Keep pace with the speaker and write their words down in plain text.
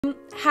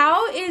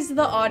How is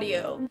the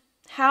audio?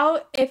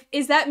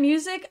 Is that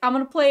music? I'm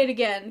gonna play it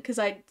again because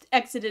I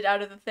exited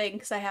out of the thing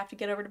because I have to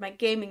get over to my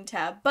gaming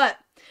tab. But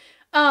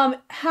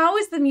how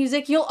is the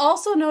music? You'll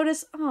also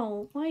notice,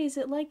 oh, why is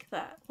it like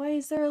that? Why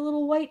is there a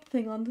little white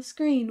thing on the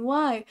screen?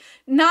 Why?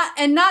 Not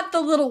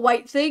the little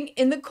white thing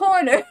in the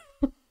corner.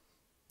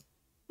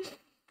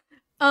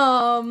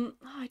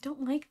 I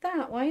don't like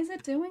that. Why is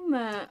it doing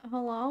that?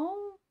 Hello?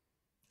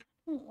 I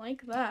don't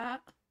like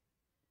that.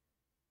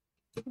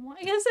 Why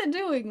is it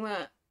doing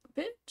that,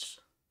 bitch?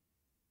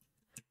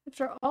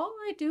 After all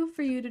I do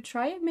for you to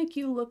try and make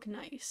you look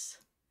nice.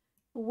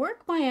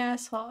 Work my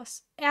ass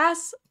off.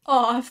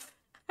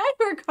 I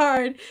work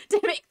hard to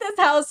make this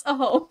house a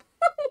home.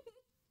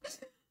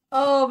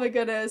 Oh my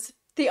goodness.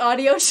 The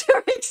audio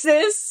sure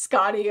exists.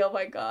 Scotty, oh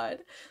my god.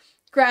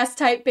 Grass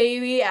type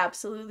baby,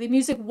 absolutely.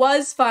 Music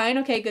was fine.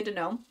 Okay, good to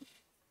know.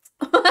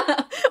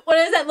 What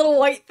is that little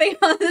white thing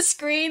on the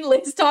screen?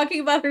 Liz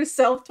talking about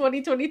herself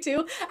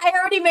 2022. I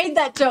already made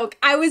that joke.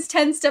 I was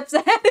 10 steps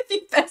ahead of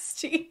you,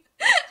 bestie.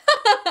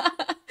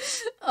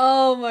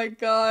 Oh my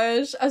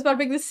gosh. I was about to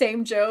make the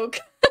same joke.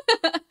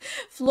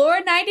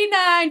 Floor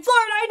 99!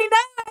 Floor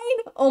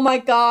 99! Oh my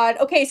god.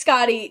 Okay,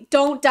 Scotty,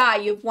 don't die.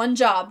 You have one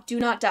job. Do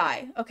not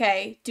die.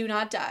 Okay? Do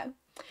not die.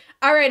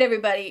 Alright,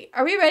 everybody.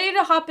 Are we ready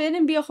to hop in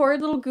and be a horrid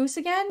little goose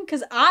again?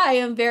 Because I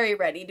am very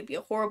ready to be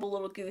a horrible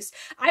little goose.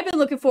 I've been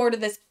looking forward to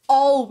this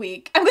all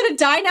week. I'm gonna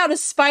die now to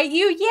spite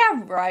you?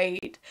 Yeah,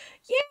 right.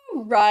 Yeah,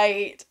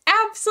 right.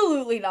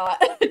 Absolutely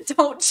not.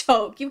 Don't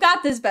choke. You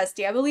got this,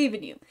 bestie. I believe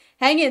in you.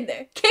 Hang in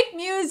there. Kick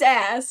Mew's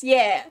ass.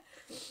 Yeah.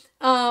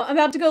 I'm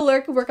about to go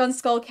lurk and work on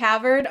Skull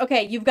Cavern.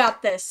 Okay, you've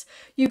got this.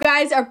 You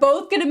guys are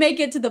both gonna make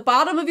it to the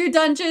bottom of your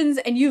dungeons,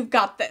 and you've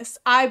got this.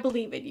 I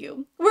believe in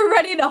you. We're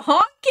ready to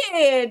honk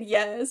it!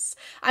 Yes.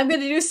 I'm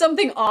gonna do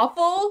something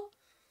awful.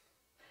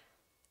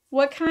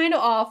 What kind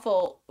of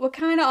awful? What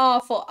kind of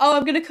awful? Oh,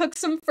 I'm gonna cook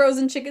some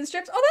frozen chicken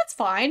strips. Oh, that's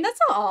fine.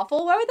 That's not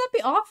awful. Why would that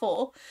be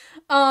awful?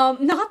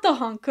 Not the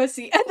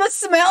honkussy. And the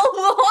smell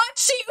will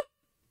haunt you!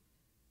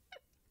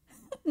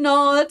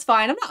 No, that's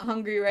fine. I'm not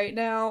hungry right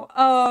now.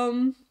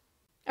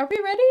 Are we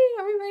ready?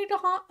 Are we ready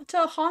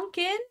to honk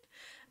in?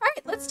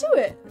 Alright, let's do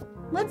it.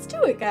 Let's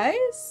do it,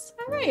 guys.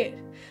 Alright.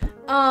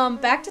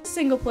 Back to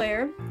single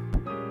player.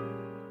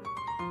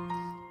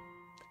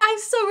 I'm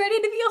so ready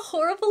to be a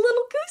horrible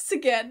little goose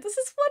again. This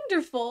is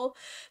wonderful.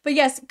 But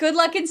yes, good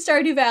luck in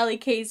Stardew Valley,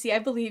 Casey. I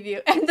believe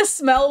you. And the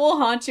smell will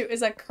haunt you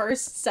is a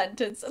cursed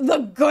sentence. The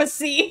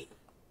gussy.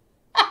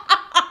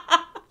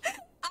 I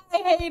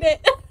hate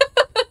it.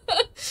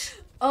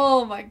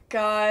 Oh my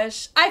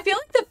gosh. I feel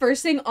like the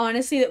first thing,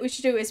 honestly, that we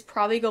should do is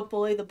probably go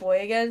bully the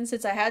boy again,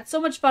 since I had so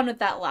much fun with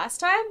that last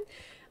time.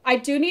 I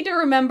do need to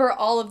remember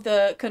all of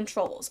the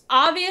controls.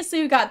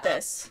 Obviously, we've got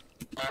this.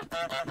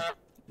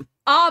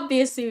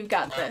 Obviously, we've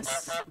got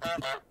this.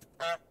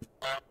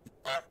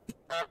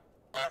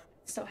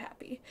 So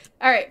happy.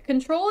 Alright,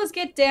 control is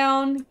get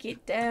down,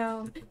 get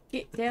down,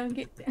 get down,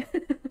 get down.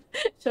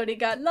 Shorty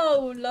got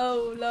low,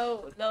 low,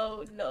 low,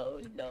 low, low,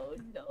 low,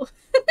 low.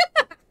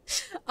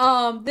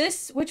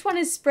 Which one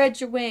is spread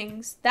your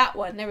wings? That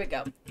one, there we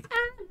go.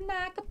 I'm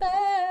like a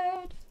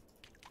bird.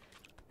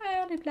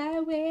 I only fly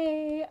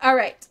away.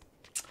 Alright.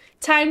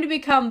 Time to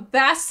become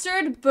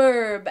Bastard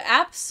Burb.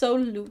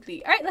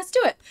 Absolutely. Alright, let's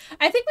do it.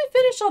 I think we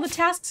finished all the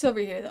tasks over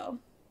here, though.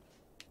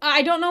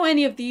 I don't know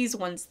any of these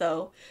ones,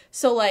 though.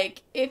 So,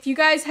 like, if you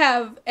guys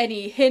have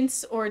any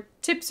hints or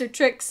tips or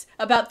tricks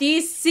about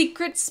these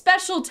secret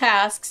special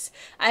tasks,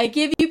 I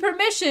give you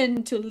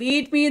permission to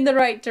lead me in the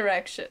right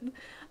direction.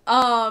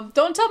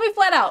 Don't tell me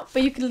flat out,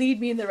 but you can lead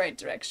me in the right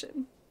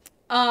direction.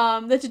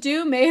 The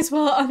to-do may as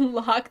well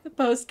unlock the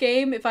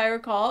post-game, if I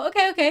recall.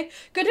 Okay.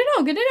 Good to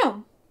know, good to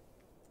know.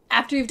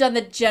 After you've done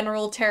the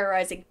general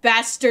terrorizing.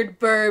 Bastard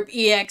Burb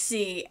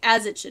EXE,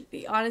 as it should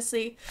be,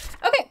 honestly.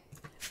 Okay.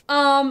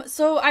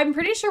 So I'm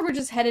pretty sure we're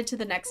just headed to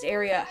the next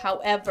area,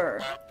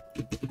 however.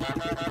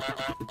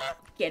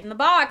 Get in the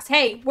box.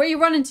 Hey, where are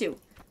you running to?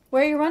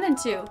 Where are you running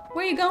to?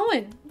 Where are you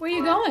going? Where are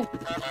you going?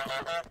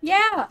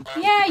 Yeah,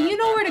 you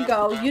know where to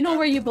go. You know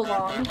where you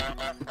belong.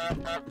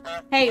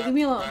 Hey, leave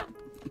me alone.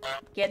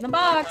 Get in the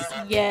box.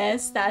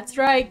 Yes, that's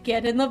right.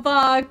 Get in the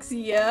box.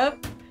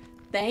 Yep.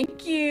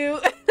 Thank you.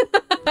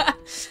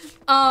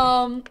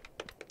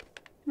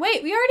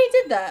 Wait, we already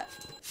did that.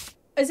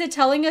 Is it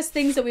telling us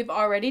things that we've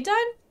already done?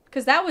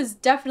 Because that was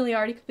definitely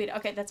already completed.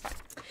 Okay, that's fine.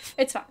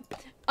 It's fine.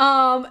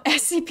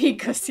 SCP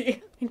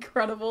Gussy.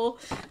 Incredible.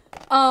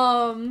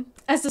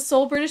 As the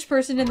sole British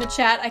person in the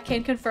chat, I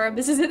can confirm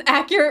this is an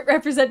accurate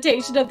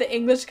representation of the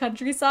English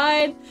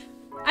countryside.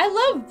 I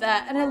love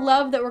that, and I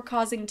love that we're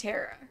causing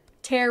terror.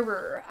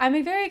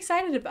 I'm very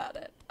excited about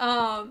it.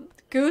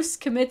 Goose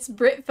commits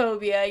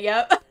Britphobia,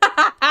 yep.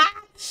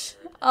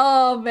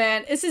 Oh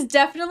man, this is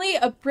definitely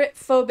a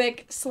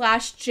Britphobic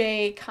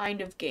 /J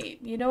kind of game,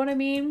 you know what I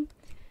mean?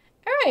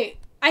 Alright,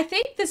 I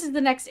think this is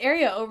the next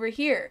area over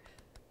here.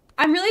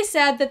 I'm really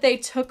sad that they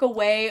took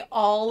away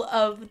all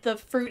of the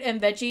fruit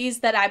and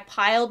veggies that I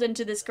piled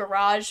into this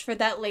garage for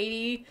that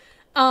lady.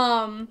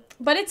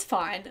 But it's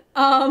fine.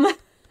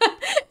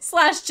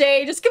 slash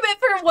J. Just commit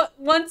for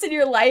once in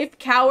your life.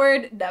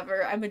 Coward,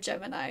 never. I'm a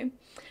Gemini.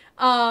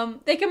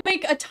 They can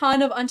make a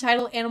ton of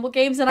Untitled animal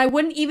games, and I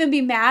wouldn't even be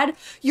mad.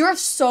 You're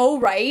so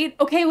right.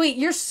 Okay, wait,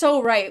 you're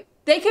so right.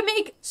 They can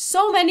make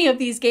so many of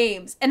these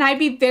games, and I'd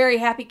be very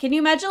happy. Can you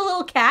imagine a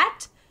little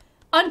cat?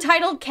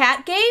 Untitled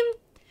cat game?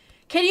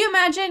 Can you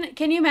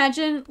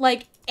imagine,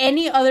 like,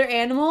 any other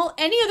animal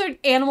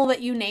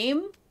that you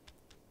name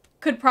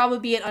could probably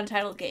be an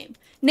Untitled game.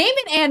 Name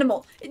an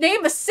animal.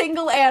 Name a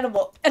single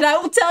animal, and I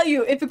will tell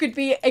you if it could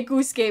be a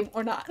goose game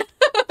or not.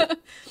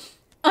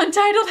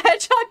 Untitled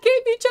hedgehog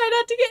game, you try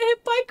not to get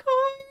hit by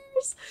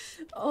cars.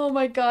 Oh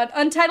my god.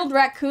 Untitled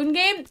raccoon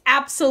game?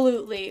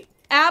 Absolutely.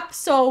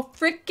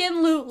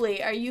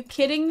 Abso-freaking-lutely. Are you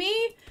kidding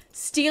me?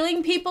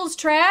 Stealing people's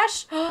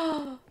trash?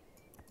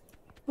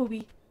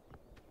 Booby.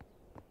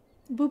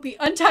 Booby.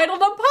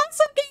 Untitled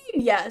opossum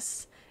game?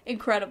 Yes.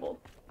 Incredible.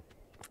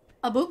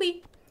 A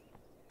booby.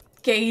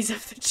 Gaze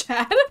of the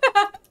chat.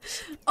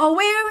 Oh,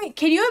 wait.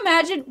 Can you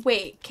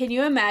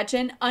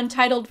imagine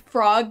Untitled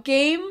frog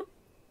game?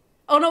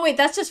 Oh, no, wait.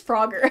 That's just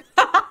Frogger.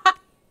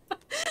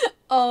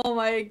 Oh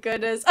my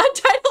goodness.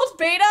 Untitled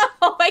beta?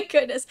 Oh my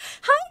goodness.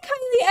 Hi,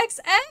 Kylie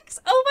XX.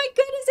 Oh my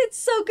goodness, it's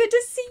so good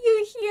to see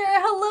you here.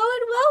 Hello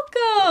and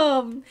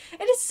welcome.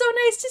 It is so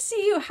nice to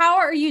see you. How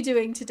are you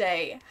doing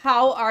today?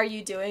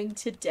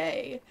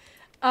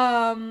 Y'all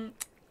are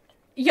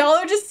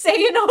just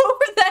saying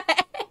over the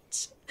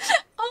edge.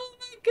 Oh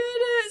my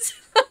goodness.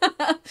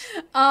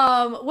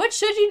 What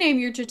should you name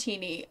your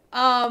Dratini?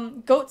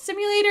 Goat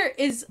Simulator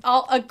is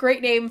a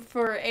great name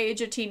for a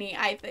Dratini,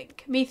 I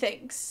think.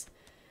 Methinks.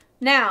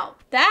 Now,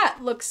 that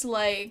looks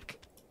like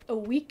a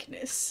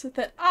weakness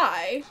that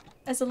I,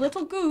 as a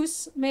little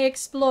goose, may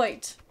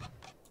exploit.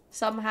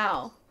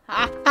 Somehow.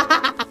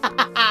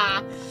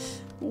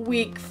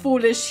 Weak,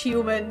 foolish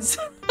humans.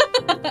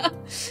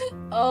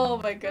 Oh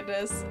my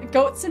goodness.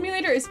 Goat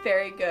Simulator is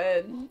very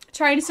good.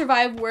 Trying to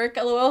survive work,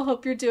 lol,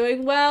 hope you're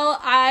doing well.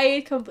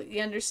 I completely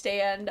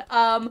understand.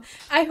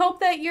 I hope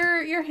that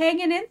you're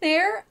hanging in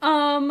there.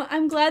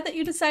 I'm glad that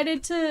you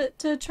decided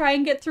to try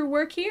and get through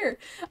work here.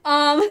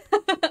 I'm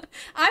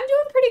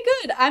doing pretty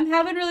good. I'm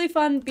having really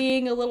fun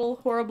being a little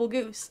horrible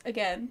goose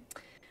again.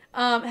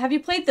 Have you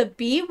played the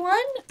bee one?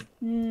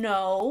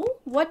 No.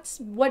 What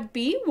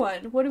bee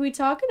one? What are we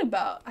talking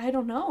about? I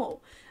don't know.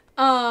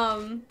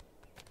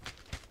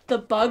 The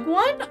bug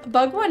one?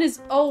 Bug one is,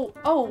 oh.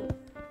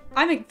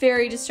 I'm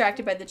very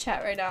distracted by the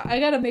chat right now. I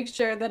gotta make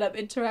sure that I'm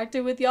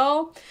interacting with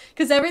y'all,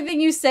 because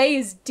everything you say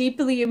is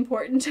deeply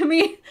important to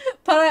me,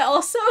 but I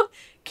also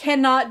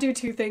cannot do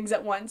two things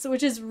at once,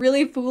 which is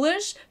really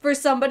foolish for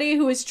somebody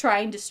who is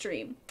trying to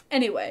stream.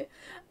 Anyway,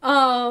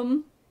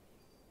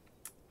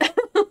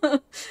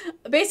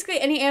 basically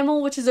any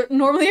animal which is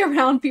normally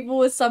around people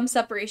with some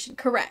separation.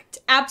 Correct.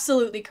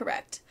 Absolutely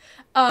correct.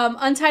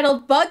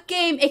 Untitled bug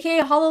game, aka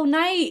Hollow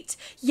Knight.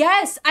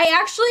 Yes, I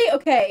actually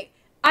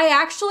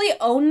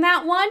own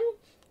that one,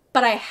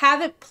 but I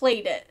haven't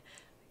played it.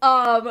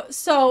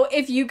 So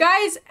if you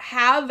guys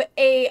have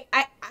I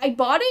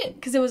bought it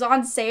because it was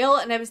on sale,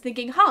 and I was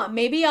thinking,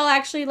 maybe I'll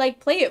actually like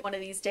play it one of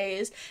these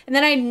days, and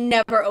then I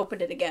never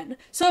opened it again.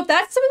 So if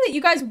that's something that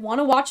you guys want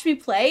to watch me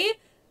play,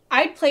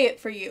 I'd play it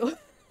for you.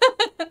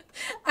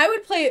 I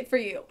would play it for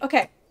you.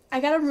 Okay, I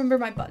gotta remember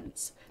my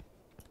buttons.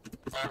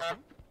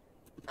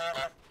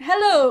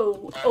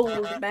 Hello,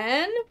 old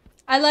man.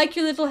 I like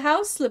your little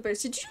house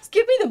slippers. Did you just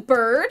give me the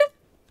bird?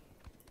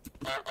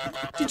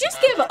 Did you just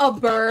give a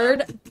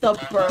bird the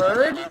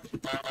bird?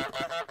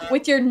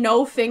 With your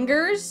no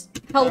fingers?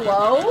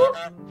 Hello?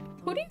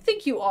 Who do you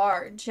think you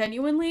are?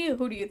 Genuinely,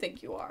 who do you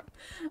think you are?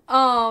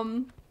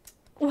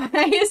 Why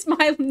is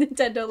my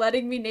Nintendo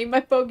letting me name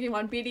my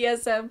Pokemon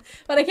BDSM,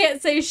 but I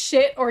can't say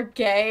shit or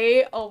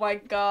gay? Oh my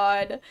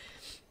god.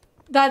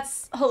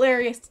 That's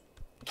hilarious.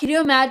 Can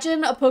you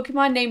imagine a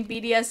Pokemon named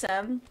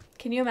BDSM?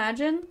 Can you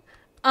imagine?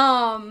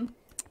 Oh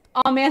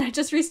man, I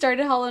just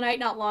restarted Hollow Knight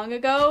not long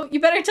ago. You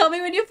better tell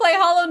me when you play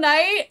Hollow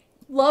Knight.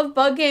 Love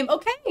bug game.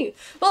 Okay.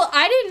 Well,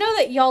 I didn't know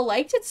that y'all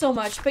liked it so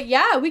much, but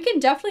yeah, we can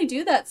definitely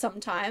do that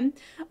sometime.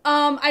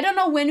 I don't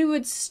know when we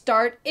would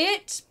start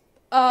it.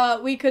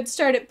 We could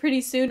start it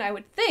pretty soon, I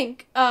would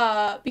think,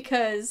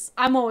 because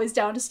I'm always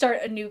down to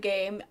start a new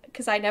game,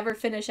 because I never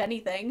finish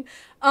anything.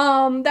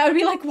 That would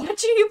be like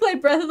watching you play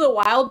Breath of the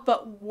Wild,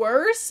 but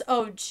worse?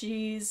 Oh,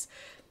 jeez.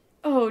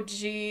 Oh,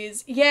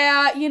 jeez.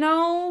 Yeah, you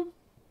know...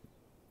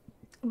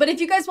 But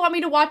if you guys want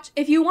me to watch,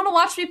 if you want to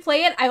watch me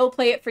play it, I will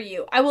play it for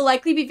you. I will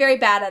likely be very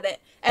bad at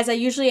it, as I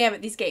usually am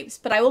at these games,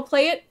 but I will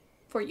play it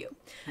for you.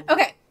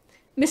 Okay,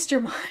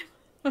 Mr. Mime.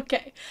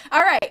 Okay, all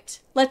right,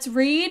 let's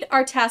read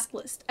our task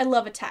list. I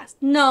love a task.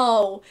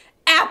 No,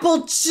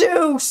 apple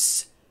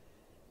juice!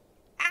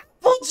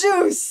 Apple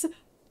juice!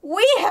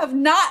 We have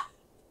not...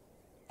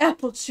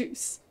 Apple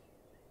juice.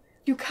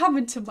 You come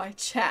into my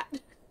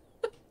chat.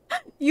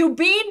 You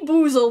bean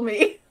boozle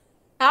me.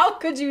 How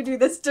could you do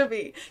this to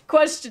me?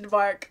 Question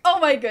mark. Oh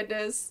my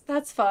goodness.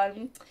 That's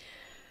fun.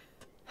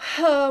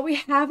 We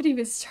haven't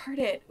even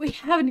started. We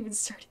haven't even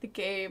started the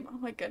game. Oh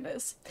my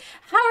goodness.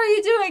 How are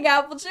you doing,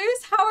 Apple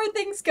Juice? How are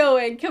things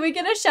going? Can we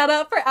get a shout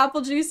out for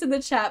Apple Juice in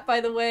the chat, by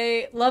the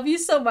way? Love you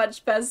so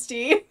much,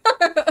 bestie.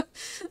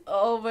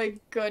 Oh my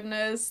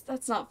goodness.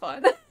 That's not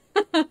fun.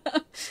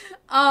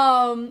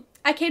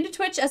 I came to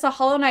Twitch as a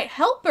Hollow Knight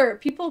helper.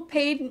 People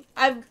paid.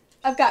 I've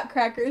got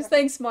crackers.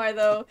 Thanks, Mar,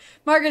 though.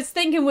 Margaret's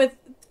thinking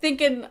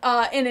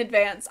in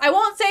advance. I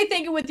won't say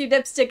thinking with your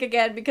dipstick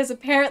again because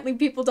apparently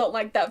people don't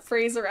like that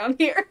phrase around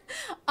here.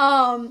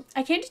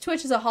 I came to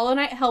Twitch as a Hollow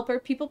Knight helper.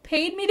 People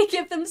paid me to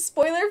give them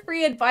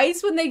spoiler-free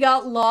advice when they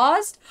got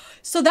lost.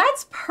 So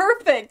that's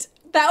perfect.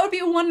 That would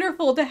be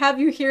wonderful to have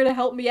you here to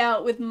help me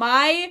out with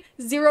my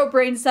zero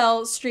brain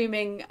cell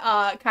streaming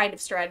kind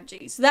of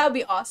strategy. So that would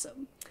be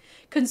awesome.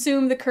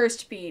 Consume the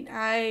cursed bean.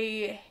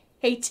 I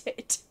hate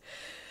it.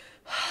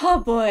 Oh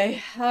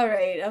boy.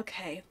 Alright,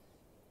 okay.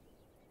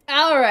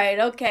 Alright,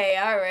 okay,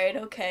 alright,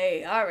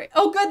 okay, alright.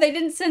 Oh good, they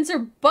didn't censor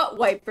butt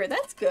wiper.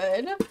 That's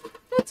good.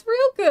 That's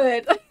real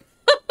good.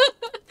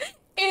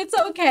 It's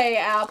okay,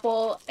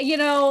 Apple. You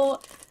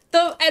know,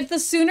 the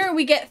sooner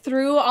we get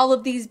through all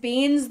of these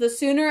beans, the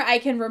sooner I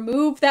can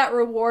remove that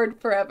reward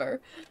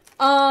forever.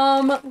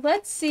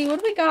 Let's see,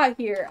 what do we got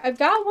here? I've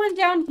got one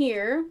down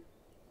here.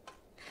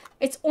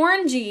 It's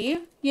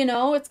orangey, you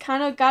know, it's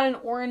kind of got an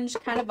orange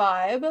kind of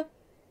vibe.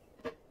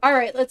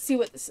 Alright, let's see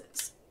what this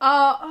is.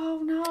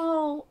 Oh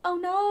no, oh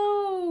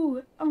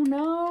no, oh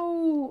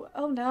no,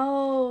 oh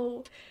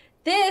no.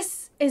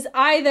 This is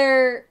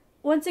either,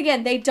 once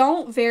again, they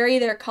don't vary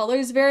their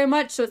colors very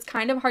much, so it's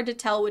kind of hard to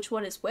tell which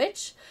one is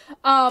which.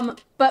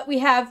 But we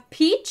have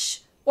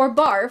peach or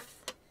barf,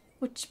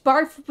 which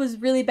barf was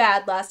really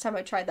bad last time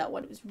I tried that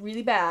one. It was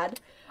really bad.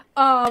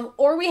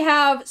 Or we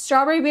have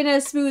strawberry banana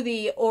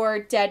smoothie or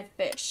dead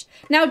fish.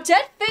 Now,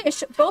 dead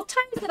fish, both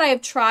times that I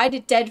have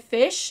tried dead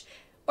fish,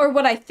 or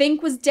what I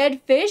think was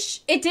dead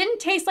fish, it didn't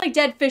taste like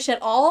dead fish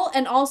at all,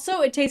 and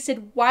also it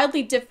tasted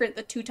wildly different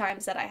the 2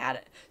 times that I had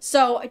it.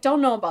 So, I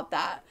don't know about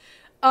that.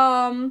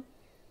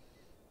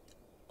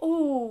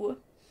 Ooh.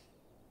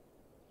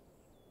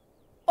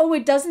 Oh,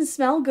 it doesn't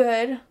smell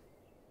good.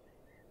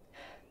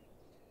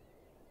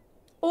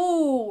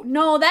 Oh,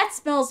 no, that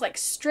smells like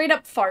straight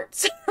up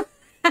farts.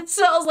 That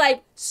smells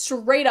like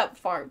straight up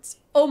farts.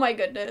 Oh my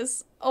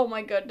goodness. Oh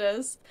my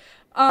goodness.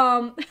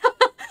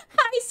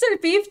 Hi, Sir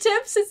Beef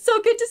Tips. It's so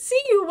good to see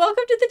you.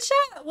 Welcome to the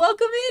chat.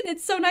 Welcome in.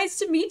 It's so nice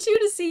to meet you,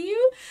 to see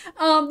you.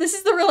 This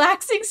is the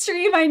relaxing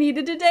stream I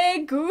needed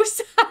today,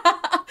 Goose.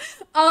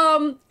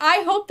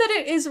 I hope that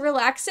it is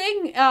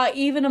relaxing,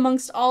 even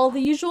amongst all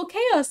the usual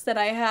chaos that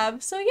I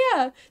have. So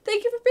yeah,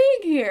 thank you for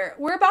being here.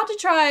 We're about to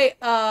try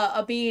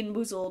a bean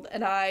boozled,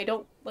 and I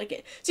don't like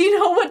it. Do you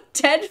know what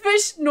dead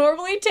fish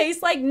normally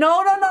tastes like?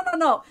 No, no, no, no,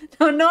 no.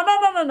 No, no, no,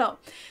 no, no, no.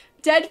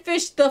 Dead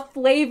fish, the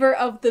flavor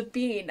of the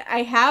bean.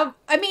 I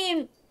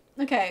mean,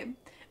 okay.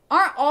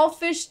 Aren't all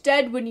fish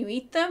dead when you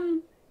eat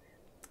them?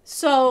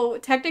 So,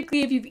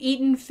 technically, if you've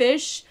eaten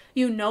fish,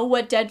 you know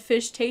what dead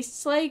fish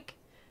tastes like?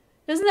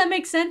 Doesn't that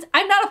make sense?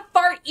 I'm not a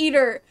fart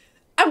eater.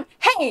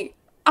 Hey,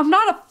 I'm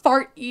not a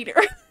fart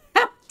eater.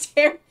 How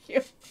dare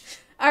you?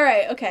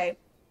 Alright, okay.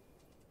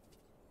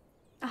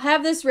 I'll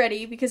have this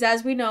ready because,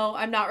 as we know,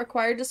 I'm not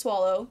required to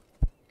swallow.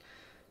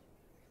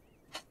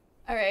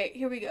 Alright,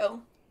 here we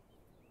go.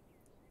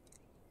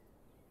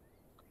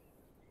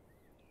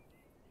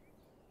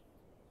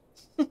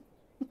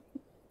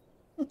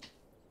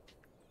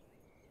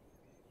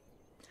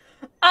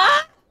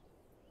 Ah!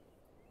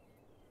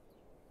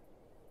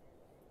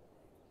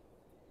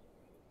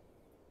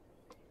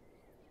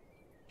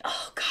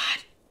 Oh, God.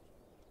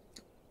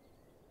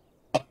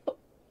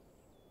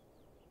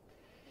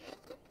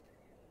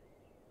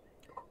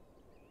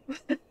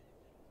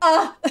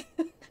 Ah!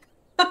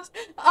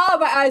 Oh,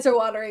 my eyes are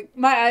watering.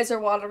 My eyes are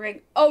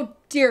watering. Oh,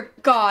 dear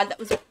God. That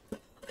was...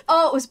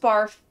 Oh, it was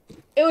barf.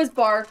 It was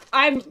barf.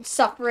 I'm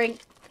suffering.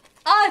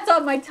 Ah, it's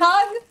on my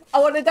tongue. I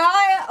want to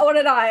die. I want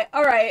to die.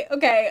 All right.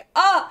 Okay.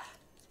 Ah.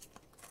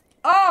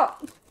 Oh.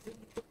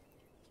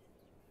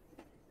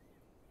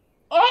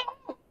 Oh.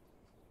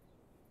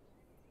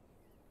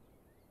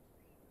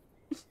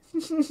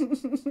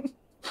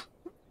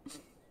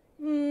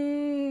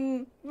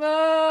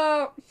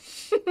 Ah.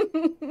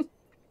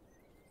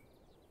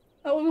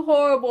 That was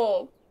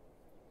horrible.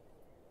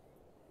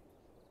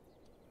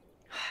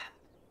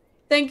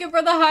 Thank you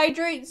for the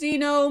hydrate,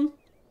 Zeno.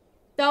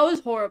 That was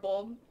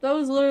horrible. That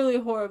was literally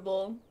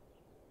horrible.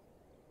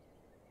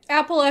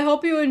 Apple, I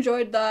hope you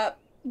enjoyed that,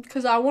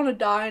 because I want to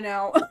die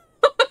now.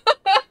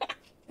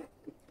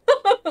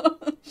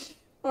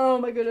 Oh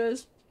my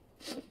goodness.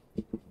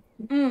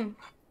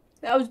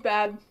 That was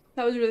bad.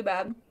 That was really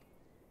bad.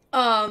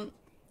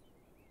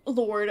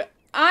 Lord.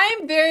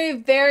 I'm very,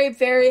 very,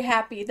 very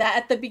happy that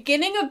at the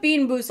beginning of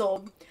Bean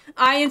Boozled,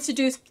 I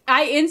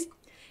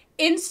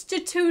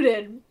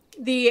instituted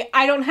the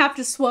I don't have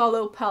to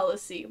swallow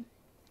policy.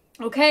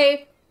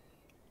 Okay?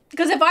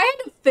 Because if I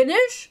had to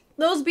finish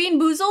those Bean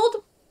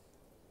Boozled,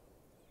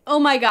 oh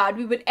my God,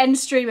 we would end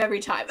stream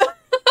every time.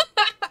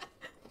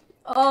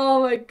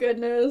 Oh my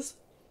goodness.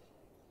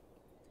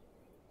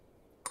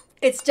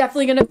 It's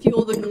definitely gonna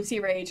fuel the Goosey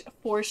rage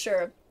for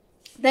sure.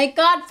 Thank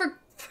God for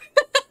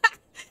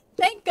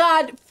thank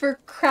God for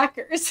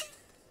crackers.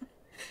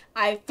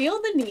 I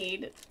feel the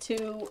need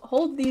to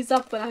hold these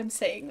up when I'm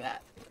saying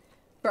that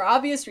for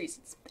obvious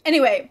reasons.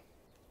 Anyway,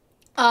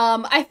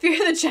 I fear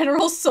the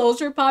general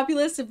soldier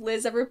populace if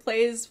Liz ever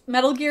plays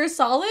Metal Gear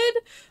Solid.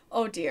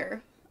 Oh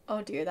dear.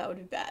 Oh dear, that would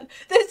be bad.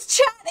 This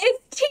chat is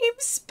Team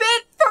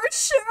Spit for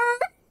sure.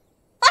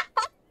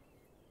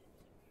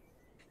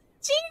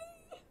 Genie.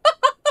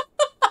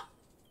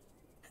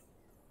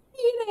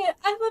 It.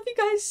 I love you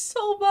guys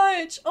so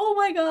much. Oh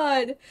my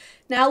god.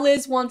 Now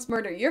Liz wants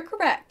murder. You're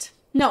correct.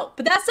 No,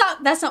 but that's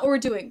not what we're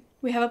doing.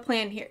 We have a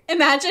plan here.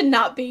 Imagine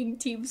not being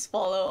Team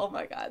Swallow. Oh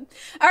my god.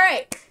 All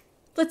right.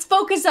 Let's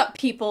focus up,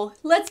 people.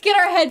 Let's get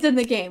our heads in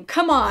the game.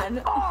 Come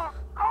on.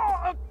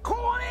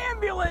 Call an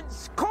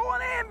ambulance. Call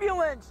an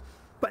ambulance.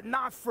 But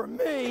not for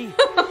me.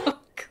 Oh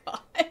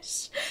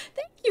gosh.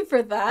 Thank you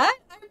for that.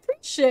 I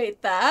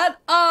appreciate that.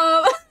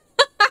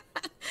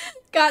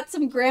 Got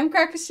some graham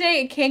crackers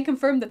today and can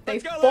confirm that they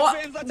fought.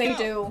 They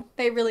do.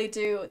 They really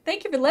do.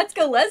 Thank you for Let's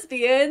Go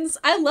Lesbians.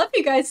 I love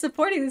you guys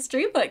supporting the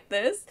stream like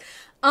this.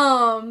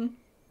 Oh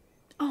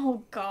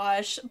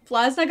gosh.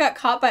 Plasma got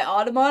caught by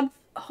Automon.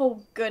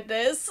 Oh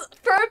goodness.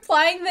 For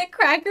implying that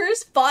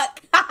crackers fought.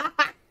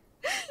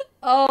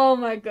 Oh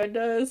my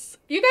goodness.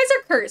 You guys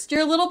are cursed.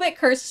 You're a little bit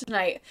cursed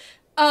tonight.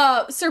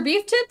 Sir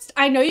Beef Tips,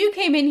 I know you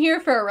came in here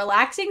for a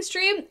relaxing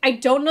stream. I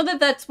don't know that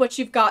that's what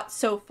you've got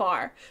so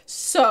far.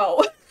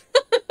 So...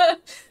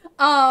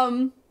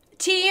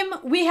 team,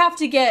 we have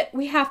to get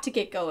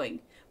going.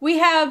 We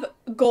have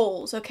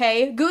goals,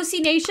 okay?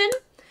 Goosey Nation,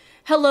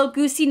 hello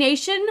Goosey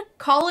Nation,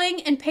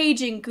 calling and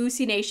paging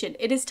Goosey Nation.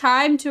 It is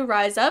time to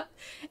rise up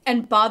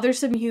and bother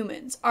some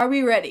humans. Are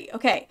we ready?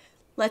 Okay,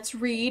 let's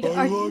read.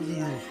 I love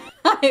you.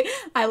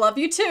 I love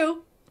you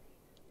too.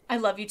 I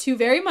love you too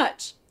very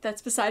much.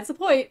 That's besides the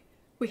point.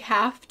 We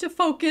have to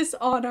focus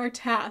on our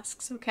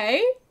tasks,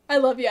 okay? I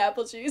love you,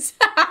 Apple Juice.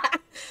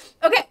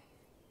 Okay.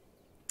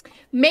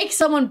 Make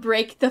someone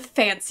break the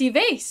fancy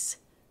vase.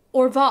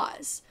 Or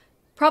vase.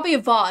 Probably a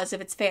vase if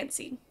it's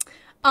fancy.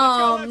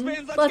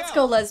 Let's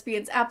go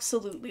lesbians.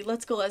 Absolutely.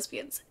 Let's go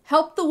lesbians.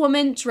 Help the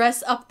woman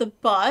dress up the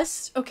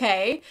bust.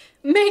 Okay.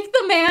 Make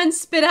the man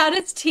spit out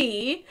his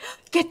tea.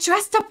 Get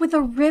dressed up with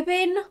a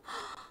ribbon.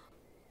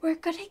 We're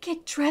gonna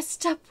get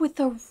dressed up with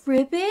a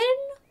ribbon?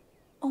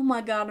 Oh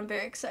my god, I'm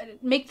very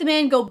excited. Make the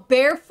man go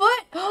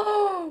barefoot.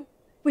 Oh,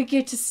 we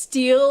get to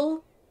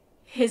steal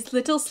his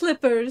little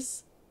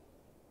slippers.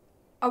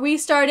 Are we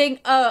starting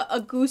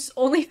a goose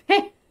only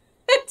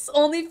pants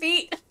only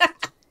feet?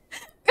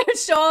 Gonna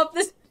show off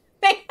this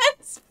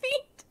man's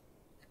feet.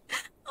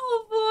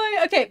 Oh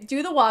boy. Okay,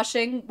 do the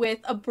washing with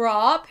a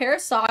bra, pair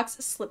of socks,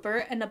 a slipper,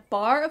 and a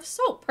bar of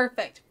soap.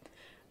 Perfect.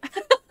 Oh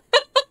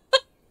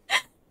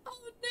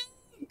no.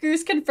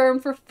 Goose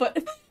confirmed for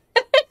foot.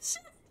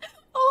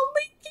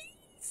 Only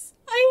geese.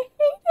 I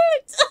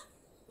hate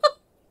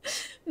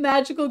it.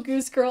 Magical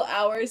goose girl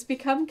hours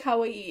become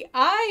kawaii.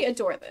 I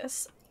adore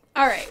this.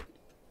 All right.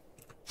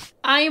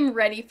 I am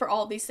ready for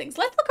all these things.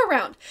 Let's look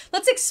around.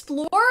 Let's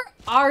explore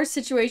our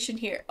situation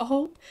here.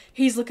 Oh,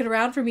 he's looking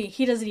around for me.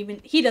 He doesn't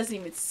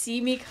even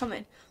see me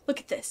coming. Look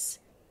at this.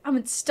 I'm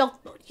in stealth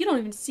mode. You don't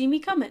even see me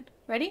coming.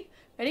 Ready?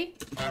 Ready?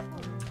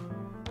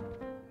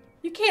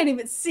 You can't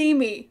even see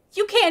me.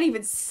 You can't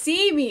even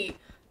see me.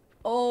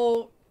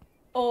 Oh,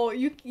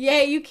 you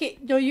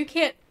can't. No, you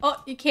can't.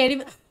 Oh, you can't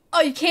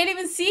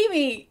even see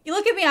me. You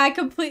look at me. I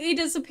completely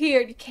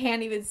disappeared. You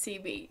can't even see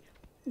me.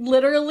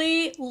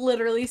 Literally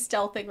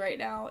stealthing right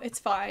now. It's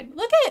fine.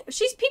 Look at it.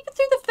 She's peeping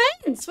through the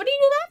fence. What do you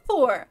do that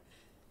for?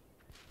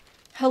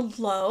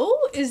 Hello?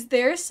 Is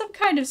there some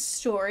kind of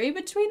story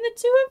between the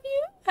two of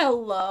you?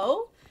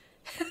 Hello?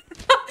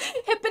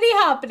 Hippity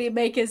hoppity,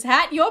 make his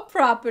hat your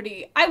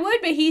property. I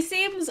would, but he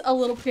seems a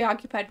little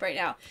preoccupied right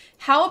now.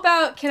 How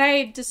about, can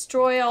I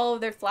destroy all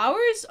of their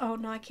flowers? Oh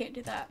no, I can't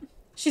do that.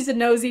 She's a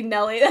nosy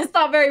Nelly. That's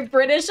not very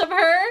British of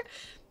her.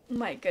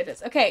 My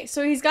goodness. Okay,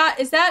 so he's got,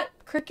 is that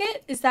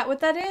cricket? Is that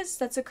what that is?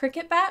 That's a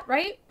cricket bat,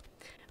 right?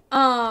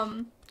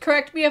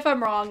 Correct me if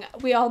I'm wrong.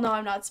 We all know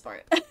I'm not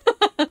smart.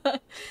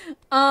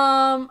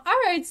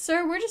 Alright,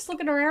 sir, we're just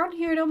looking around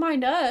here. Don't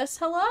mind us.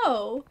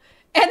 Hello.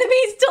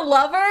 Enemies to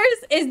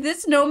lovers? Is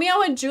this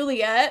Gnomeo and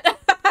Juliet?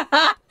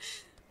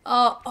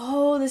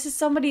 Oh, this is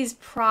somebody's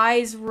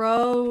prize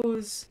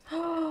rose.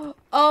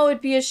 Oh,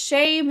 it'd be a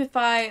shame if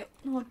I...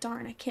 Oh,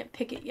 darn, I can't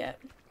pick it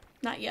yet.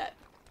 Not yet.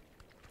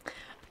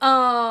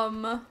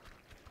 No,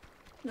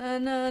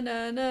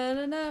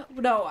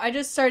 I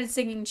just started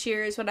singing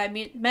cheers when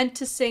I meant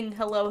to sing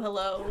hello,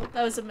 hello.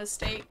 That was a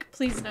mistake.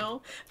 Please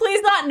no.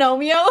 Please not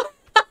Gnomeo.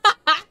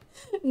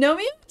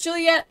 Gnomeo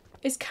Juliet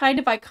is kind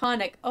of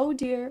iconic. Oh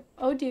dear.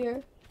 Oh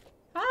dear.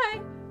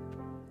 Hi.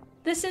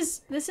 This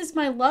is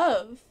my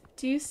love.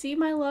 Do you see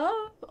my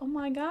love? Oh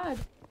my god.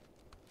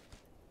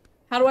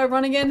 How do I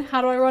run again?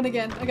 How do I run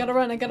again? I gotta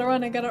run, I gotta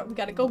run,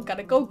 gotta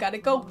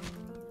go.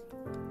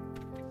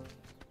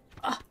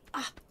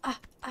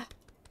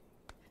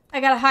 I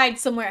gotta hide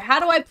somewhere. How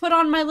do I put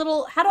on my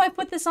little... How do I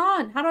put this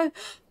on? How do I...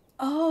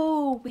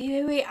 Oh,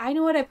 wait. I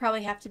know what I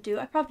probably have to do.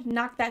 I probably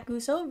knock that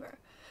goose over.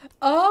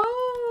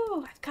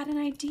 Oh, I've got an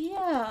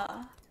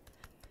idea.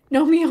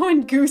 Gnomeo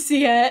and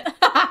Juliet.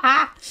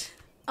 I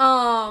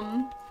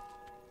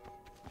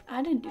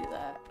didn't do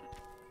that.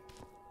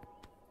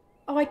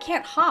 Oh, I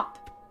can't hop.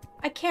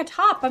 I can't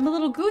hop. I'm a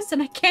little goose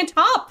and I can't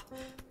hop.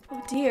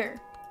 Oh dear.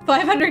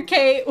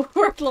 500k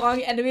work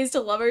long enemies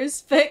to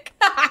lovers fic.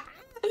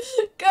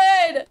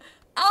 Good.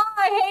 Oh,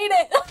 I hate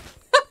it.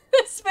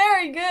 It's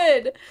very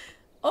good.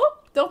 Oh,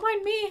 don't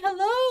mind me.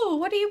 Hello.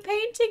 What are you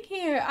painting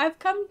here? I've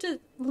come to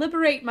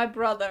liberate my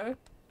brother.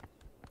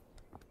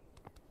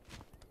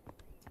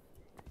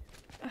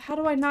 How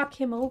do I knock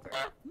him over?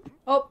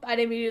 Oh, I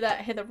didn't mean to do that.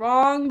 I hit the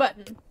wrong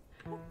button.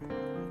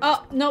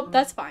 Oh, nope,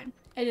 that's fine.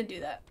 I didn't do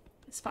that.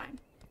 It's fine.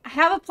 I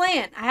have a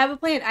plan.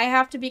 I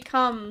have to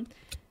become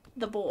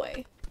the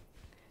boy.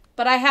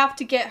 But I have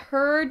to get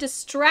her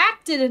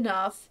distracted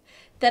enough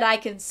that I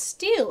can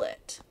steal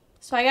it.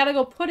 So I gotta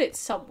go put it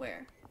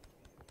somewhere.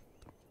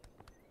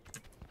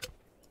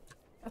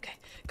 Okay.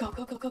 Go.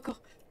 Go.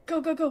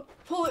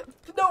 Pull it.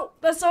 No,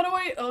 that's not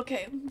what I...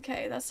 Okay,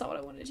 that's not what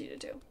I wanted you to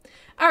do.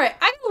 Alright,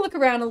 I gotta look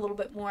around a little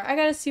bit more. I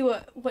gotta see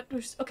what...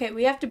 Okay,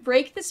 we have to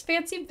break this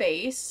fancy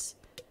vase.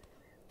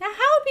 Now,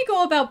 how would we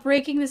go about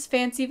breaking this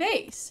fancy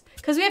vase?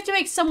 Because we have to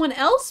make someone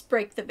else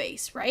break the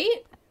vase,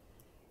 right?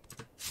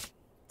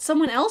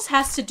 Someone else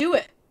has to do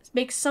it.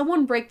 Make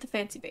someone break the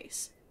fancy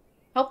vase.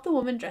 Help the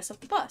woman dress up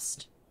the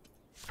bust.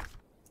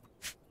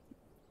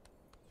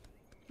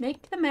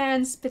 Make the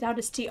man spit out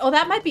his tea. Oh,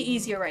 that might be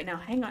easier right now.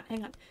 Hang on.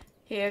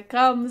 Here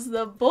comes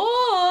the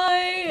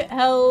boy.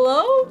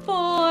 Hello,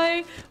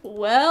 boy.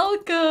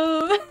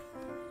 Welcome.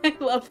 I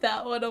love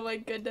that one. Oh my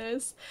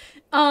goodness.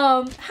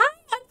 Hi,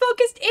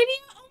 Unfocused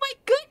Idiot. Oh my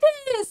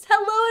goodness.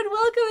 Hello and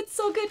welcome. It's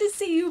so good to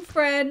see you,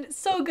 friend.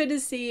 So good to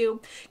see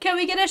you. Can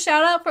we get a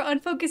shout out for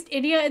Unfocused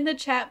Idiot in the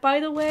chat, by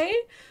the way?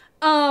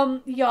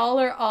 Y'all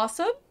are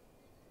awesome.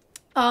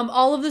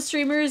 All of the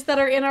streamers that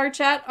are in our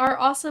chat are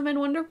awesome and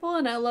wonderful,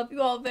 and I love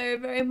you all very,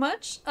 very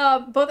much.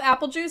 Both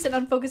Apple Juice and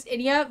Unfocused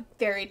Idiot,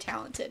 very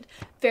talented.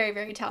 Very,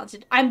 very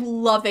talented. I'm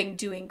loving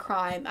doing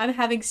crime. I'm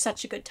having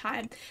such a good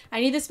time. I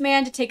need this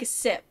man to take a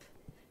sip.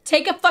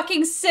 Take a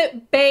fucking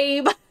sip,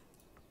 babe!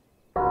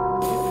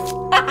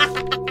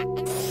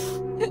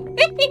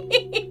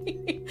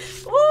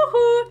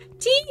 Woohoo!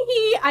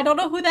 Tee-hee! I don't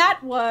know who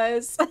that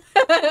was.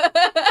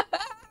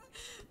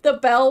 The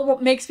bell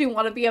makes me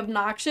want to be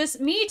obnoxious.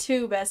 Me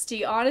too,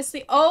 bestie,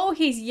 honestly. Oh,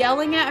 he's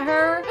yelling at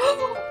her.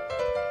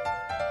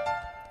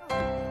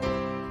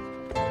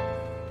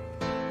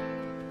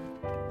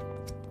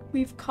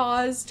 We've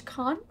caused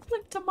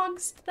conflict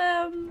amongst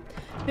them.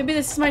 Maybe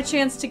this is my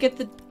chance to get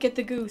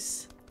the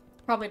goose.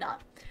 Probably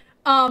not.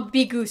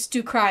 Be goose,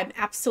 do crime.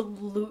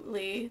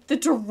 Absolutely. The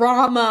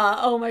drama.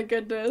 Oh my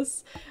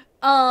goodness.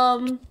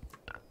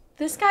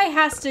 This guy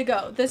has to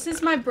go. This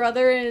is my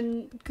brother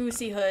in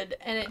Goosey Hood,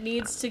 and it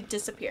needs to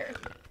disappear.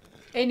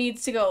 It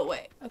needs to go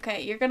away.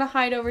 Okay, you're gonna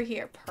hide over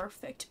here.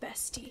 Perfect,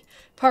 bestie.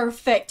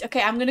 Perfect.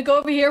 Okay, I'm gonna go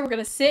over here. We're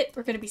gonna sit.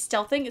 We're gonna be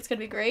stealthing. It's gonna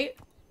be great.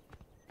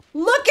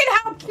 Look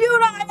at how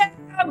cute I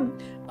am!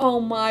 Oh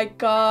my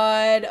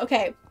god.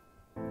 Okay.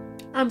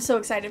 I'm so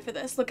excited for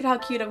this. Look at how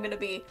cute I'm gonna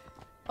be.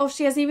 Oh,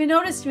 she hasn't even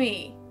noticed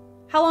me.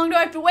 How long do I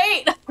have to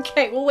wait?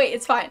 Okay, we'll wait.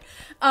 It's fine.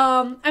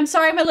 I'm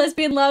sorry, my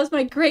lesbian loves,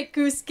 my great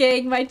goose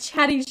gang, my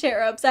chatty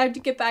cherubs. I have to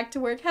get back to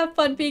work. Have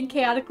fun being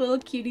chaotic little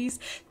cuties.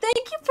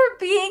 Thank you for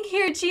being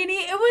here,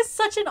 Jeannie. It was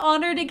such an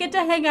honor to get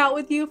to hang out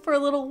with you for a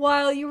little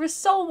while. You were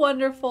so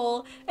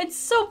wonderful and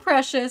so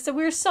precious, and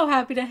we were so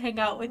happy to hang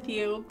out with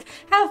you.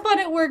 Have fun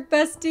at work,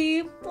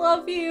 bestie.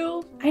 Love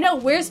you. I know.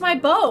 Where's my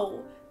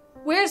bow?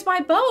 Where's my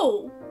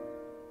bow?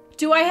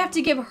 Do I have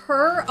to give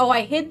her? Oh,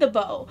 I hid the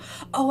bow.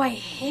 Oh, I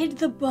hid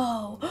the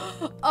bow.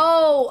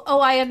 Oh,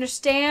 I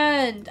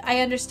understand.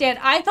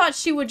 I thought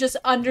she would just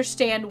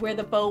understand where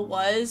the bow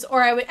was,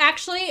 or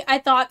I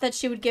thought that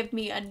she would give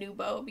me a new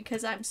bow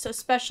because I'm so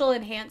special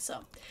and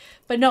handsome.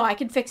 But no, I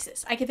can fix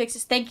this.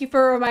 Thank you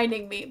for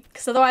reminding me,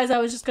 because otherwise I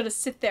was just going to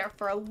sit there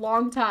for a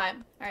long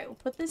time. All right, we'll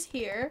put this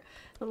here,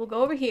 and we'll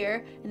go over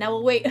here, and now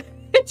we'll wait.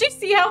 Did you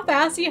see how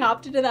fast he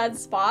hopped into that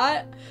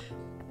spot?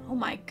 Oh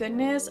my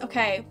goodness.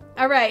 Okay.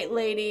 All right,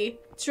 lady.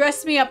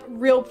 Dress me up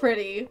real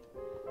pretty.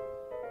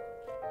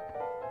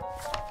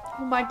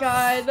 Oh my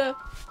god.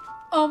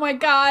 Oh my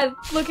god.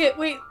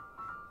 Wait.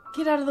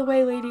 Get out of the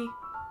way, lady.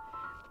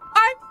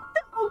 I'm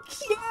so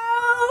cute.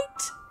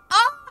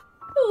 Ah,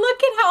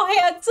 look at how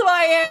handsome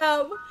I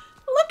am.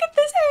 Look at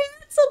this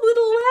handsome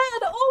little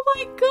lad. Oh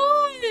my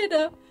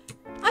god.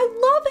 I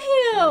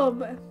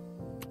love him.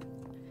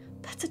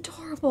 That's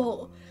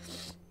adorable.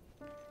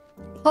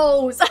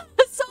 Pose.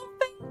 So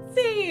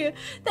fancy.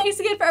 Thanks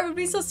again for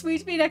everybody so sweet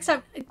to me next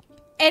time.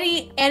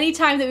 any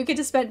time that we get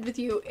to spend with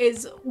you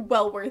is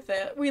well worth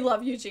it. We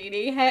love you,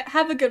 Genie.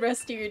 Have a good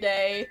rest of your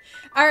day.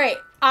 All right,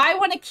 I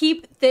want to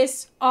keep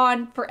this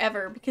on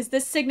forever because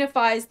this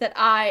signifies that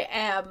I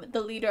am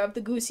the leader of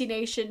the Goosey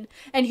Nation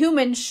and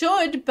humans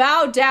should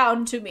bow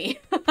down to me.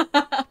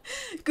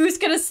 Goose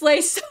gonna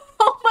slay so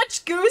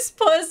much goose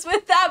puss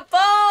with that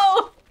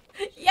bow.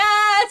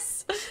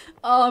 Yes.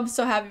 Oh, I'm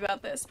so happy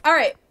about this. All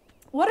right,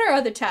 what are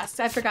other tasks?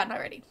 I've forgotten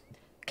already.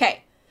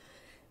 Okay.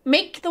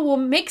 Make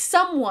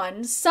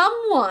someone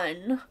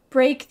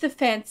break the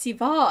fancy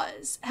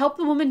vase. Help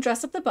the woman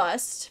dress up the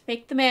bust.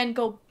 Make the man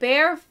go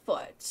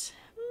barefoot.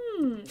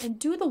 And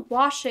do the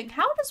washing.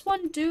 How does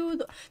one do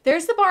the...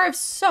 There's the bar of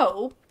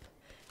soap.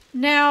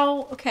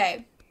 Now,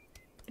 okay.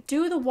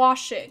 Do the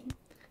washing.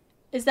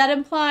 Is that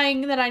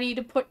implying that I need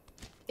to put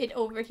it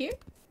over here?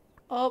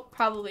 Oh,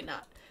 probably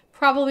not.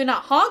 Probably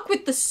not. Honk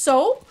with the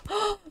soap?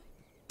 Oh.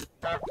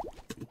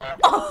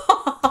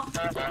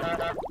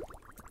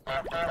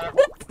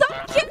 That's so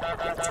cute!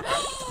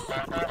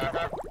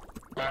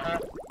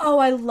 Oh,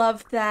 I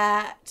love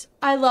that.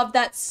 I love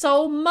that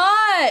so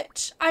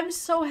much. I'm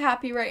so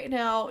happy right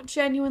now.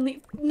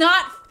 Genuinely.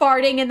 Not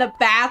farting in the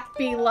bath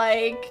be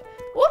like,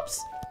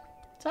 whoops.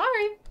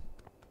 Sorry.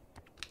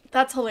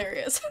 That's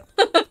hilarious.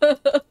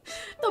 The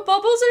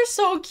bubbles are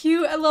so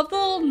cute. I love the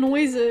little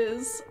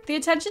noises. The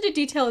attention to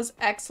detail is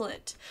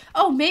excellent.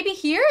 Oh, maybe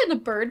here in the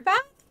bird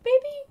bath?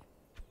 Maybe?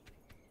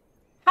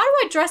 How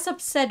do I dress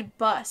up said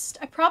bust?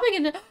 I'm probably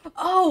gonna...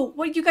 Oh,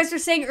 what you guys were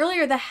saying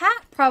earlier. The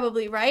hat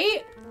probably,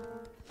 right?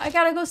 I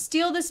gotta go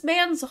steal this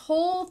man's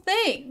whole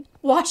thing.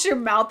 Wash your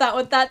mouth out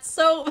with that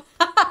soap.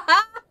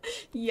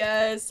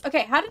 Yes.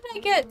 Okay, how did I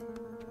get...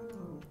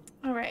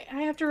 Alright,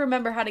 I have to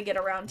remember how to get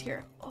around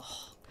here.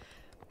 Oh,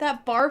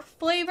 that barf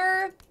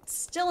flavor,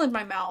 still in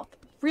my mouth.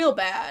 Real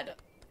bad.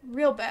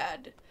 Real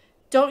bad.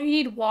 Don't you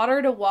need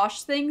water to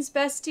wash things,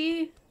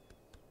 bestie?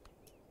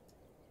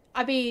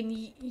 I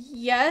mean,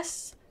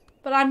 yes,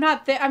 but I'm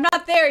not there. I'm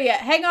not there yet.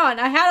 Hang on.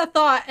 I had a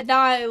thought and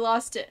now I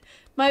lost it.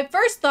 My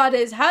first thought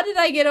is, how did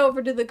I get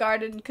over to the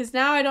garden? Because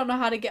now I don't know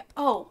how to get...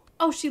 Oh,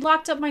 she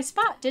locked up my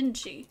spot, didn't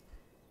she?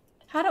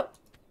 How do...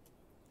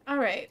 All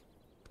right.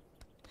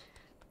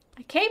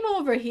 I came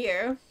over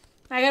here.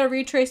 I gotta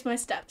retrace my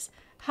steps.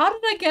 How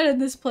did I get in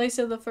this place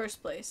in the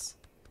first place?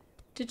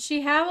 Did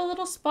she have a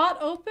little spot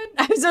open?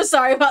 I'm so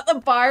sorry about the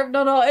barb.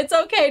 No, it's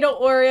okay.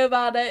 Don't worry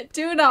about it.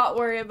 Do not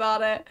worry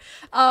about it.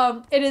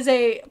 It is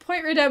a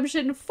point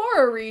redemption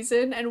for a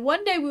reason, and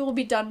one day we will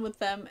be done with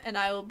them, and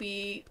I will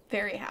be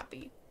very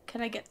happy.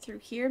 Can I get through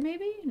here,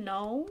 maybe?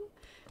 No?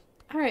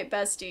 Alright,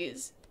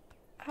 besties.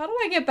 How do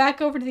I get back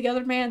over to the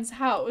other man's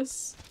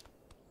house?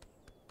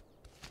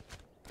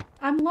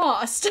 I'm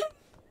lost.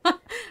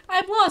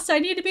 I'm lost. I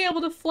need to be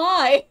able to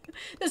fly.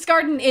 This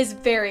garden is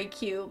very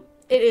cute.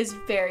 It is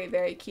very,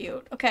 very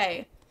cute.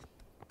 Okay.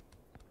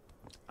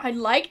 I'd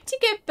like to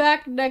get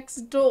back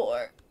next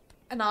door,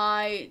 and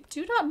I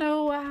do not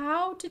know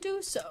how to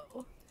do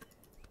so.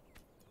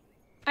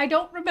 I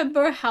don't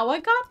remember how I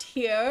got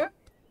here.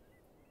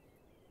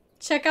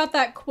 Check out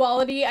that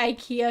quality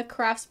IKEA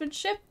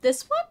craftsmanship.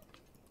 This one?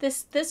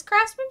 This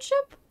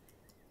craftsmanship?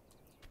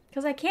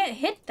 Because I can't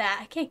hit that.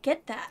 I can't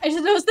get that. I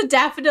just noticed the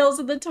daffodils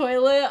in the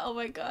toilet. Oh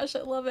my gosh,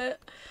 I love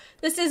it.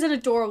 This is an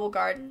adorable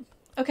garden.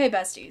 Okay,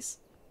 besties.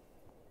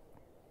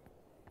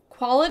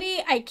 Quality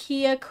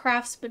IKEA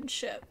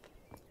craftsmanship.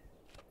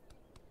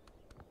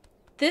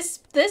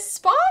 This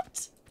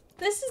spot?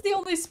 This is the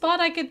only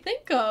spot I could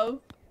think of.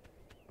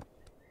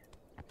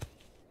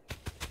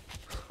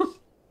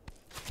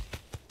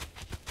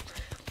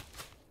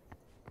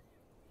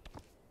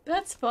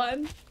 That's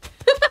fun.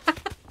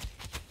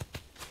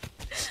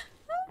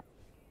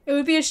 It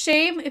would be a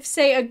shame if,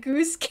 say, a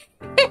goose came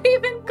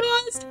and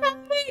caused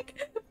havoc.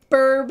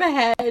 Burb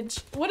hedge.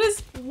 What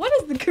is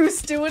the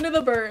goose doing to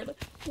the bird?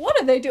 What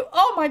do they do?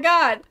 Oh my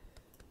god.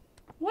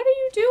 What are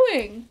you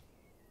doing?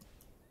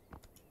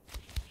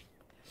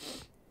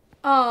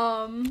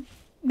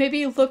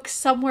 Maybe look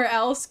somewhere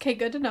else. Okay,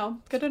 good to know.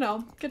 Good to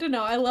know. Good to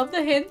know. I love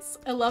the hints.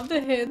 I love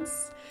the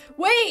hints.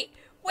 Wait!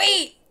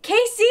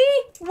 Casey!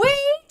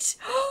 Wait!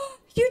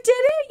 You did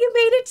it! You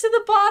made it to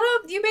the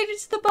bottom! You made it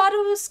to the bottom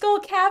of the Skull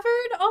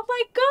Cavern! Oh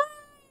my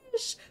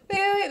gosh!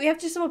 Wait. We have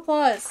to do some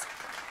applause.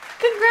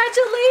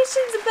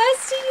 Congratulations,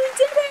 bestie! You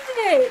did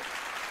it!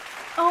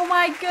 Oh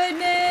my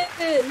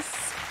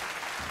goodness!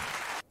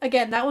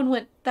 Again, that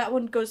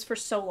one goes for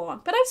so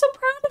long. But I'm so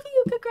proud of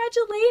you!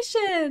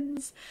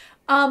 Congratulations!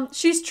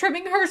 She's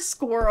trimming her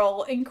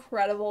squirrel.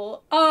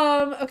 Incredible.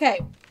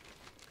 Okay.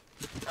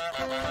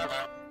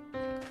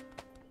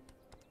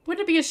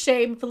 Wouldn't it be a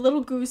shame if a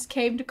little goose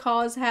came to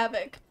cause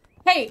havoc?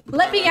 Hey,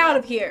 let me out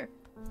of here!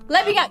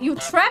 Let me out! You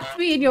trapped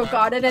me in your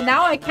garden and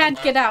now I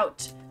can't get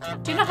out!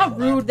 Do you know how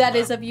rude that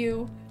is of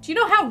you? Do you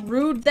know how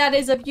rude that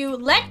is of you?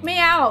 Let me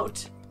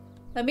out!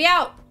 Let me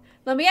out!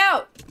 Let me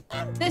out!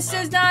 This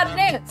is not a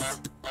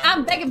dance!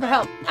 I'm begging for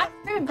help! I'm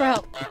screaming for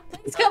help!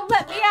 Please come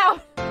let me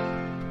out!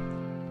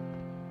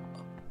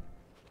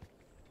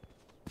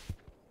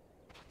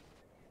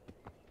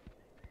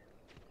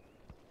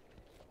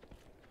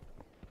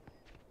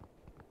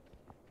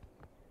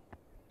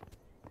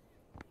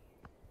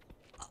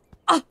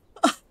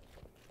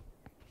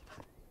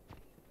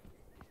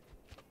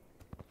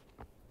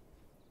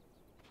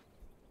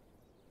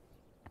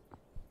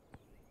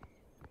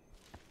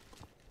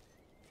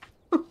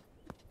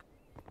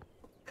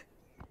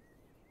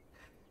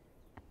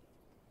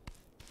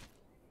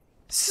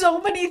 So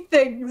many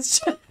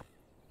things.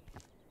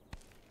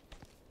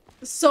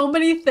 So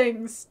many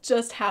things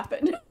just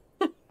happened.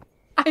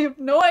 I have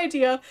no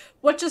idea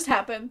what just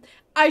happened.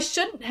 I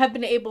shouldn't have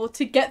been able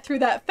to get through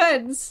that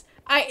fence.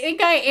 I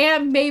think I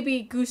am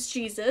maybe Goose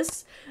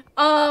Jesus.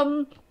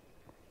 Also,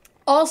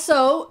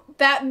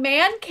 that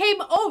man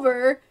came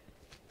over,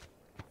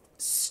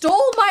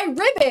 stole my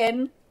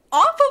ribbon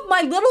off of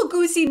my little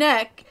goosey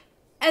neck,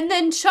 and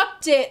then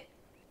chucked it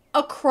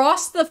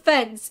across the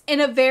fence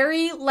in a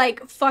very,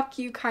 like, fuck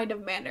you kind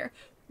of manner.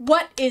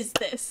 What is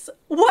this?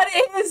 What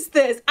is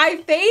this? I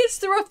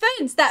phased through a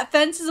fence. That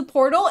fence is a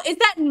portal. Is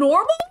that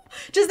normal?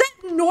 Does that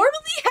normally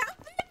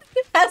happen?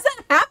 Has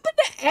that happened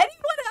to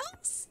anyone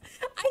else?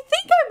 I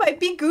think I might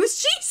be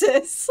Goose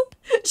Jesus.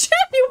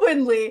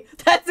 Genuinely.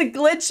 That's a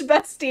glitch,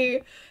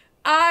 bestie.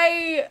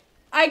 I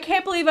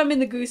can't believe I'm in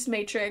the Goose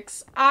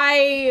Matrix.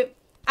 I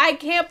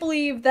can't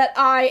believe that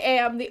I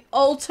am the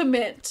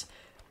ultimate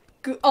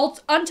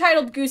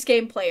Untitled Goose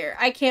Game player.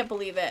 I can't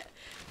believe it.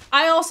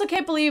 I also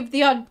can't believe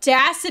the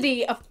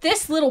audacity of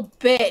this little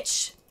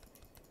bitch.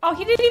 Oh,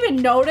 he didn't even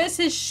notice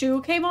his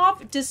shoe came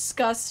off?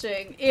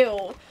 Disgusting.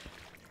 Ew.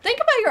 Think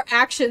about your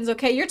actions,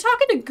 okay? You're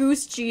talking to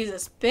Goose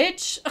Jesus,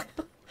 bitch.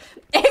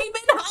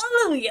 Amen,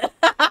 hallelujah.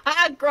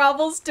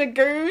 Grovels to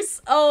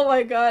Goose. Oh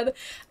my god.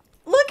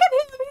 Look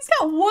at him. He's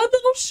got one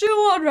little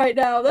shoe on right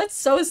now. That's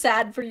so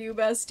sad for you,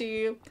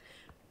 bestie.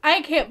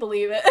 I can't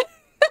believe it.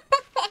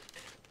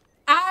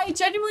 I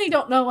genuinely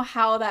don't know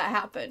how that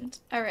happened.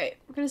 Alright,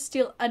 we're gonna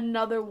steal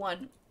another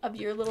one of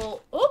your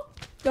little... Oh,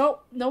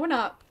 no, we're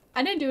not.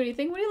 I didn't do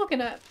anything. What are you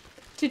looking at?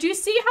 Did you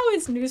see how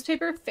his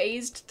newspaper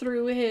phased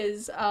through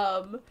his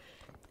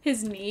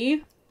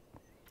knee?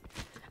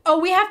 Oh,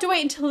 we have to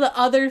wait until the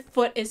other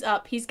foot is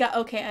up. He's got...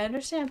 Okay, I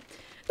understand.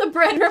 The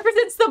bread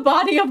represents the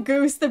body of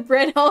Goose. The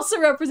bread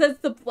also represents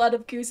the blood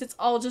of Goose. It's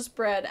all just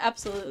bread.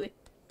 Absolutely.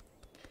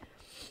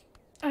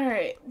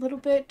 Alright, little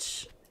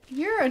bitch.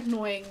 You're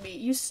annoying me.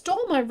 You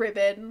stole my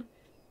ribbon.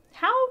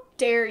 How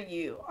dare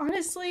you?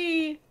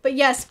 Honestly. But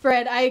yes,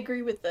 bread, I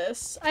agree with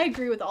this. I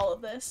agree with all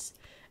of this.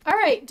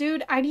 Alright,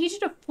 dude, I need you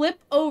to flip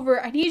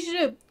over. I need you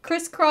to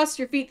crisscross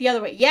your feet the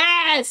other way.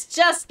 Yes!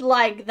 Just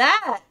like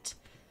that!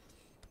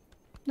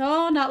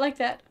 No, not like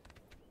that.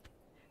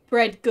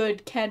 Bread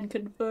good, can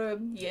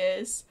confirm.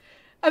 Yes.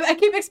 I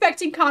keep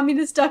expecting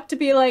Communist Duck to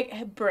be like,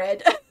 hey,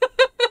 bread.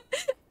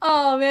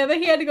 Oh, man, but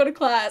he had to go to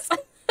class.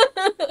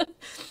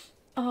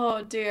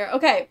 Oh, dear.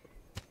 Okay.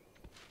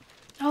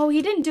 Oh,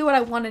 he didn't do what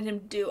I wanted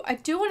him to do. I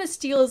do want to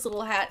steal his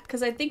little hat,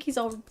 because I think he's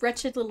a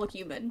wretched little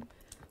human.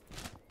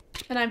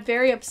 And I'm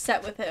very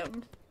upset with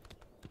him.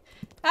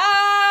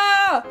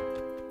 Ah!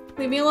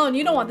 Leave me alone.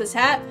 You don't want this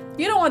hat.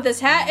 You don't want this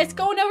hat. It's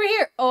going over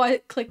here. Oh, I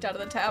clicked out of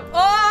the tab.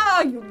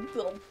 Oh, you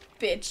little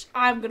bitch.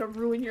 I'm gonna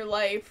ruin your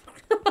life.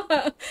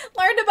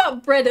 Learned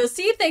about bread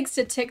OC thanks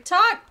to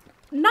TikTok.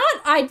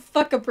 Not I'd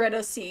fuck a bread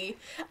OC.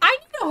 I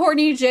need a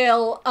horny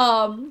jail,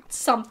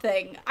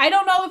 something. I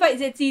don't know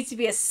if it needs to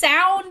be a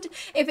sound,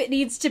 if it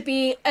needs to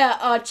be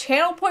a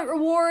channel point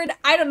reward.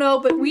 I don't know,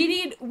 but we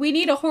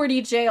need a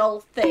horny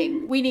jail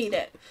thing. We need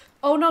it.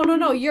 Oh, no,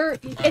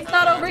 it's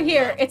not over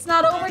here. It's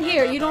not over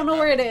here. You don't know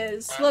where it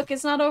is. Look,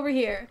 it's not over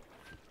here.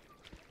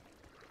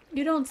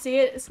 You don't see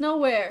it. It's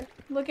nowhere.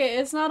 Look,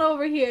 it's not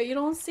over here. You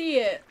don't see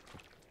it.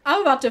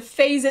 I'm about to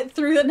phase it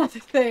through another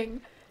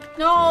thing.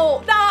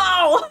 No!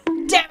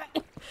 Damn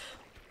it!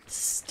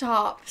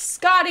 Stop.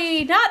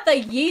 Scotty, not the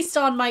yeast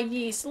on my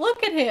yeast.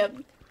 Look at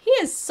him. He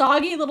has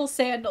soggy little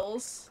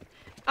sandals.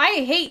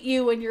 I hate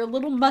you and your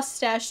little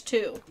mustache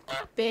too,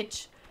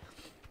 bitch.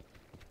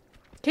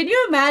 Can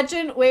you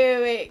imagine?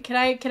 Wait. Can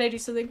I do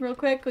something real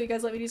quick? Will you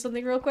guys let me do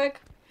something real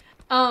quick?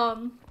 Are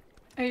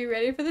you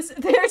ready for this?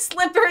 They're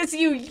slippers,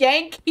 you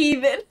yank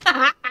heathen.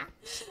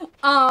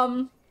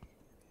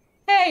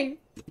 Hey.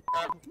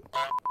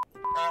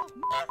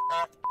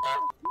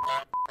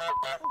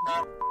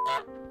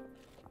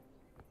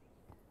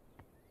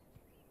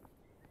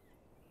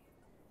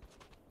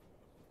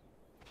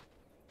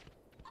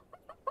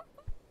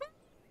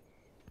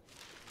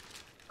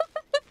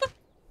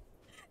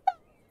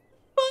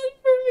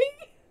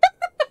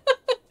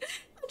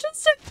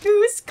 Just a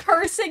goose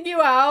cursing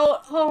you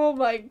out. Oh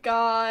my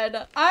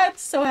god. I'm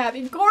so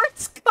happy.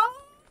 Gort's come.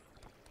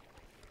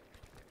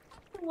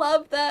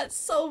 Love that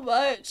so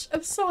much.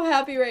 I'm so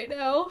happy right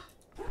now.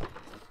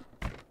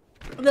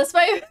 That's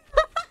my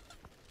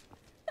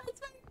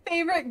that's my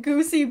favorite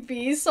Goosey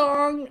Bee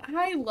song.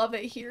 I love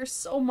it here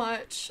so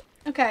much.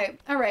 Okay,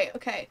 alright,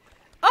 okay.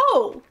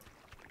 Oh!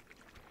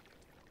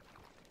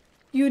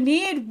 You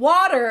need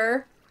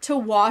water to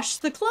wash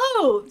the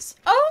clothes.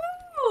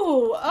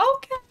 Oh,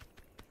 okay.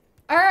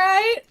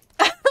 Alright.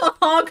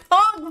 Honk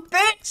honk,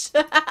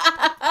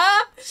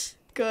 bitch!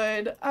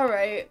 Good.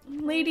 Alright.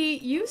 Lady,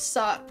 you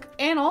suck.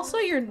 And also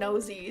you're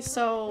nosy,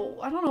 so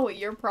I don't know what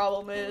your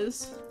problem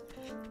is.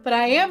 But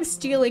I am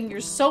stealing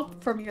your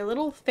soap from your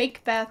little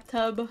fake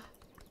bathtub.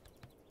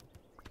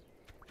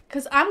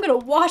 Because I'm gonna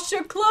wash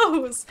your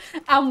clothes.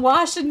 I'm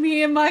washing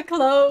me in my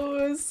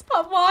clothes.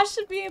 I'm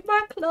washing me in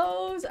my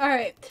clothes. All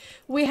right.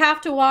 We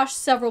have to wash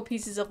several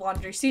pieces of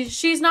laundry. See,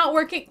 she's not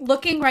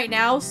looking right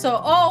now,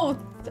 so... Oh,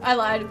 I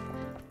lied.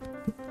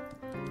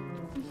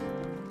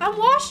 I'm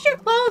washing your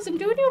clothes. I'm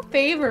doing you a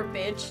favor,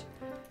 bitch.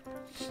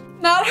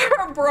 Not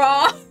her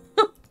bra.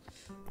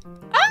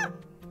 Ah!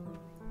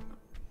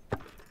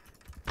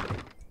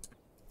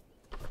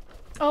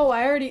 Oh,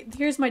 I already...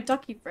 Here's my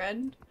ducky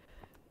friend.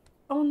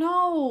 Oh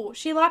no,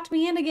 she locked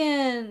me in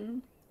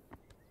again.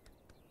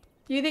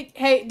 Do you think...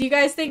 Hey, do you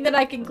guys think that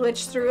I can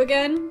glitch through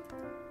again?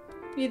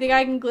 Do you think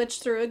I can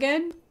glitch through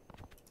again?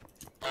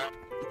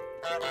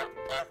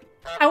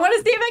 I want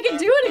to see if I can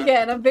do it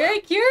again. I'm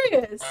very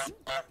curious.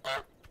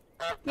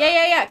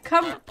 Yeah.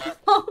 Come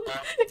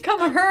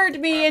herd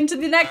me into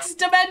the next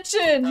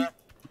dimension.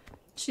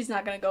 She's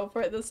not gonna go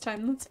for it this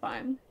time. That's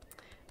fine.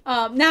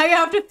 Now you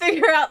have to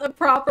figure out the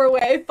proper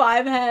way.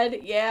 5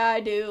 head. Yeah,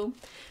 I do.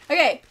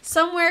 Okay,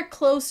 somewhere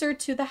closer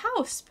to the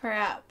house,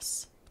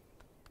 perhaps.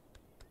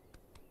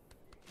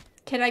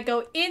 Can I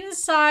go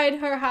inside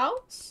her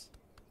house?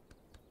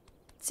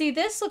 See,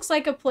 this looks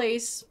like a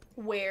place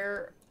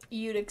where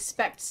you'd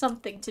expect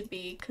something to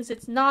be, because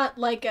it's not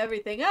like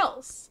everything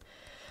else.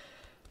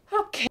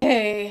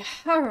 Okay,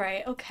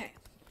 alright, okay.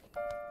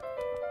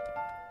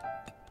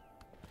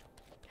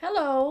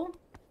 Hello,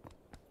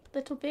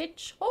 little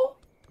bitch. Oh!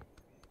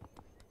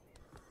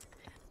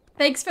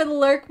 Thanks for the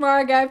lurk,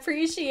 Marg. I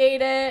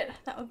appreciate it.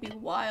 That would be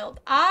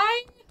wild.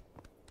 I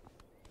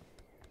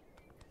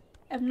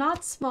am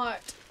not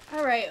smart.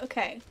 Alright,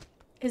 okay.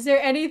 Is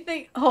there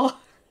anything... Oh.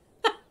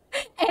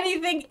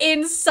 Anything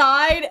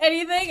inside?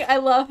 Anything? I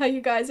love how you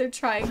guys are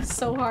trying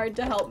so hard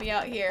to help me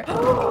out here.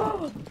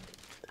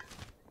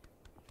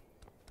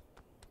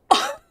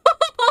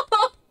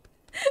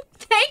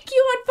 Thank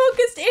you,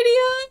 Unfocused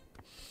Idiot!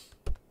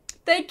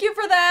 Thank you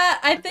for that.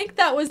 I think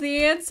that was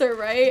the answer,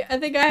 right? I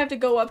think I have to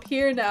go up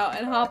here now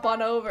and hop on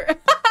over.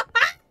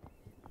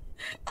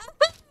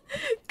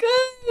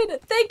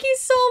 Good. Thank you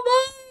so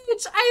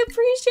much. I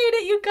appreciate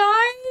it, you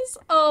guys.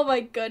 Oh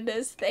my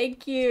goodness.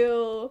 Thank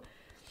you.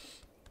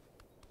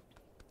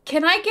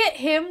 Can I get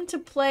him to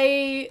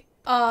play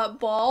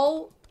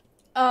ball?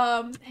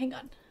 Hang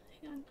on.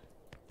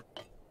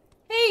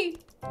 Hey.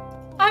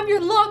 I'm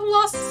your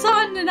long-lost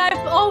son, and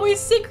I've always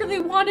secretly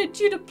wanted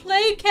you to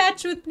play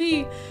catch with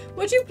me.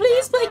 Would you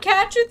please play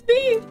catch with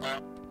me?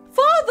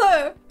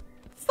 Father!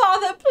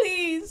 Father,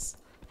 please.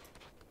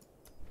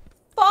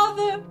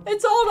 Father,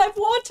 it's all I've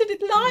wanted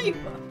in life.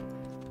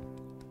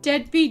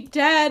 Deadbeat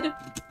dad.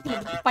 I'm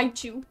gonna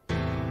bite you.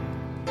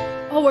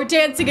 Oh, we're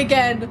dancing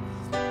again.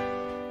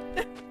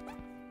 That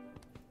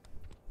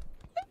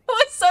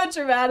was so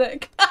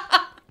dramatic.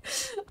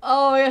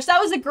 Oh my gosh,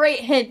 that was a great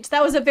hint.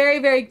 That was a very,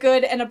 very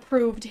good and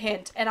approved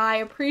hint, and I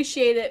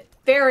appreciate it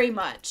very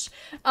much.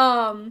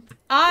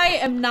 I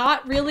am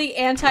not really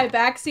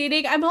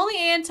anti-backseating. I'm only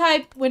anti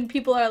when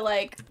people are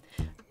like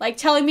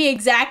telling me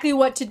exactly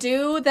what to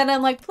do. Then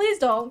I'm like, please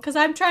don't, because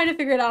I'm trying to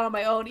figure it out on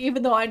my own,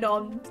 even though I know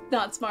I'm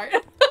not smart.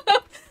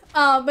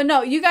 But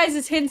no, you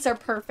guys' hints are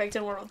perfect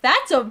and wonderful.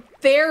 That's a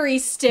very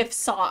stiff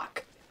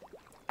sock.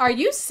 Are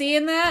you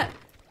seeing that?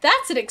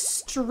 That's an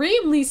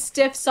extremely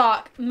stiff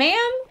sock.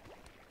 Ma'am?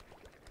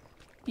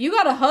 You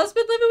got a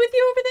husband living with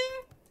you over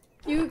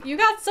there? You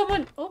got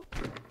someone... Oh,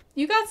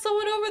 you got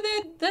someone over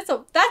there?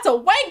 That's a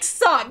wank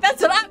sock!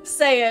 That's what I'm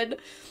saying!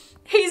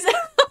 He's...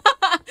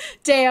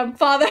 Damn,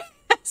 father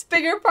has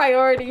bigger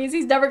priorities.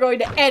 He's never going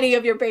to any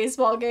of your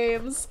baseball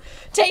games.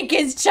 Take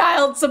his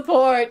child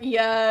support!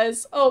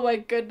 Yes. Oh my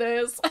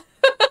goodness.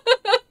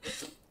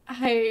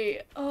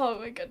 Oh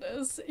my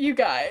goodness. You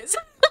guys.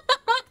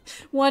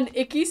 One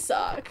icky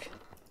sock.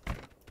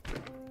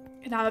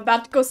 And I'm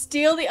about to go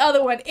steal the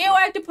other one. Ew,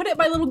 I have to put it in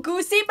my little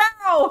goosey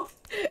mouth.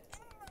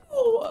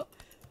 Ew.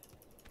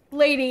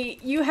 Lady,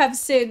 you have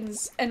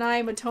sins, and I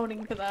am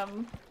atoning for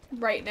them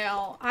right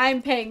now.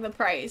 I'm paying the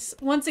price.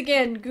 Once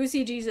again,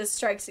 Goosey Jesus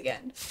strikes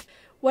again.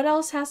 What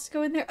else has to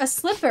go in there? A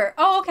slipper.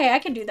 Oh, okay, I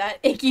can do that.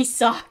 Icky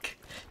sock.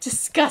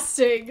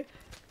 Disgusting.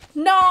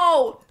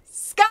 No!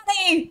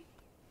 Scotty!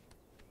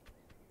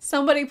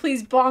 Somebody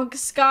please bonk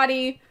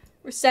Scotty.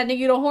 We're sending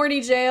you to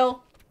horny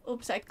jail.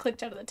 Oops, I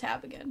clicked out of the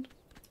tab again.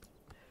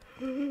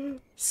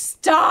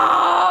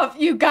 Stop!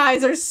 You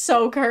guys are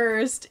so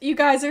cursed. You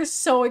guys are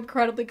so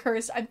incredibly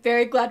cursed. I'm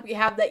very glad we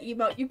have that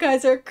emote. You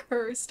guys are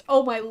cursed.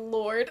 Oh my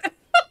lord.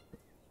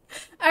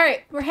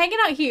 Alright, we're hanging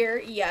out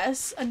here,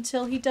 yes,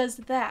 until he does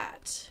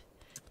that.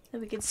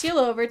 Then we can seal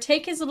over,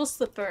 take his little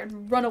slipper,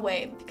 and run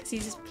away, because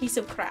he's a piece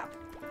of crap.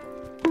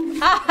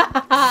 Ha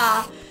ha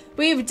ha!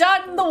 We've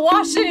done the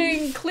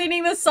washing!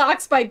 Cleaning the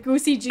socks by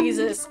Goosey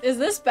Jesus. Is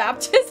this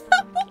baptism?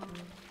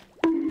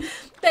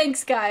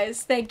 Thanks,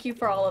 guys. Thank you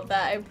for all of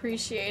that. I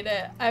appreciate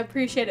it. I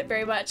appreciate it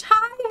very much.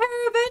 Hi,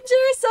 Her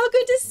Avenger. So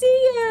good to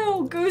see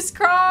you. Goose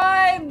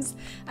Crimes.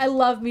 I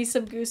love me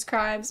some Goose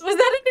Crimes. Was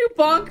that a new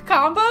bonk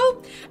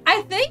combo?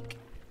 I think...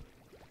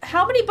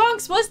 How many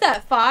bonks was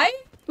that? 5?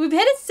 We've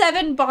hit a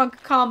 7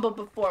 bonk combo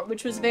before,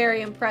 which was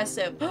very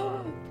impressive.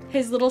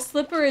 His little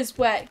slipper is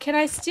wet. Can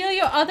I steal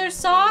your other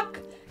sock?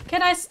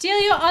 Can I steal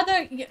your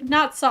other,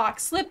 not sock,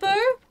 slipper?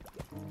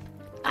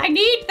 I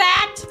need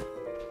that!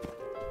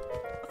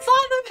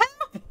 Father,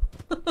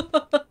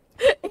 help!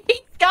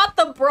 He's got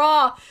the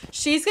bra.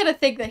 She's gonna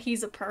think that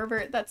he's a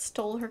pervert that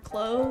stole her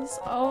clothes.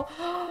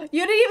 Oh,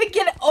 you didn't even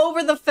get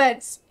over the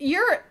fence.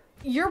 You're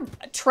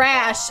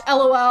trash,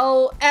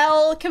 LOL.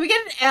 L, can we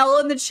get an L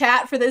in the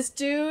chat for this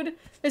dude?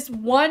 This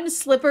one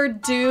slipper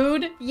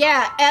dude?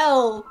 Yeah,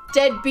 L,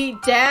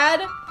 deadbeat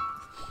dad.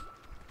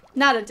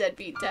 Not a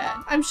deadbeat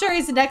dad. I'm sure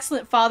he's an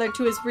excellent father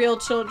to his real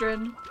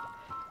children.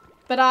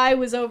 But I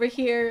was over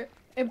here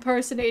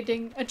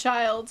impersonating a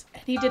child,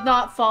 and he did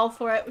not fall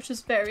for it, which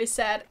was very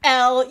sad.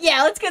 L,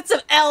 yeah, let's get some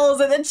L's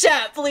in the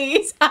chat,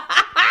 please.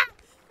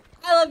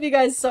 I love you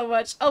guys so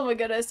much. Oh my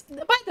goodness.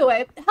 By the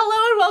way,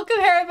 hello and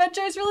welcome, Hair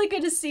Adventures. Really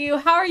good to see you.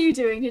 How are you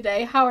doing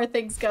today? How are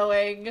things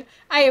going?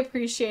 I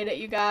appreciate it,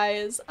 you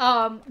guys.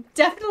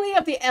 Definitely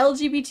of the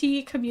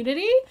LGBT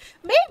community.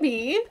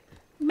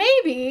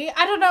 Maybe,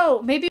 I don't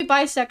know, maybe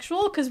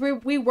bisexual, because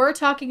we were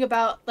talking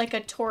about like a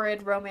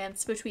torrid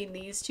romance between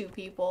these two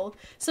people.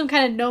 Some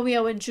kind of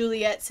Gnomeo and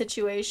Juliet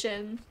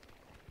situation.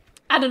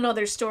 I don't know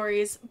their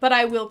stories, but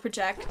I will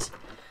project.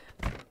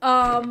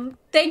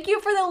 Thank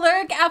you for the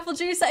lurk, Apple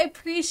Juice. I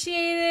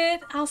appreciate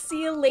it. I'll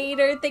see you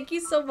later. Thank you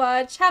so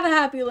much. Have a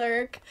happy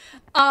lurk.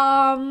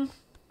 Let's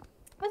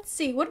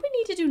see. What do we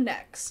need to do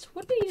next?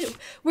 What do we need to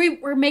do?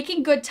 We're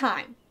making good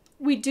time.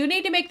 We do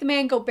need to make the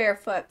man go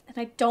barefoot, and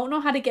I don't know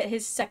how to get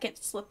his second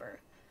slipper.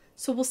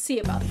 So we'll see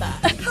about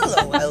that.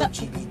 Hello,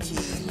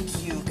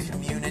 LGBTQ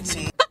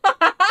community.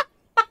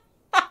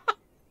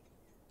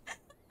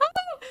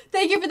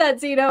 Thank you for that,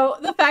 Zeno.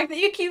 The fact that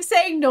you keep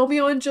saying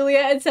Gnomeo and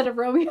Juliet instead of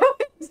Romeo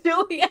and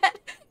Juliet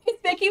is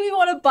making me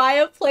want to buy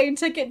a plane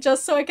ticket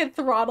just so I can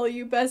throttle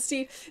you,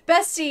 bestie.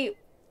 Bestie,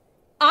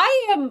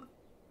 I am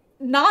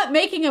not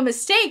making a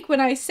mistake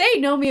when I say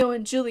Gnomeo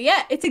and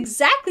Juliet. It's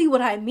exactly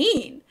what I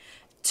mean.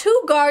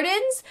 2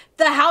 gardens,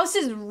 the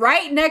houses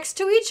right next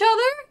to each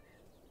other.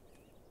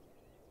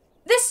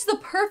 This is the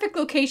perfect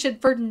location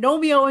for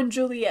Gnomeo and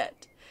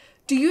Juliet.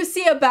 Do you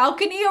see a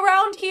balcony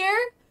around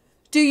here?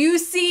 Do you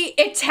see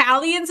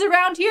Italians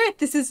around here?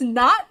 This is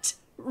not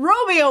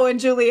Romeo and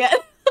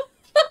Juliet.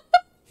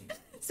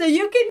 So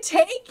you can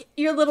take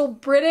your little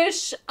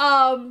British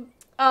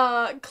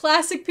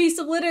classic piece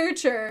of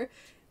literature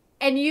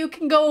and you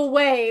can go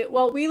away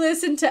while we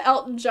listen to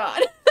Elton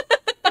John.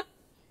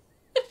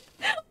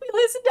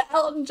 Listen to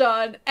Elton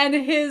John and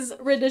his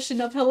rendition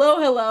of Hello,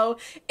 Hello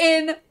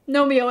in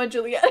Gnomeo and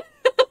Juliet.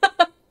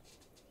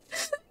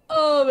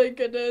 Oh my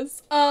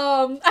goodness.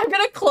 I'm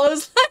gonna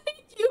clothesline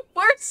you,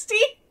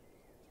 Worsty.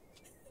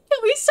 Can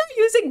we start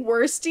using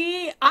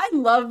Worsty? I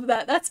love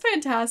that. That's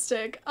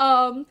fantastic.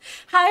 Hi,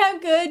 I'm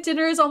good.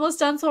 Dinner is almost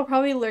done, so I'll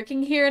probably be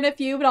lurking here in a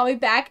few, but I'll be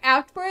back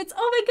afterwards.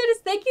 Oh my goodness,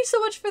 thank you so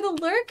much for the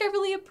lurk. I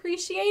really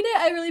appreciate it.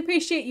 I really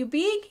appreciate you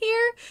being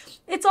here.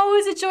 It's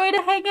always a joy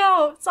to hang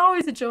out. It's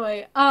always a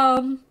joy.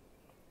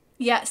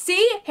 Yeah,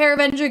 see? Hair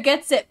Avenger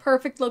gets it.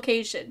 Perfect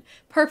location.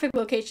 Perfect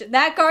location.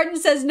 That garden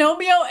says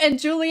Gnomeo and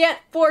Juliet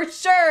for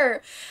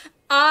sure.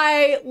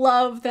 I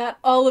love that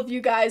all of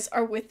you guys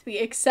are with me,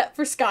 except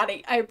for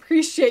Scotty. I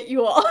appreciate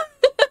you all.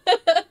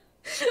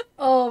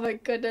 Oh my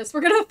goodness.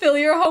 We're gonna fill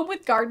your home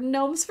with garden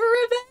gnomes for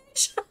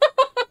revenge.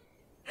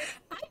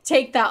 I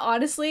take that,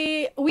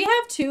 honestly. We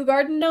have 2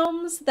 garden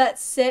gnomes that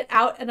sit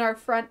out in our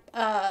front,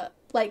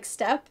 like,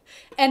 step,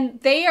 and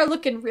they are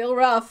looking real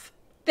rough.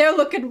 They're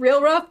looking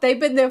real rough. They've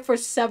been there for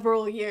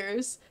several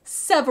years.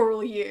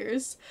 Several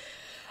years.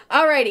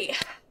 Alrighty.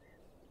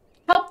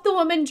 Help the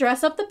woman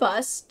dress up the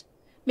bust.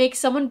 Make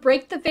someone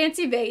break the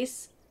fancy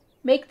vase.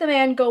 Make the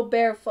man go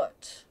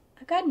barefoot.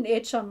 I got an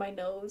itch on my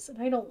nose, and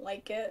I don't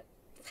like it.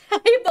 I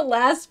am the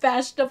last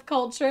bastion of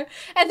culture,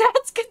 and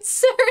that's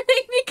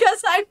concerning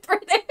because I'm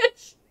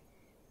British.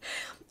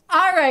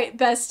 Alright,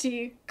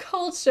 bestie.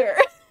 Culture.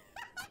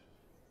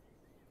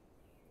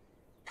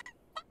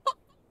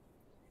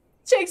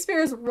 Shakespeare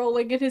is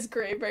rolling in his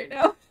grave right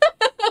now.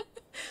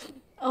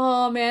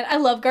 Oh man, I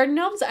love garden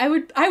gnomes. I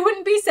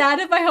wouldn't be sad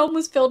if my home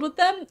was filled with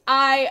them.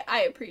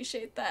 I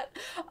appreciate that.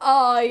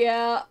 Oh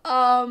yeah.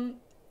 Oh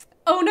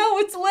no,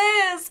 it's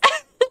Liz.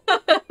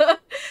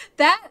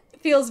 That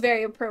feels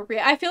very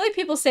appropriate. I feel like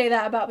people say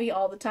that about me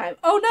all the time.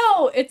 Oh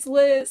no, it's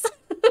Liz.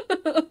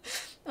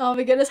 Oh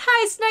my goodness.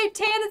 Hi, Snipe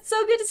Tan. It's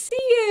so good to see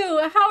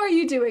you. How are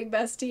you doing,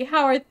 bestie?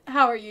 How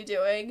are you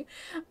doing?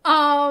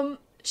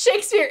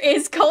 Shakespeare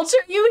is culture,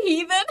 you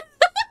heathen.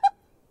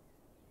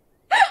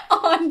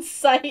 On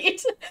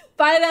site.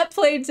 Buy that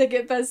plane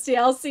ticket, bestie.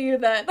 I'll see you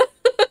then.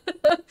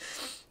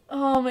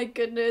 Oh my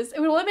goodness. It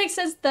would only make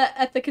sense that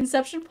at the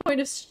conception point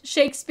of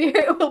Shakespeare,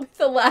 it will be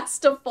the last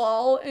to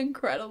fall.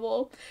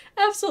 Incredible.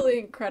 Absolutely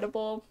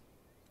incredible.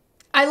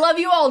 I love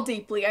you all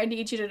deeply. I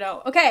need you to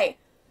know. Okay.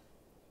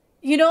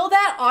 You know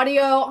that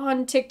audio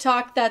on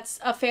TikTok that's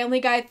a Family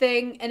Guy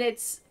thing, and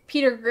it's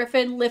Peter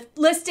Griffin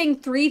listing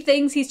 3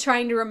 things he's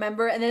trying to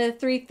remember, and then the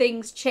 3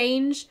 things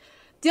change?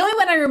 The only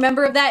one I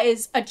remember of that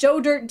is a Joe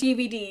Dirt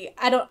DVD.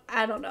 I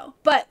don't know.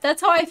 But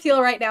that's how I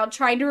feel right now,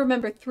 trying to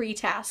remember 3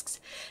 tasks.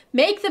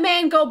 Make the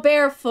man go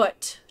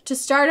barefoot to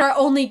start our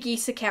Only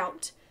Geese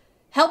account.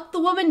 Help the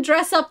woman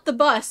dress up the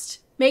bust.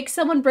 Make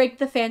someone break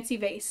the fancy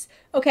vase.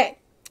 Okay,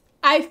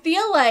 I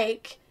feel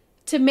like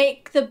to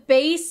make the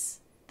vase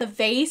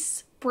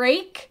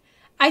break,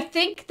 I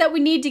think that we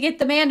need to get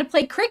the man to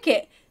play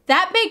cricket.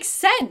 That makes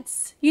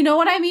sense. You know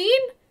what I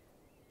mean?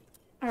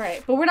 All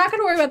right, but we're not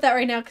going to worry about that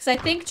right now because I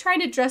think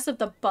trying to dress up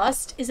the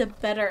bust is a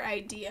better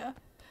idea.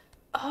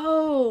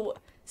 Oh,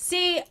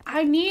 see,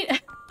 I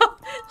need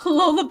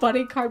Lola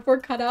Bunny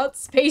cardboard cutout,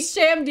 Space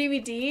Jam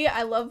DVD.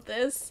 I love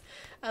this.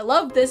 I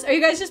love this. Are you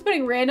guys just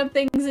putting random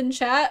things in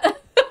chat?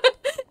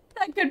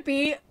 That could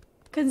be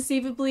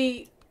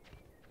conceivably...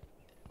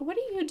 What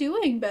are you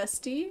doing,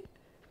 bestie?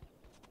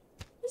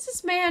 What's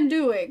this man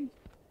doing?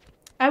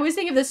 I was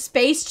thinking of the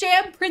Space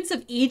Jam Prince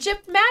of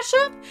Egypt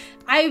mashup.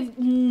 I've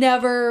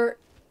never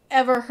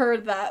ever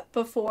heard that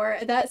before.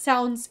 That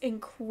sounds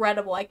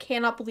incredible. I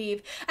cannot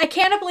believe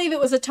it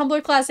was a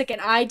Tumblr classic and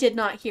I did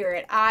not hear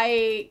it.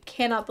 I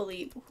cannot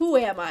believe. Who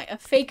am I? A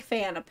fake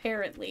fan,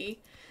 apparently.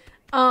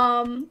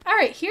 All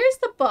right, here's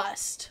the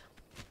bust.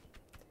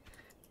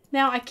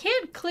 Now I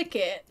can't click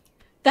it.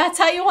 That's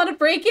how you want to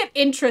break it?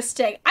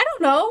 Interesting. I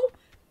don't know.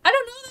 That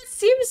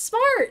seems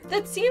smart.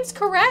 That seems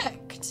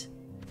correct.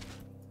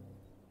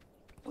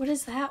 What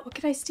is that? What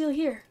can I steal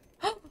here?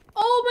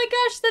 Oh my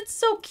gosh, that's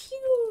so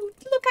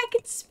cute. Look, I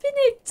can spin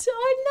it. Oh,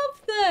 I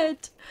love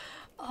that.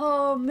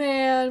 Oh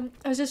man.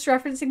 I was just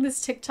referencing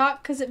this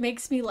TikTok because it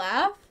makes me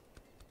laugh.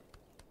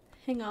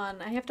 Hang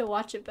on, I have to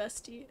watch it,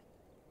 bestie.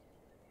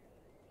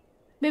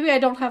 Maybe I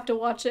don't have to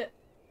watch it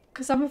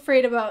because I'm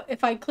afraid about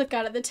if I click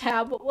out of the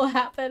tab, what will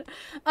happen.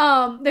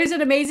 There's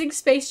an amazing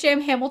Space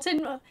Jam Hamilton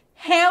mashup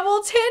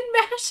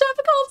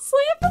called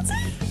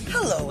Slamilton.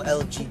 Hello,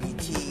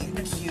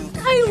 LGBTQ community.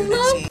 I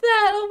love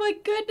that. Oh my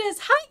goodness.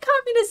 Hi,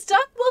 Communist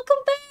Duck.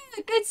 Welcome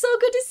back. It's so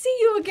good to see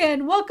you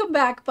again. Welcome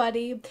back,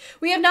 buddy.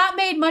 We have not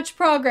made much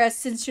progress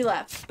since you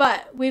left,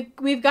 but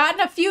we've gotten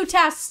a few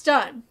tasks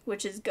done,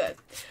 which is good.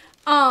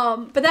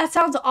 But that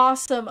sounds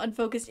awesome,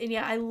 Unfocused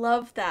Inya. I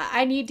love that.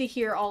 I need to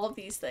hear all of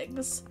these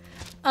things.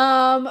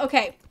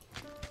 Okay.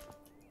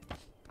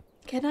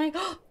 Can I?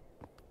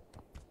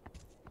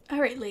 All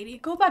right, lady,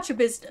 go about your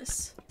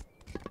business.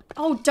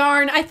 Oh,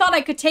 darn. I thought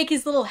I could take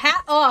his little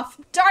hat off.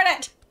 Darn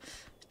it.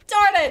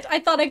 Darn it. I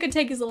thought I could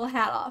take his little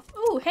hat off.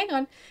 Oh, hang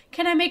on.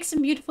 Can I make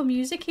some beautiful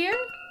music here?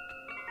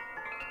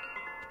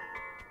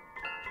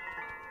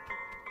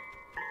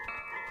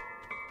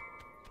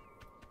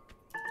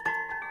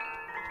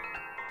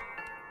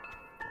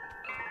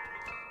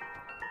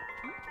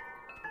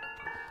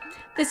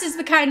 This is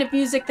the kind of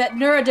music that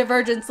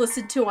neurodivergents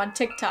listen to on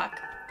TikTok.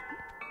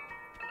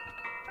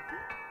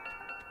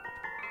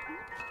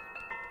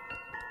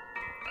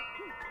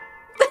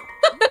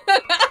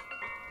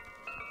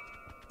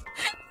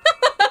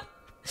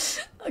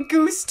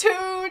 Goose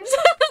tunes.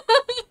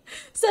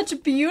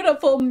 Such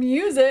beautiful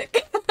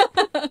music.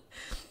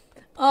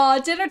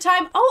 Dinner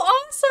time.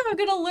 Oh, awesome. I'm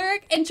gonna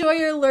lurk. Enjoy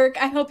your lurk.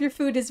 I hope your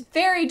food is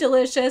very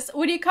delicious.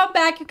 When you come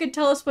back, you can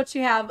tell us what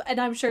you have,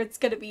 and I'm sure it's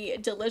gonna be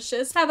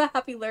delicious. Have a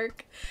happy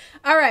lurk.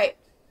 All right.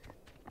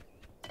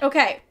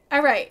 Okay.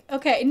 All right.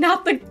 Okay.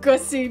 Not the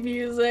gussy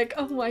music.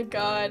 Oh my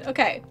god.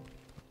 Okay.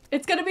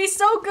 It's gonna be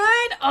so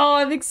good. Oh,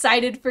 I'm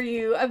excited for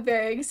you. I'm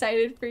very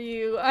excited for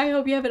you. I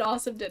hope you have an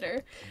awesome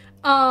dinner.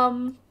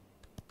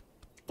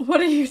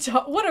 What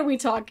are we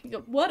talking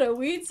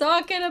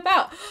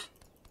about?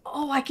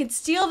 Oh, I could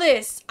steal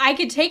this. I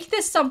could take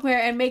this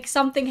somewhere and make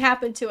something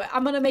happen to it.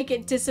 I'm gonna make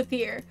it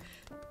disappear.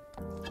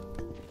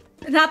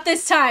 Not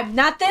this time.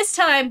 Not this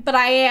time, but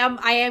I am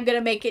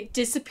gonna make it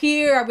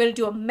disappear. I'm gonna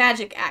do a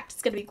magic act.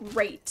 It's gonna be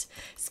great.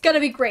 It's gonna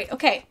be great.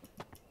 Okay.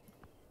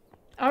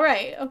 All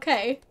right.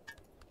 Okay.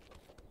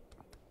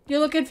 You're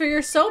looking for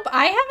your soap?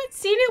 I haven't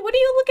seen it. What are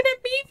you looking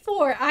at me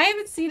for? I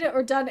haven't seen it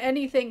or done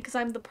anything because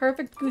I'm the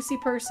perfect goosey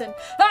person.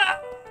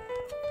 Ah!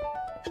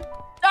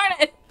 Darn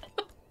it.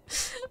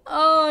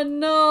 Oh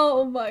no.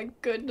 Oh my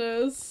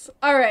goodness.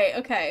 All right.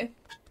 Okay.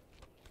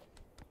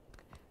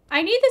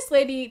 I need this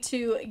lady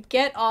to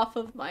get off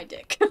of my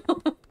dick.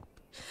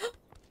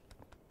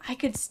 I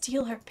could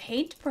steal her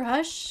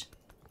paintbrush.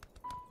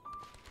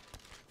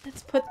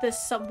 Let's put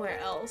this somewhere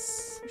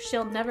else.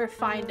 She'll never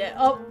find it.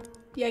 Oh.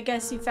 Yeah, I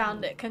guess you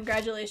found it.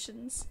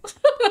 Congratulations.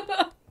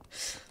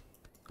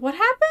 What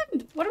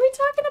happened? What are we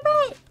talking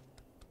about?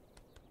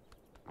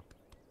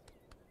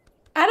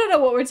 I don't know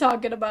what we're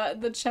talking about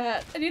in the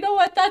chat. And you know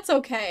what? That's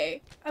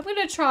okay. I'm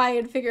gonna try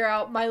and figure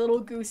out my little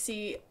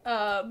goosey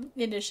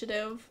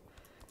initiative.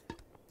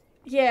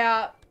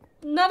 Yeah,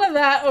 none of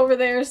that over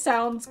there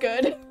sounds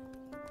good.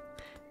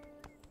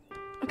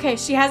 Okay,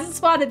 she hasn't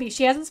spotted me.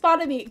 She hasn't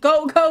spotted me.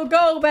 Go, go,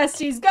 go,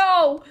 besties,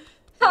 go!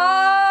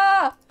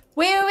 Ah!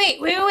 Wait.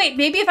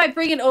 Maybe if I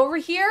bring it over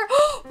here?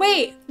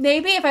 Wait,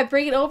 maybe if I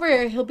bring it over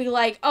here, he'll be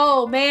like,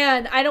 oh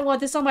man, I don't want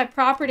this on my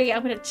property.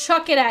 I'm gonna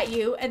chuck it at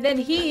you. And then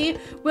he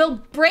will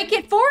break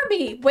it for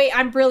me. Wait,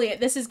 I'm brilliant.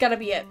 This is gonna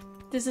be it.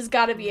 This has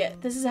got to be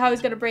it. This is how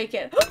he's gonna break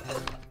it.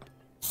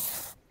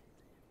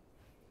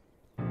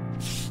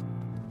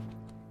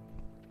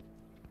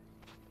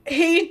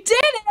 He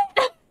did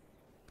it!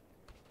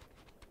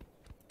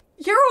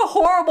 You're a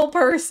horrible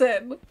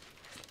person.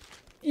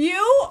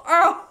 You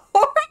are a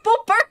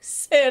horrible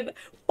person.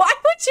 Why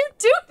would you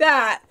do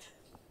that?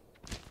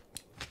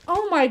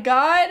 Oh my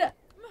god.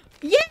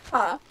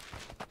 Yeah.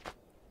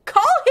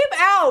 Call him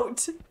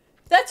out.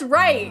 That's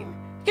right.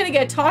 Gonna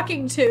get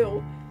talking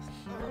to.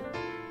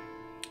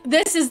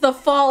 This is the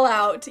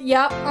fallout.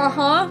 Yep.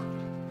 Uh-huh.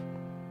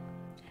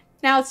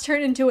 Now it's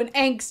turned into an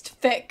angst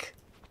fic.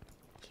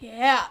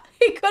 Yeah.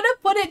 He could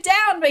have put it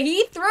down, but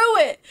he threw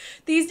it.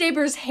 These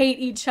neighbors hate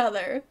each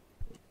other.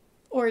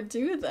 Or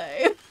do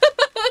they?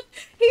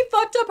 He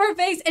fucked up her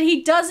face and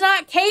he does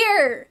not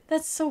care.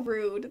 That's so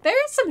rude.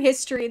 There is some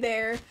history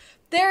there.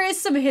 There is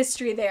some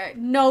history there.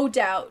 No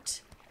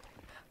doubt.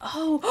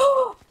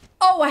 Oh.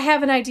 Oh, I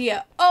have an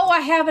idea. Oh,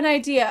 I have an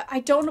idea. I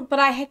don't, but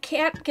I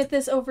can't get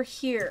this over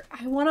here.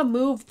 I want to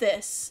move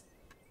this.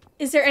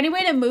 Is there any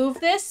way to move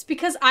this?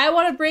 Because I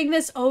want to bring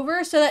this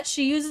over so that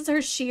she uses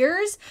her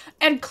shears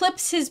and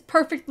clips his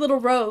perfect little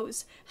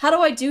rose. How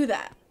do I do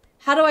that?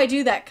 How do I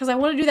do that? Because I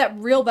want to do that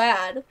real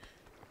bad.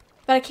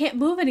 But I can't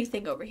move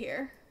anything over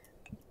here.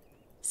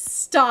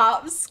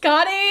 Stop,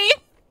 Scotty!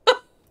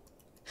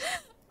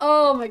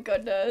 Oh my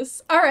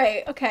goodness.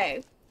 Alright,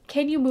 okay.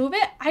 Can you move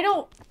it? I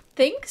don't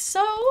think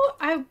so.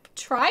 I'm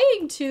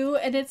trying to,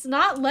 and it's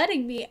not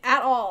letting me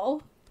at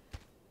all.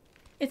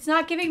 It's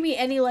not giving me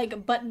any,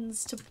 like,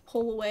 buttons to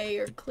pull away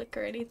or click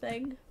or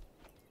anything.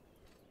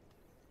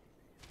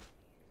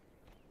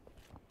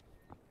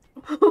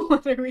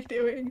 What are we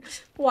doing?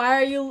 Why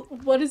are you...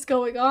 What is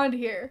going on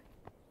here?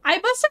 I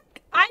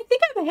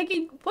think I'm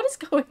hanging... What is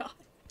going on?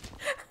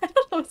 I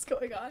don't know what's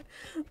going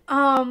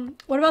on.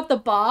 What about the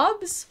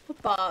bobs?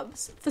 What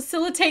bobs?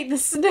 Facilitate the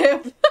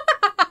snip.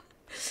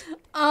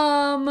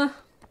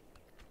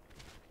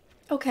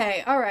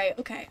 Okay, alright,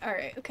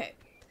 okay.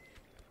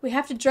 We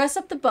have to dress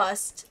up the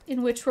bust,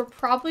 in which we're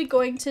probably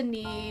going to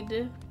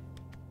need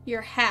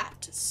your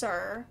hat,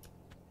 sir.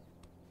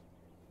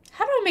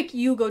 How do I make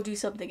you go do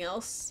something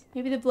else?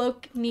 Maybe the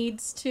bloke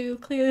needs to.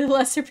 Clearly the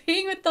lesser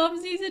being with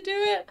thumbs needs to do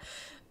it.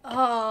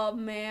 Oh,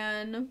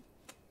 man.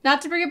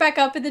 Not to bring it back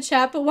up in the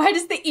chat, but why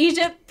does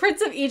the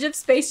Prince of Egypt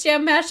Space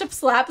Jam mashup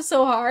slap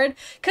so hard?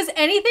 Because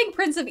anything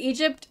Prince of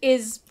Egypt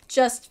is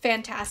just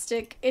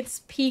fantastic.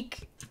 It's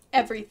peak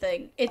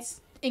everything.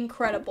 It's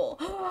incredible.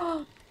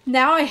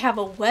 Now I have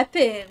a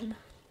weapon.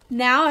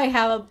 Now I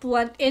have a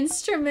blunt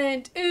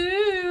instrument.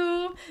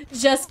 Ooh.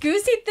 Just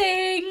goosey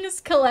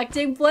things.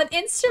 Collecting blunt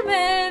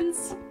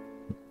instruments.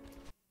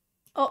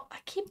 Oh, I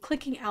keep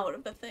clicking out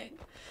of the thing.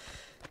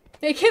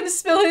 Make him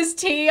spill his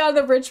tea on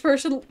the rich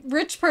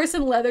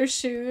person leather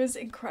shoes.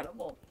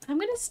 Incredible. I'm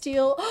gonna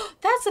steal. Oh,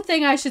 that's the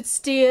thing I should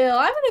steal.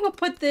 I'm gonna go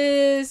put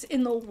this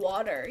in the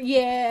water.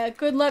 Yeah,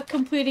 good luck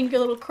completing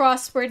your little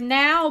crossword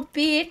now,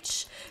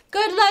 bitch.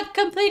 Good luck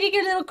completing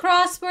your little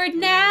crossword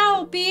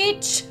now,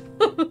 bitch.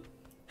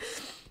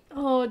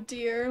 Oh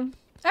dear.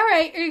 All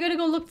right, are you gonna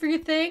go look for your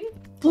thing?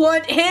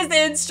 Blunt his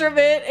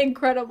instrument.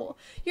 Incredible.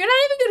 You're not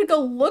even gonna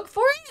go look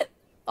for it?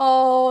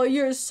 Oh,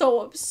 you're so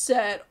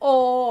upset.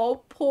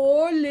 Oh,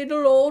 poor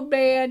little old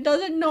man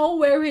doesn't know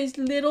where his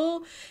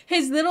little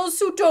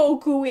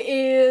Sudoku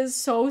is.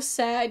 So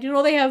sad. You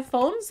know they have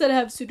phones that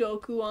have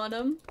Sudoku on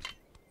them.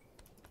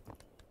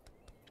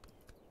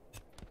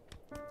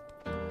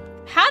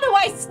 How do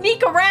I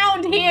sneak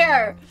around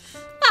here?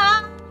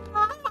 Ah,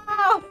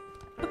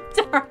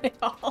 darn it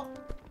all.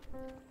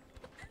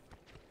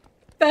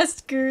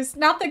 Best goose,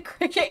 not the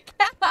cricket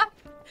cat.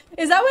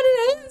 Is that what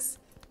it is?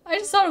 I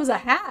just thought it was a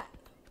hat.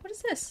 What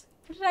is this?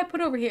 What did I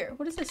put over here?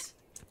 What is this?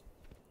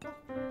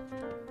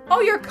 Oh,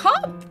 your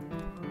cup!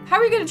 How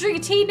are you gonna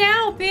drink tea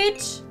now,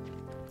 bitch?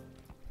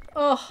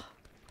 Oh.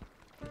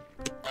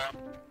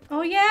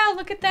 Oh yeah,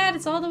 look at that.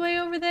 It's all the way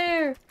over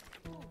there.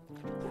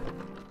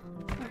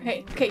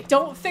 Alright, okay,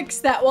 don't fix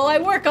that while I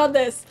work on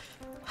this.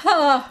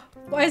 Huh.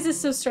 Why is this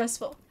so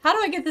stressful? How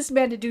do I get this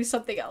man to do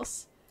something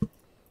else?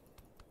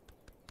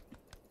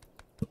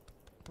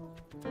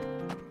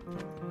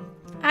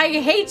 I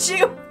hate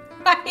you!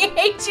 I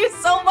hate you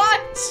so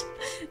much!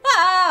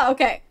 Ah,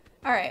 okay.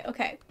 Alright,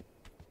 okay.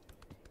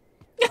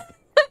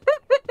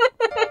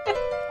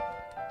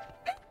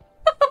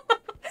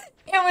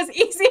 It was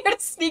easier to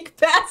sneak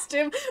past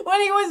him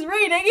when he was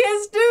reading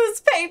his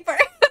newspaper!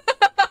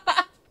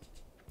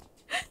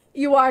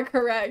 You are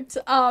correct.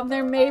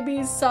 There may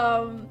be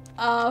some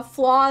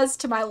flaws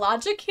to my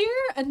logic here,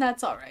 and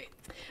that's alright.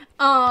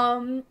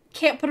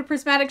 Can't put a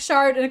prismatic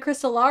shard in a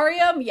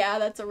crystallarium. Yeah,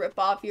 that's a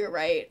ripoff. You're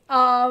right.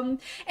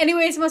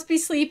 Anyways, must be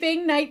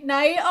sleeping. Night,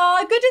 night.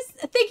 Oh,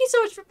 goodness. Thank you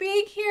so much for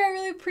being here. I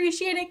really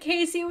appreciate it,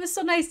 Casey. It was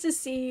so nice to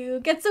see you.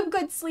 Get some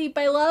good sleep.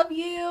 I love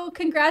you.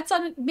 Congrats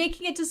on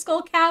making it to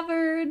Skull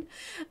Cavern.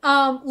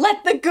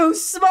 Let the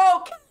goose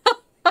smoke.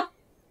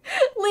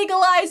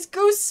 Legalize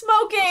goose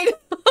smoking.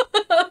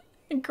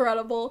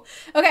 Incredible.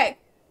 Okay.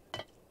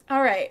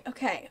 All right.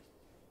 Okay.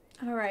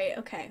 All right.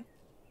 Okay.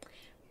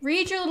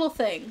 Read your little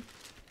thing.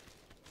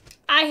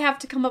 I have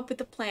to come up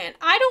with a plan.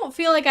 I don't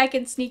feel like I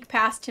can sneak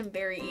past him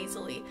very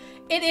easily.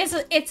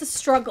 It's a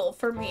struggle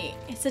for me.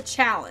 It's a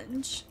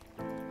challenge.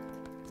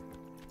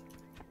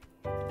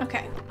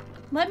 Okay.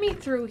 Let me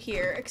through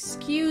here.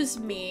 Excuse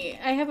me.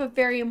 I have a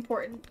very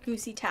important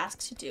goosey task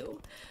to do.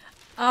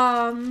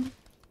 I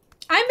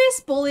miss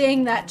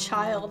bullying that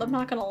child. I'm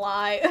not gonna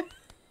lie.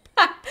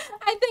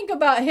 I think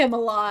about him a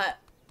lot.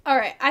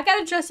 Alright, I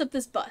gotta dress up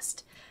this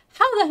bust.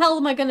 How the hell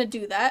am I gonna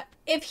do that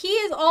if he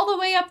is all the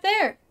way up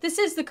there? This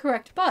is the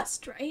correct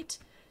bust, right?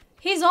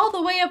 He's all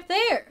the way up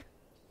there.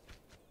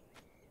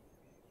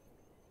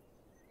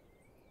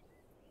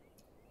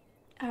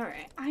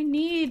 Alright, I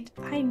need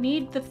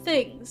the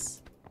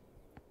things.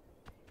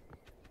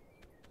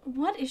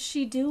 What is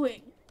she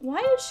doing?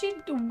 Why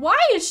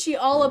is she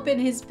all up in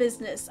his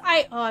business?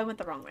 I went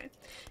the wrong way.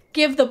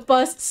 Give the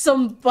bust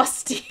some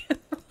busty.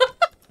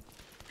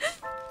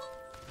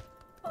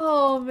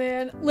 Oh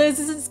man, Liz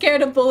isn't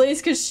scared of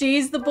bullies because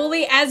she's the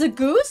bully. As a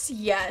goose,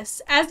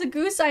 yes. As a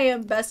goose, I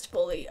am best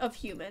bully of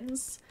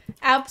humans.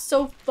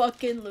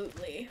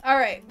 Abso-fucking-lutely. All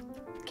right,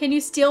 can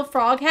you steal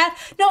frog hat?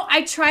 No,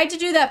 I tried to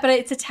do that, but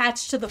it's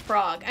attached to the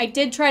frog. I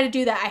did try to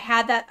do that. I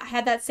had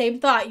that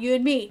same thought. You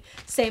and me,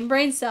 same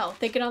brain cell,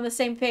 thinking on the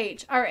same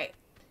page. All right,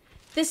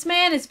 this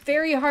man is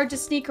very hard to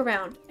sneak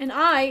around, and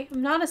I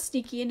am not a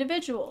sneaky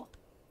individual.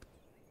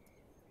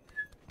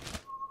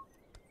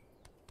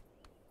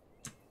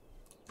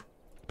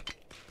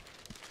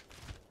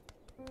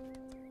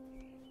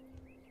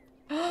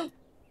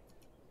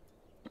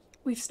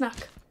 We've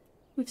snuck.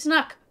 We've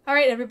snuck. All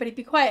right, everybody,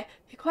 be quiet.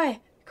 Be quiet.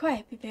 Be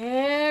quiet. Be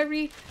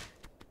very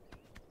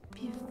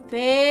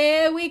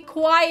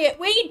quiet.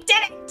 We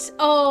did it!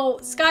 Oh,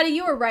 Scotty,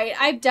 you were right.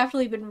 I've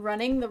definitely been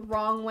running the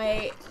wrong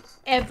way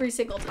every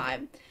single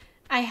time.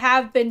 I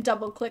have been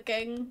double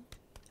clicking.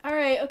 All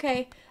right,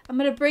 okay. I'm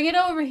gonna bring it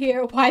over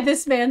here. Why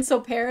this man's so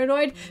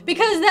paranoid?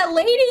 Because that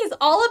lady is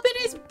all up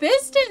in his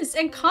business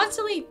and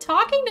constantly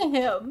talking to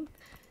him.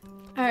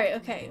 All right,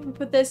 okay. We'll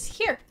put this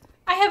here.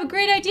 I have a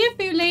great idea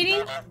for you,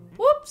 lady.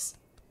 Whoops.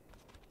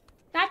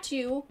 Not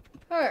you.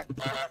 Her.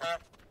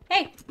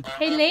 Hey.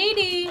 Hey,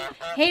 lady.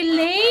 Hey,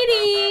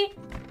 lady.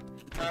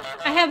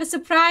 I have a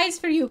surprise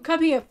for you.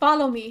 Come here.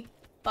 Follow me.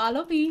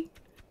 Follow me.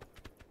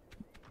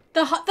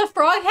 The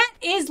frog hat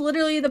is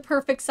literally the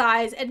perfect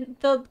size, and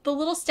the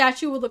little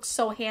statue would look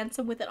so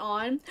handsome with it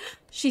on.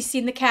 She's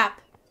seen the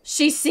cap.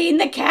 She's seen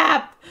the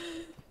cap.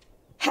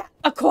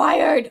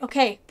 Acquired.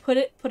 Okay, put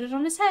it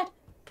on his head.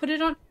 Put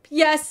it on.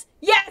 Yes.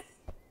 Yes.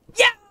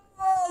 Yes.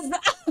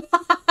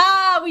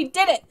 We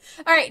did it.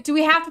 All right. Do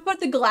we have to put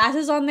the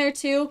glasses on there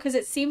too? Because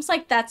it seems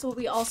like that's what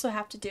we also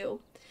have to do.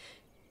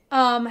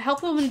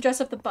 Help the woman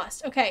dress up the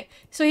bust. Okay.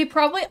 So he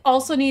probably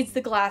also needs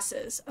the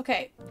glasses.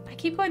 Okay. I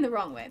keep going the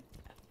wrong way.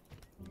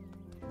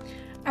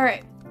 All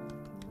right.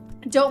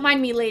 Don't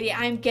mind me, lady.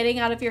 I'm getting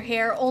out of your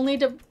hair only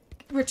to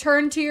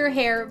return to your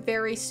hair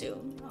very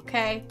soon.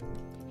 Okay.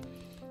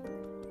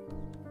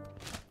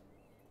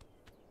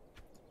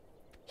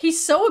 He's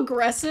so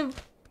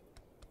aggressive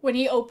when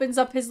he opens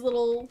up his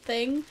little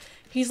thing.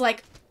 He's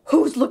like,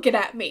 who's looking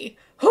at me?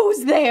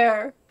 Who's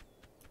there?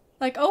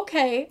 Like,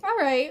 okay, all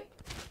right.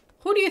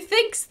 Who do you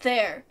think's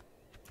there?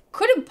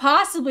 Couldn't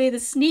possibly be the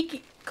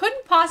sneaky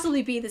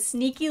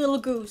little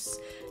goose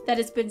that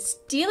has been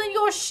stealing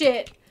your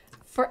shit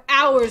for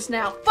hours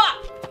now.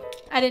 Fuck!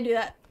 I didn't do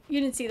that. You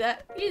didn't see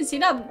that. You didn't see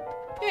nothing.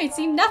 You ain't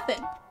seen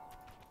nothing.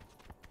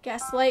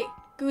 Gaslight,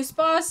 goose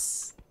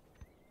boss,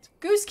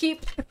 goose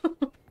keep.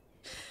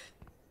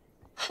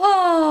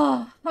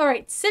 Oh, all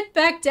right, sit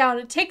back down.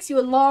 It takes you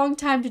a long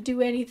time to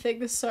do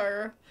anything,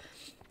 sir.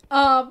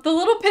 The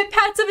little pit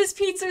pats of his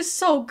peats are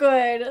so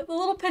good. The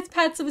little pit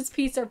pats of his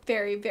peats are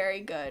very, very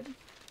good.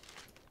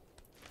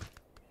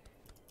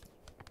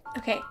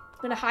 Okay,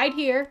 I'm gonna hide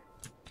here.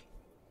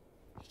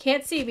 He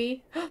can't see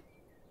me.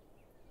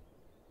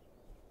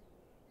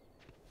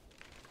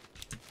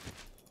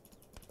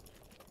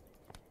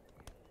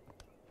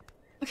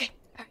 Okay,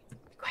 all right,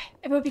 be quiet.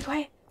 Everyone be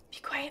quiet. Be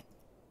quiet.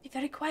 Be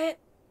very quiet.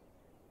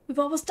 We've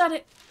almost done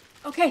it.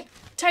 Okay,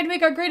 time to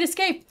make our great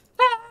escape.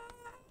 Ah!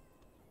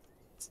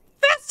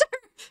 Faster!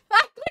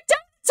 I went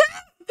down the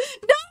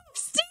tube! No,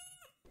 Steve!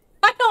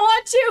 I don't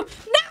want you!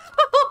 No!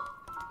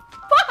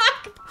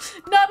 Fuck!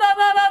 No, no,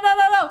 no, no, no,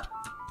 no, no!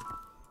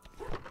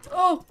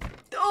 Oh,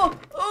 oh,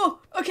 oh!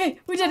 Okay,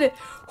 we did it.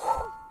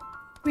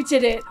 We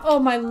did it. Oh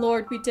my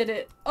lord, we did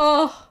it.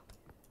 Oh,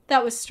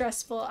 that was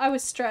stressful. I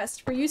was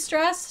stressed. Were you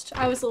stressed?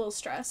 I was a little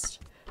stressed.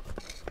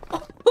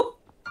 Oh.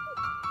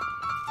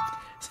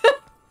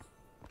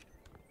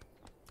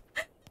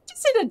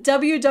 Did a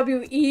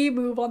WWE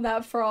move on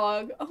that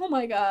frog. Oh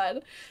my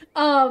god.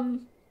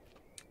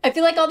 I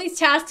feel like all these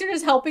tasks are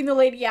just helping the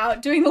lady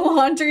out, doing the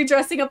laundry,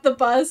 dressing up the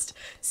bust,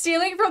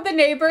 stealing from the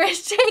neighbor, and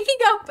taking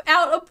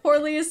out a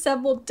poorly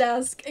assembled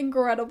desk.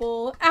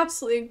 Incredible.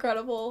 Absolutely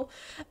incredible.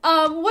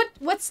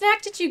 What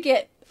snack did you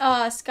get,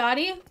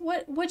 Scotty?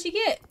 What'd you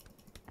get?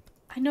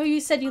 I know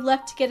you said you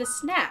left to get a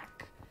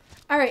snack.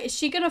 Alright, is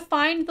she gonna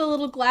find the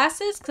little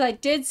glasses? Because I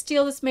did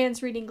steal this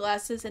man's reading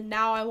glasses, and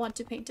now I want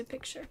to paint a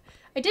picture.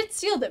 I did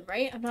steal them,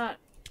 right? I'm not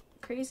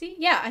crazy?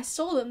 Yeah, I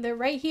stole them. They're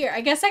right here.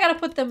 I guess I gotta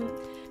put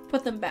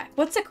them back.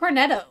 What's a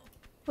cornetto?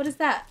 What is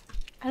that?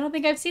 I don't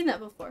think I've seen that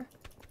before.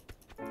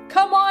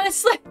 Come on,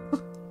 it's like...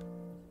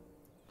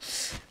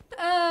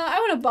 I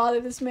want to bother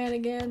this man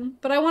again,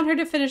 but I want her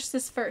to finish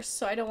this first,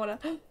 so I don't want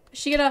to... Is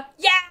she gonna...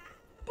 Yes!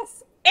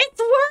 It's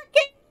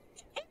working!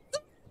 It's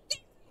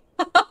working!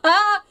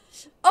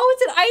 Oh,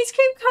 it's an ice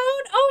cream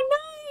cone?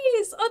 Oh,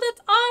 nice! Oh,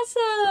 that's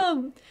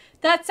awesome!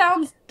 That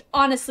sounds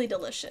honestly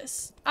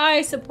delicious.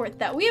 I support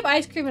that. We have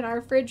ice cream in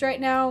our fridge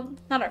right now.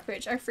 Not our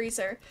fridge, our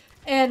freezer.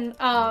 And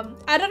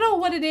I don't know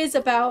what it is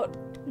about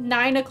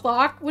 9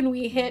 o'clock when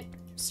we hit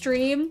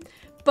stream,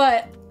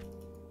 but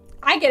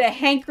I get a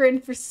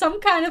hankering for some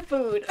kind of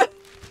food.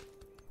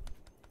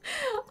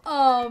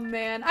 Oh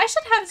man, I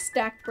should have a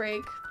snack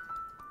break.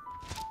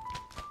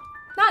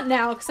 Not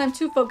now, because I'm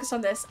too focused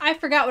on this. I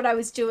forgot what I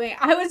was doing.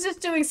 I was just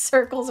doing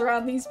circles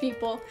around these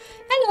people.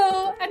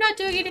 Hello, I'm not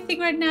doing anything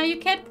right now. You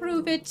can't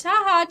prove it.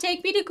 Haha,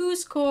 take me to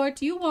Goose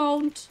Court. You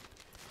won't.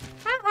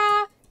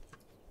 Haha.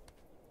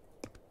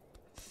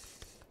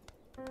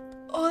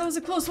 Oh, that was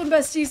a close one,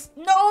 besties.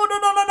 No, no,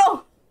 no, no,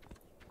 no.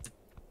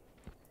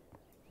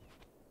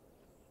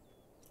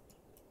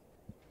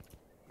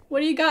 What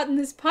do you got in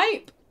this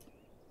pipe?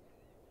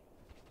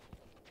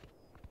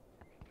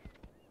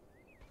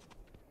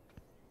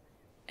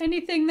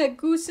 Anything that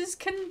gooses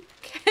can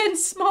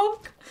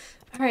smoke?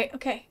 All right,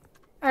 okay.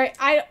 All right,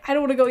 I don't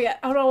want to go yet.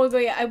 I don't want to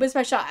go yet. I missed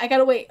my shot. I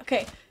gotta wait.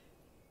 Okay.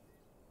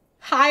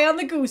 High on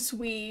the goose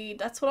weed.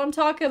 That's what I'm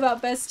talking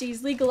about,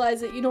 besties.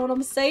 Legalize it. You know what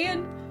I'm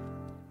saying?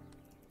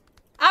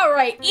 All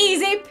right,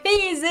 easy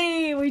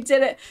peasy. We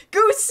did it.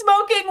 Goose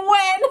smoking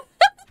win.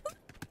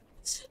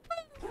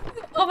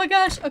 Oh my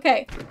gosh.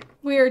 Okay.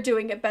 We're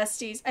doing it,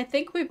 besties. I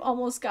think we've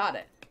almost got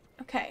it.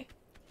 Okay.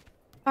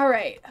 All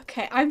right.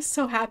 Okay. I'm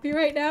so happy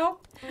right now.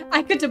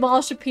 I could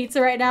demolish a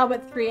pizza right now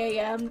at 3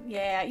 a.m.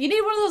 Yeah. You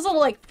need one of those little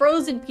like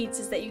frozen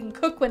pizzas that you can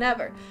cook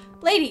whenever.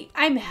 Lady,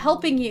 I'm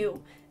helping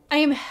you. I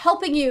am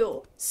helping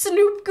you.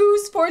 Snoop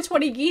Goose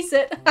 420 geese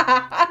it.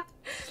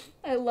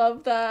 I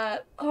love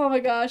that. Oh my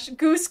gosh.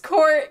 Goose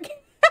Court. Can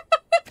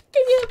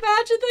you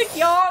imagine the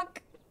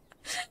yonk?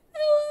 I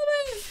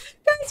love it.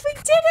 Guys, we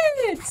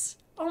did it.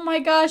 Oh my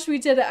gosh, we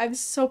did it. I'm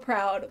so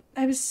proud.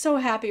 I'm so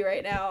happy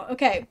right now.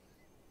 Okay.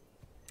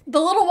 The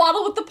little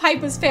waddle with the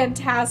pipe was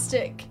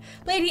fantastic.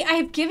 Lady, I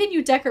have given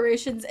you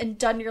decorations and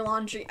done your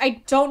laundry.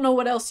 I don't know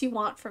what else you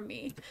want from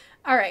me.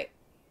 All right.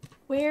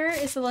 Where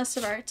is the list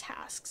of our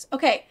tasks?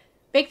 Okay.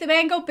 Make the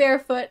man go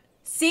barefoot.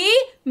 See?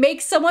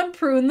 Make someone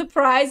prune the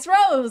prize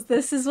rose.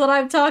 This is what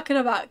I'm talking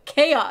about.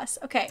 Chaos.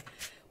 Okay.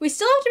 We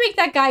still have to make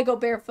that guy go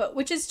barefoot,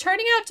 which is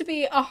turning out to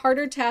be a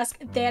harder task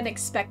than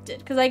expected.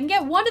 Because I can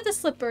get one of the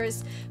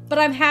slippers, but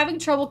I'm having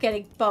trouble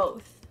getting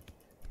both.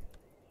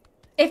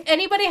 If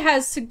anybody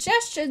has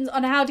suggestions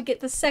on how to get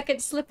the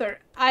second slipper,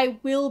 I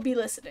will be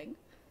listening.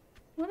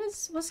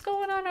 What's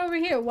going on over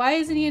here? Why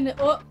isn't he in...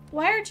 Oh,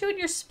 why aren't you in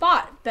your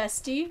spot,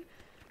 bestie?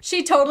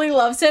 She totally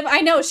loves him.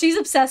 I know, she's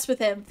obsessed with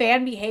him.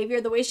 Fan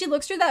behavior. The way she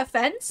looks through that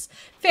fence.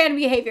 Fan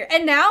behavior.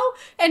 And now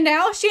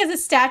she has a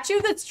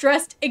statue that's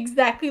dressed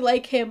exactly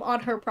like him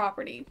on her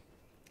property.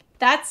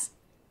 That's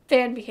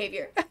fan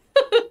behavior. Make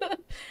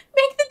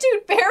the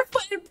dude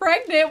barefoot and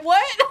pregnant.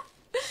 What?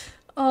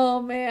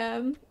 Oh,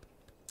 man.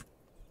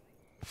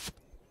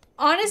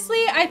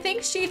 Honestly, I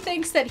think she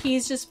thinks that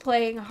he's just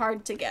playing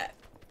hard to get.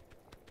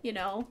 You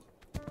know?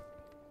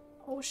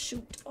 Oh,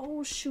 shoot.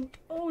 Oh, shoot.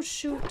 Oh,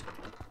 shoot.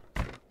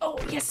 Oh,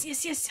 yes,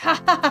 yes, yes.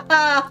 Ha ha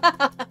ha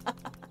ha.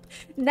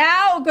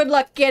 Now, good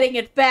luck getting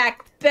it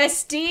back,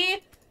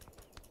 bestie.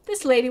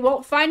 This lady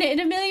won't find it in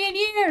a million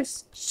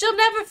years. She'll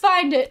never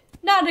find it.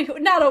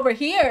 Not over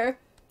here.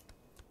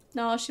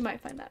 No, she might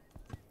find that.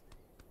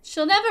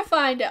 She'll never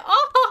find it.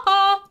 Oh,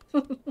 ha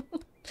ha.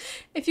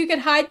 If you could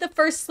hide the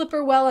first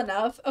slipper well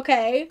enough.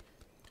 Okay.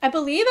 I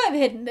believe I've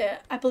hidden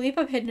it. I believe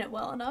I've hidden it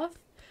well enough.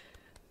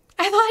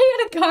 I thought he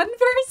had a gun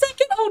for a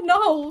second. Oh,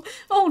 no.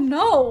 Oh,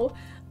 no.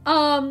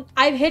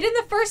 I've hidden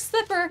the first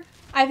slipper.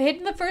 I've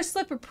hidden the first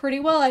slipper pretty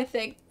well, I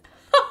think.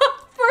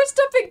 First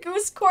up in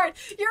Goose Court,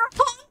 you're a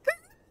honker.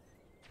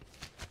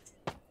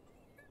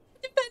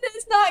 Defendant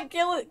is not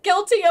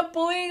guilty of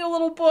bullying a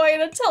little boy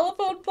in a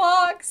telephone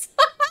box.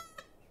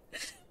 I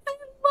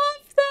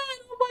love that.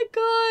 Oh my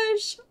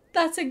gosh.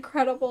 That's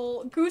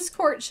incredible. Goose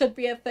Court should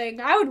be a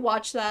thing. I would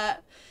watch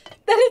that.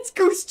 Then it's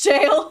Goose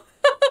Jail.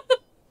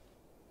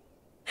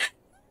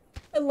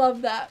 I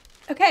love that.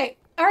 Okay.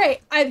 All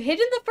right, I've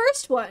hidden the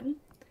first one.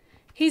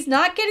 He's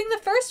not getting the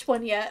first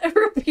one yet.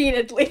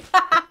 Repeatedly.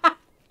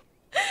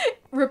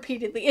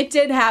 Repeatedly. It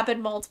did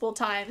happen multiple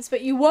times,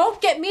 but you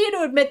won't get me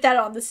to admit that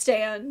on the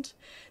stand.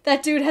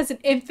 That dude has an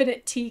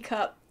infinite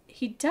teacup.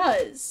 He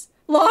does.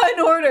 Law and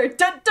Order.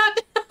 Dun dun.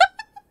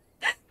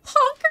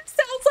 Honker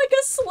sounds like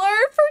a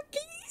slur for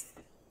geese.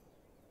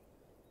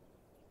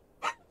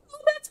 Oh,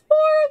 that's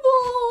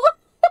horrible.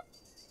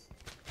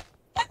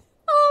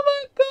 Oh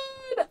my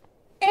god.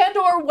 And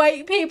or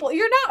white people.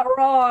 You're not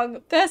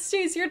wrong.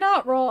 Besties, you're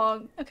not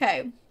wrong.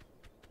 Okay.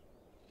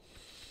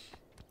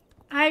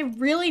 I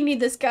really need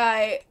this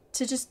guy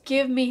to just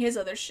give me his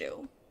other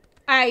shoe.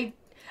 I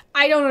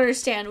don't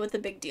understand what the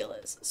big deal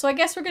is. So I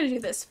guess we're gonna do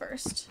this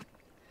first.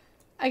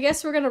 I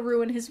guess we're gonna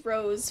ruin his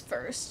rose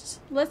first.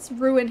 Let's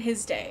ruin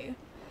his day.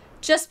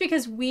 Just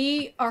because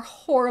we are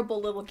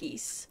horrible little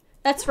geese.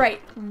 That's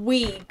right,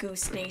 we,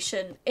 Goose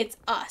Nation. It's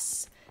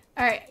us.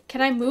 Alright,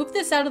 can I move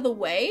this out of the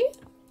way?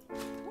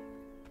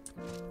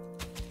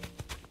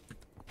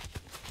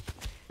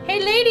 Hey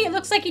lady, it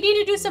looks like you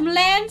need to do some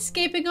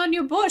landscaping on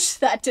your bush.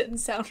 That didn't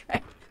sound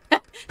right.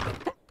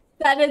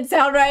 That didn't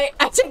sound right.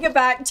 I take it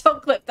back.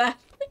 Don't clip that.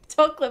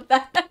 Don't clip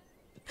that.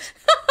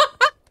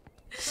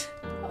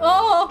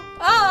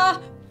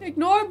 Oh,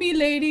 ignore me,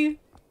 lady.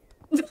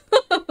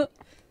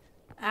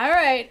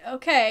 Alright,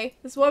 okay.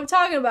 This is what I'm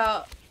talking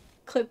about.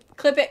 Clip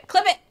it,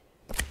 clip it.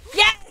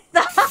 Yes!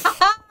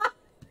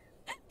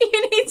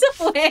 You need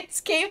some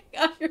landscaping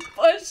on your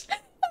bush.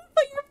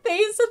 Put your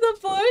face in the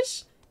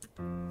bush.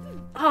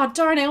 Oh,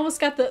 darn, I almost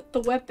got the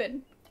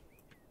weapon.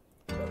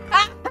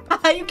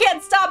 You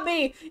can't stop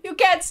me. You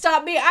can't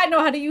stop me. I know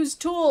how to use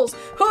tools.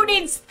 Who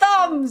needs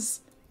thumbs?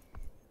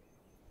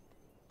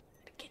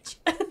 Get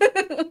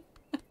you.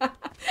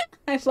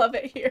 I love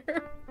it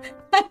here.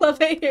 I love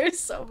it here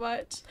so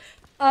much.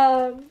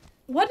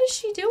 What is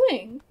she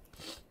doing?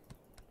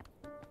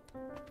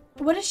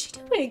 What is she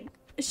doing?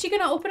 Is she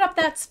gonna open up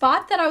that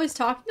spot that I was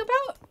talking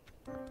about?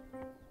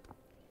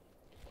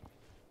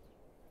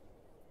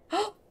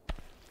 Oh!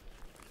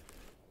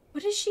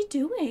 What is she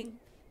doing?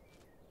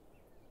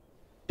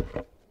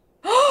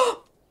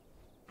 Oh!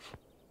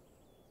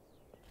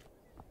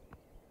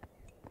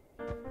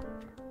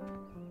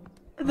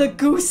 The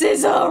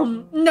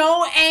goosism!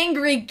 No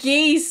angry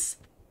geese!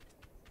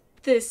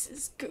 This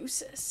is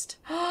goosist.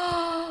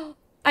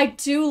 I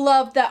do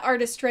love that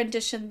artist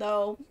rendition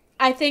though.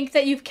 I think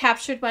that you've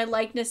captured my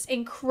likeness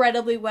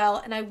incredibly well,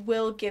 and I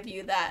will give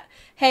you that.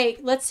 Hey,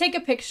 let's take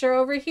a picture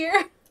over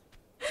here.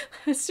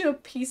 Let's do a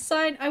peace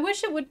sign. I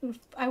wish it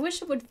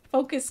would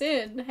focus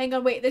in. Hang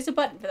on, wait, there's a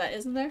button for that,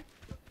 isn't there?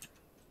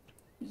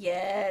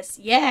 Yes,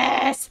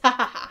 yes!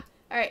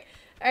 Alright,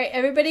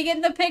 everybody get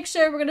in the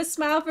picture. We're gonna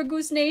smile for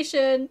Goose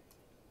Nation.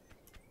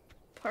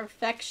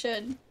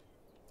 Perfection.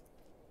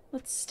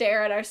 Let's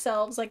stare at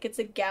ourselves like it's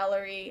a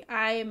gallery.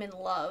 I am in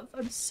love.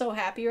 I'm so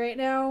happy right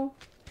now.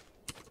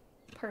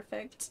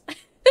 Perfect.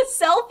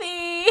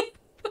 Selfie!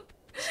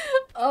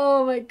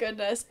 Oh my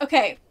goodness.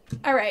 Okay.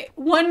 Alright.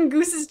 One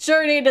goose's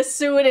journey to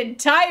sue an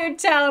entire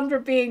town for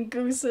being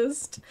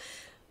goosest.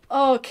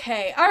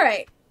 Okay.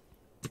 Alright.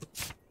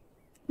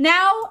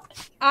 Now,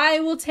 I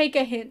will take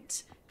a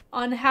hint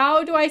on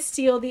how do I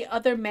steal the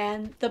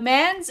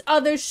man's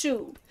other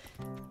shoe.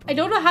 I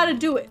don't know how to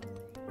do it.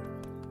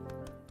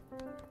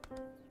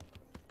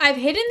 I've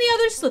hidden the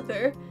other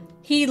slipper.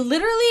 He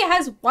literally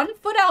has 1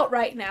 foot out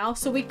right now,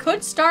 so we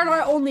could start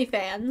our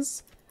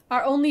OnlyFans.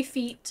 Our only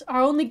feet.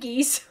 Our only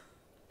geese.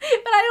 But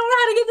I don't know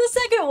how to get the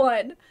second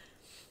one.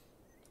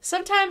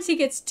 Sometimes he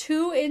gets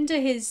 2 into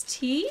his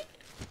tea.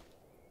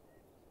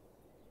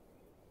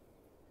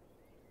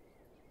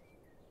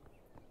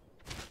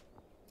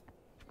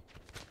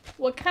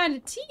 What kind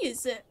of tea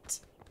is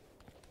it?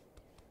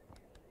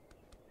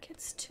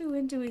 Gets 2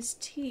 into his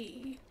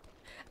tea.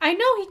 I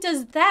know he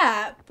does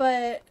that,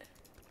 but...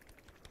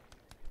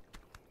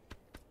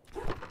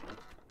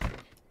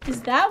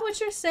 Is that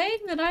what you're saying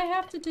that I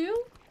have to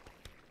do?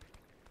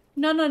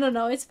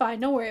 No, it's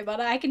fine. Don't worry about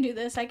it. I can do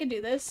this. I can do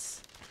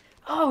this.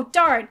 Oh,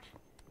 darn.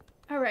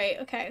 Alright,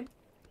 okay.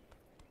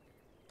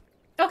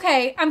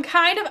 Okay, I'm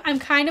kind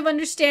of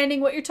understanding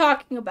what you're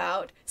talking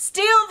about.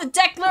 Steal the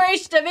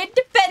Declaration of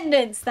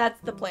Independence! That's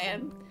the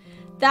plan.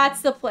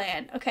 That's the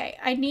plan. Okay,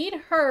 I need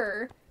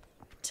her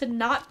to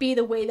not be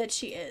the way that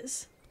she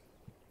is.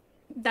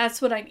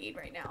 That's what I need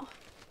right now.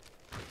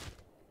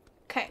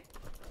 Okay.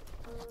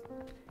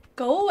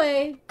 Go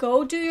away.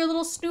 Go do your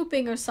little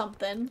snooping or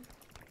something.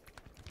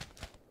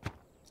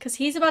 Because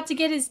he's about to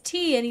get his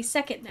tea any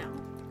second now.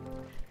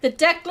 The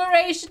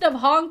Declaration of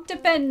Honk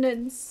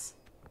Dependence.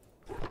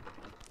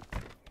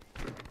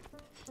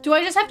 Do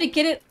I just have to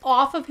get it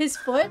off of his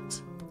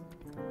foot?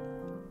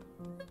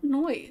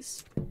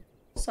 Noise.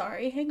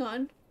 Sorry, hang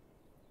on.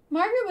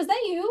 Margaret, was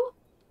that you?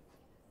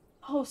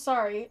 Oh,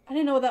 sorry. I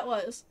didn't know what that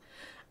was.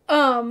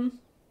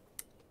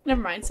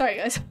 Never mind. Sorry,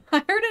 guys.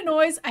 I heard a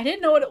noise. I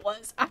didn't know what it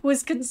was. I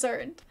was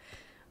concerned.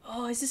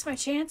 Oh, is this my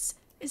chance?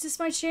 Is this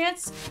my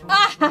chance?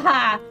 Ah ha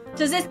ha!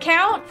 Does this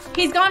count?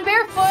 He's gone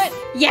barefoot.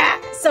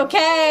 Yes,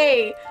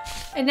 okay.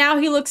 And now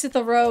he looks at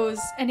the rose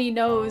and he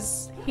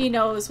knows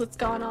what's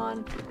going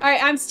on. All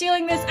right, I'm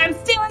stealing this. I'm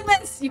stealing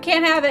this. You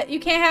can't have it. You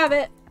can't have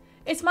it.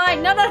 It's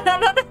mine. No, no, no,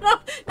 no, no, no.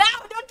 No,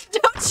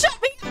 don't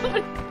shut me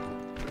out.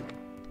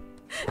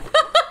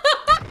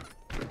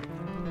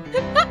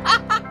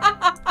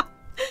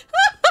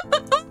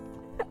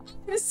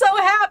 I'm so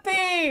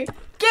happy.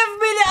 Give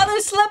me the other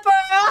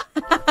slipper.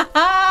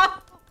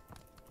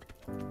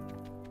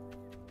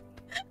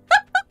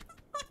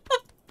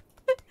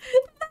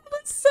 That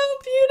was so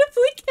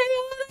beautifully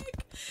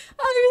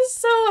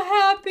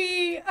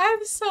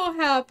I'm so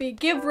happy.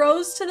 Give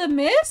rose to the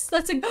miss?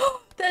 That's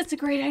a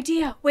great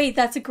idea. Wait,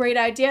 that's a great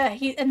idea.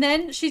 And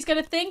then she's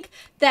gonna think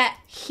that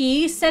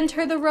he sent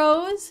her the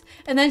rose,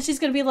 and then she's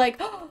gonna be like,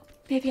 oh,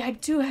 maybe I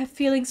do have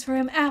feelings for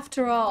him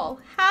after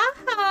all. Ha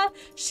ha.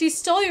 She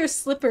stole your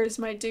slippers,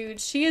 my dude.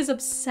 She is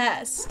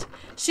obsessed.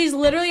 She's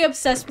literally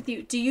obsessed with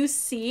you. Do you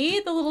see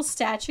the little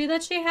statue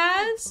that she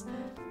has?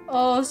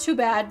 Oh, it's too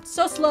bad.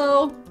 So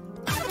slow.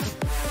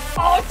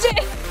 Oh,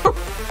 shit.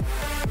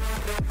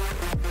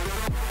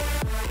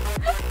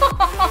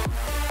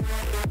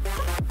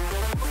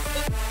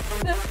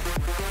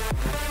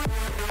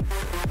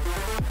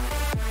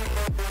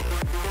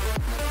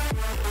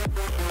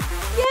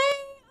 Yay!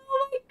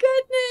 Oh my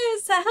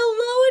goodness!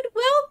 Hello and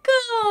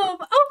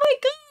welcome! Oh my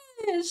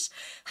gosh!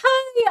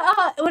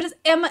 Hi, what is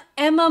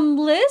Emma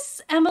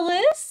Bliss? Emma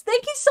Bliss?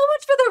 Thank you so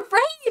much for the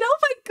raid! Oh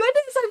my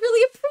goodness, I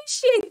really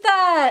appreciate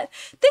that!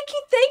 Thank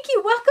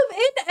you! Welcome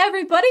in,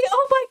 everybody!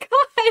 Oh my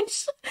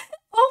gosh!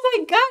 Oh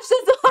my gosh,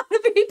 that's a lot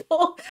of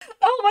people!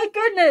 Oh my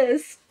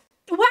goodness!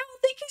 Wow,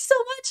 thank you so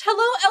much.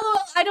 Hello,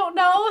 LOL, I don't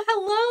know.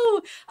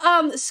 Hello,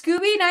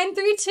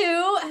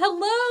 Scooby932.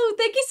 Hello,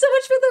 thank you so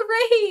much for the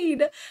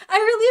raid. I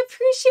really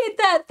appreciate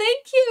that.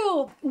 Thank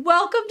you.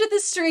 Welcome to the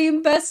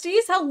stream,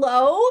 besties.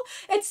 Hello.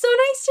 It's so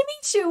nice to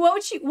meet you.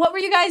 What were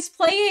you guys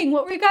playing?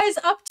 What were you guys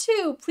up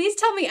to? Please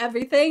tell me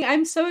everything.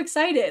 I'm so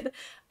excited.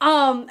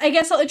 I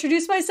guess I'll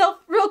introduce myself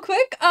real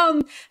quick.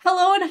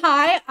 Hello and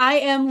hi, I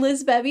am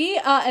Liz Bebby,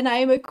 and I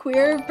am a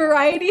queer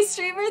variety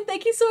streamer.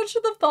 Thank you so much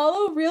for the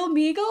follow, Real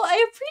Meagle.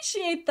 I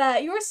appreciate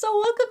that. You are so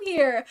welcome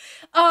here.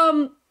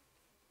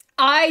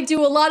 I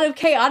do a lot of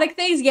chaotic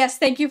things. Yes,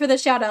 thank you for the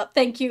shout out.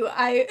 Thank you.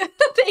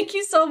 Thank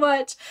you so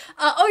much.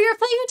 Oh, you're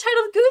playing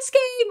Untitled Goose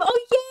Game. Oh,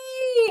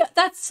 yay.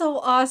 That's so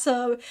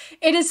awesome.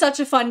 It is such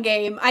a fun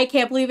game. I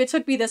can't believe it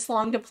took me this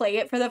long to play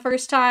it for the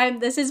first time.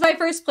 This is my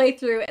first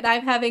playthrough and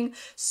I'm having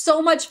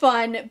so much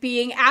fun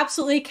being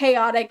absolutely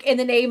chaotic in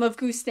the name of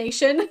Goose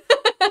Nation.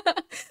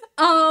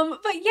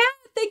 But yeah.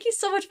 Thank you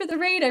so much for the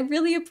raid. I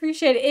really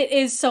appreciate it. It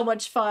is so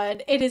much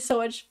fun. It is so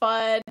much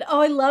fun. Oh,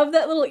 I love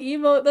that little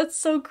emote. That's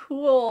so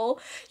cool.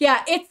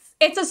 Yeah,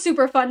 it's a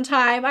super fun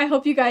time. I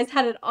hope you guys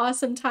had an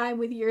awesome time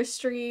with your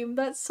stream.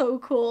 That's so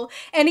cool.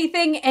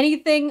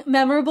 Anything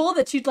memorable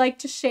that you'd like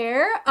to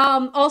share?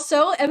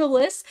 Also, Emma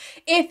Bliss,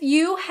 if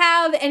you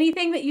have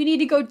anything that you need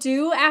to go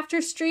do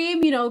after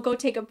stream, you know, go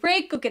take a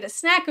break, go get a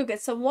snack, go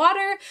get some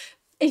water.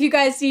 If you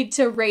guys need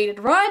to raid and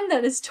run,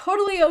 that is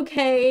totally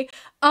okay.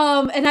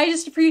 And I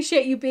just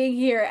appreciate you being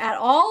here at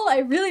all. I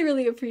really,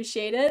 really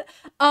appreciate it.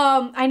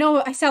 I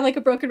know I sound like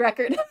a broken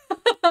record.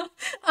 But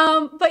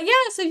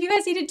yeah, so if you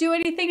guys need to do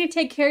anything to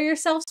take care of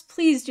yourselves,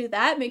 please do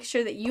that. Make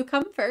sure that you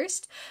come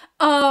first.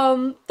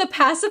 The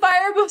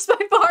pacifier was by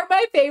far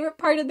my favorite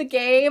part of the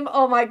game.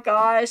 Oh my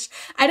gosh.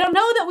 I don't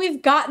know that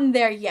we've gotten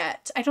there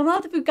yet.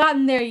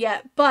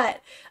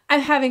 But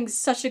I'm having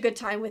such a good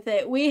time with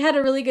it. We had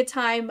a really good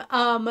time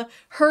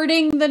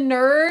hurting the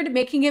nerd,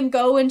 making him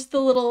go into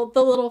the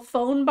little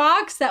phone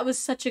box. That was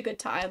such a good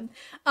time.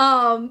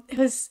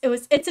 It's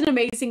an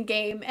amazing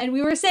game. And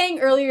we were saying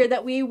earlier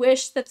that we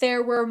wish that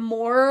there were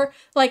more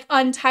like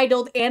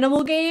Untitled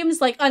animal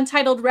games, like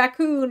Untitled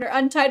Raccoon or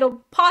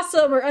Untitled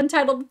Possum or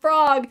Untitled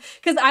Frog,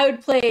 because I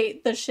would play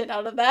the shit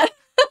out of that.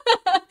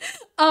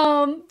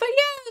 But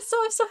yeah, so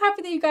I'm so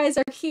happy that you guys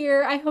are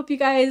here. I hope you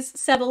guys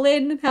settle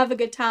in and have a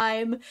good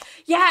time.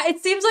 Yeah, it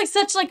seems like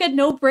such like a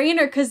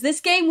no-brainer because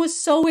this game was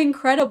so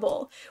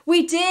incredible.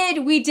 We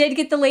did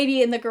get the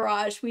lady in the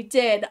garage. We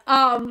did.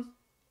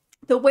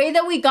 The way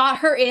that we got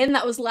her in,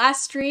 that was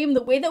last stream,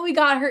 the way that we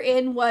got her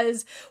in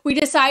was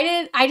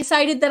I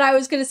decided that I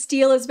was going to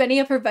steal as many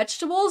of her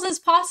vegetables as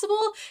possible.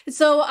 And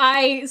so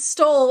I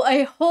stole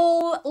a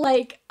whole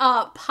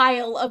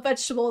pile of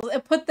vegetables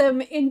and put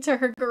them into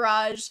her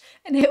garage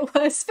and it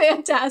was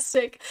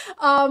fantastic.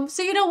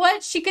 So you know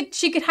what? She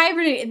could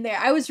hibernate in there.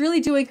 I was really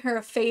doing her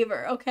a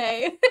favor,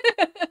 okay?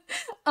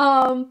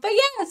 But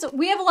yeah, so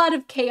we have a lot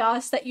of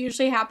chaos that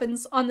usually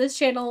happens on this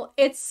channel.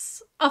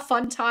 It's a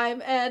fun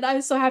time and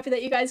I'm so happy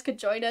that you guys could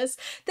join us.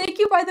 Thank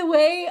you, by the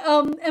way,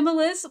 Emma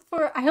Liz,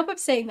 for, I hope I'm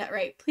saying that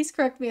right. Please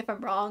correct me if I'm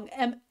wrong.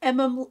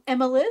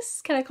 Emma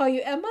Liz? Can I call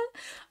you Emma?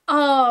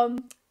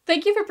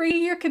 Thank you for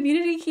bringing your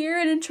community here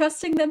and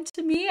entrusting them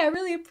to me. I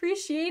really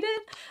appreciate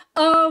it.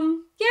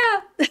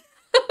 Yeah.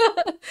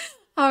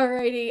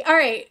 Alrighty. All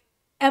right.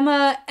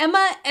 Emma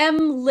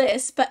M.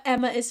 Liss, but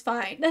Emma is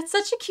fine. That's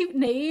such a cute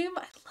name.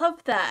 I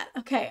love that.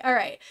 Okay. All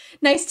right.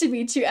 Nice to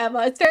meet you,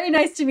 Emma. It's very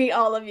nice to meet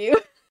all of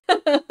you.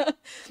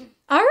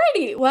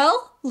 Alrighty,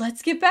 well,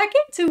 let's get back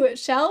into it,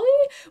 shall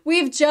we? What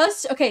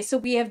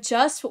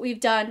we've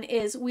done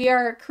is we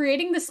are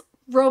creating this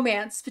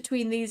romance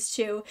between these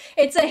two.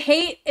 It's a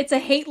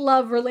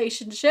hate-love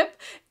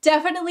relationship.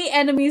 Definitely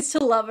enemies to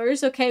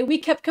lovers, okay? We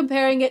kept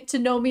comparing it to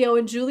Gnomeo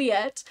and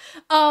Juliet.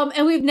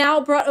 And we've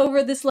now brought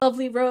over this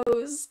lovely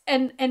rose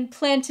and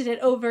planted it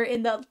over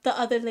in the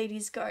other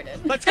lady's garden.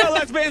 Let's go,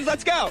 lesbians,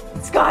 let's go!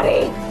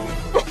 Scotty!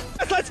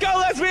 Let's go,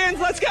 lesbians,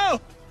 let's go!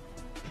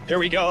 Here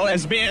we go,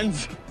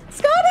 lesbians.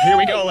 Scotty! Here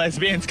we go,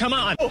 lesbians. Come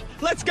on. Oh,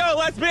 let's go,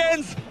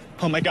 lesbians.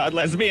 Oh my god,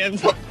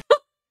 lesbians.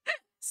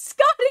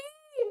 Scotty!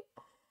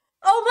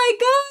 Oh my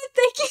god,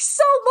 thank you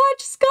so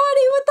much,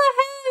 Scotty, what the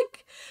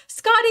heck?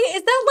 Scotty,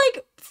 is that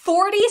like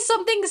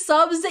 40-something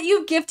subs that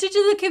you've gifted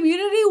to the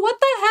community? What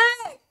the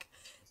heck?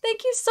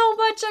 Thank you so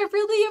much, I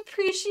really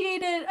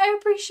appreciate it. I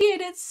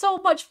appreciate it so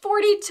much.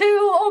 42,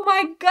 oh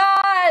my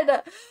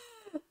god!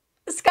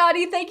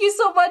 Scotty, thank you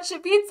so much,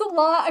 it means a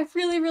lot. I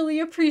really, really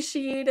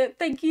appreciate it.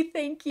 Thank you,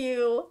 thank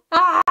you.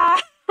 Ah!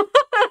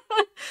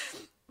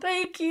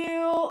 Thank you.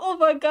 Oh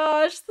my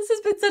gosh, this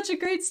has been such a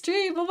great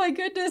stream. Oh my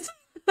goodness.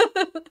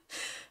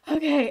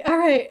 Okay, all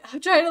right.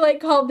 I'm trying to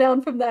like calm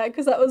down from that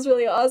because that was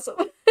really awesome.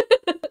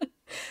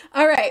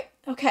 All right,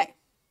 okay.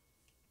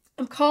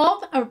 I'm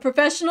calm. I'm a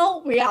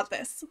professional. We got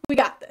this. We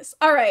got this.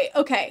 All right,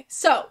 okay.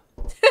 So,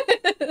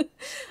 it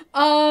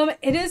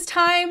is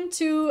time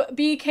to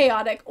be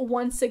chaotic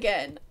once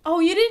again.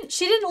 Oh,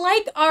 she didn't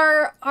like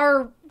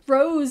our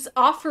rose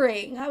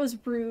offering. That was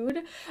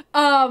rude.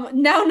 Now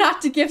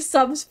not to give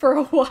subs for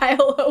a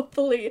while,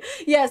 hopefully.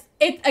 Yes,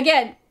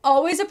 again,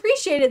 always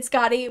appreciated,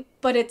 Scotty,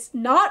 but it's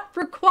not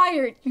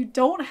required. You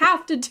don't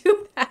have to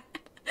do that.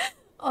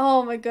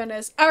 Oh my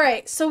goodness. All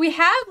right, so we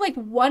have like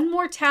one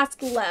more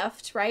task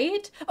left,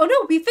 right? Oh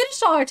no, we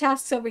finished all our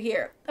tasks over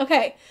here.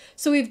 Okay,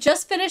 so we've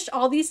just finished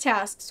all these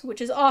tasks, which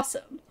is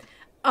awesome.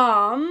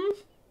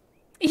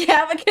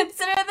 Yeah, but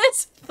consider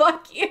this.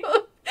 Fuck you.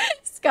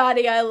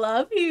 Scotty, I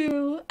love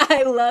you.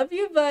 I love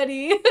you,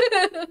 buddy.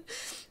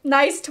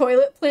 Nice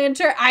toilet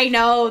planter. I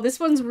know, this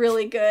one's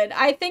really good.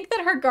 I think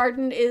that her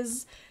garden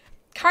is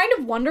kind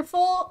of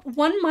wonderful.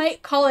 One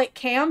might call it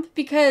camp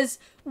because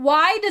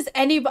why does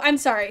anybody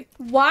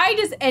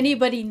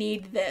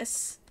need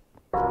this?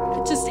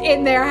 Just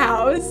in their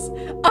house.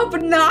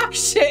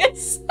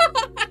 Obnoxious.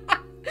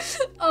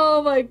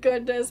 Oh my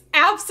goodness.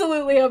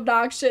 Absolutely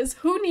obnoxious.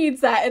 Who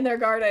needs that in their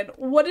garden?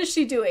 What is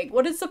she doing?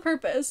 What is the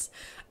purpose?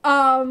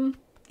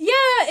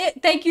 Yeah,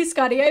 thank you,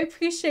 Scotty. I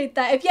appreciate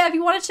that. If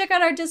you want to check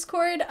out our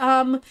Discord,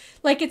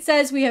 like it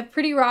says, we have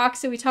pretty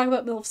rocks and we talk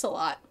about MILFs a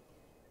lot.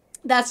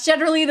 That's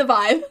generally the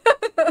vibe.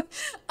 But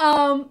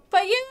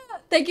yeah,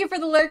 thank you for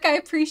the lurk. I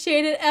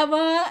appreciate it,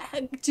 Emma.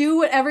 Do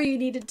whatever you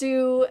need to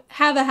do.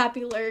 Have a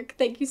happy lurk.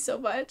 Thank you so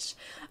much.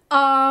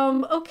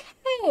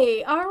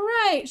 Okay, all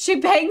right. She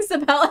bangs the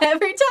bell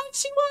every time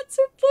she wants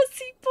her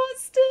pussy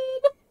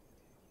busted.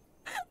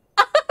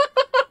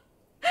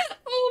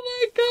 Oh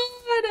my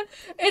god.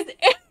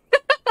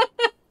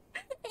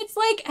 It's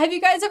like, have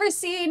you guys ever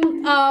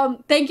seen,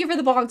 thank you for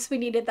the bonks, we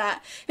needed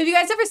that. Have you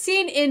guys ever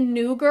seen in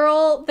New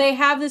Girl, they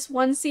have this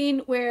one scene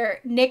where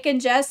Nick and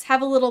Jess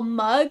have a little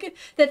mug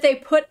that they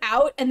put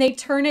out and they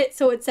turn it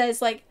so it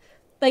says like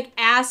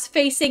ass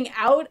facing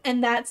out,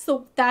 and that's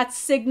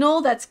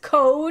signal, that's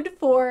code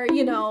for,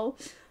 you know,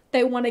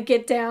 they want to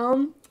get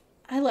down.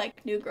 I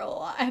like New Girl a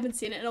lot. I haven't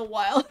seen it in a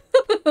while.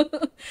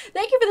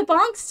 Thank you for the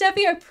bonk,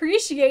 Steffi. I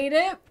appreciate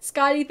it.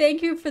 Scotty,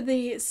 thank you for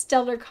the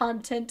stellar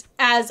content,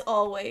 as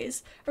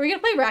always. Are we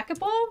going to play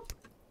racquetball?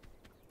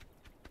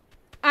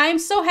 I'm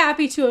so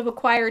happy to have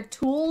acquired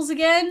tools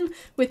again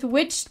with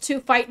which to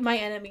fight my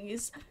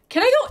enemies.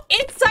 Can I go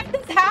inside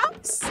this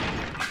house?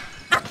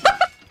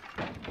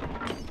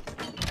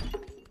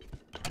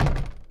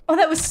 Oh,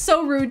 that was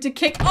so rude to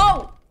kick.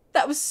 Oh,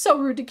 that was so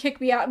rude to kick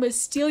me out. I'm going to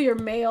steal your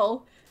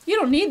mail. You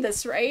don't need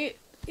this, right?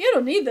 You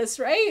don't need this,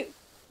 right?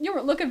 You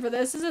weren't looking for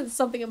this. This isn't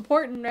something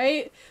important,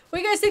 right? What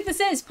do you guys think this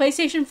is?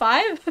 PlayStation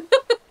 5?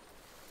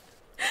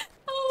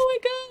 Oh my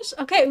gosh.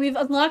 Okay, we've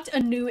unlocked a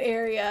new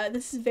area.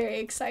 This is very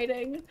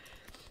exciting.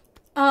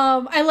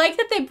 I like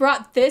that they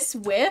brought this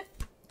with,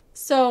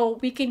 so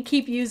we can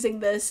keep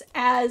using this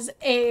as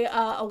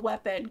a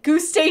weapon.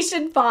 Goose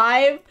Station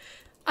 5.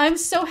 I'm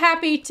so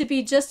happy to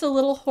be just a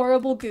little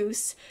horrible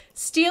goose,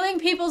 stealing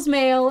people's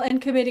mail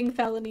and committing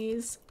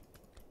felonies.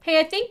 Hey,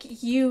 I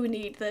think you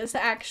need this,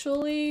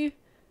 actually.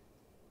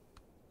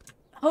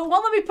 Oh,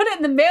 well, let me put it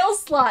in the mail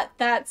slot.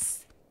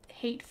 That's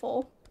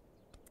hateful.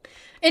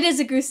 It is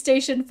a Goose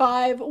Station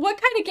 5.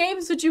 What kind of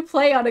games would you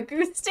play on a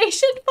Goose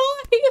Station 5?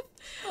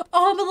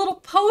 Oh, I'm a little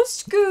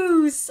post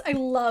goose. I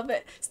love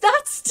it.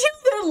 That's still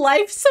their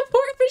life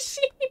support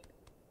machine.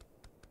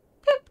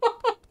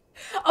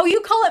 Oh,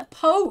 you call it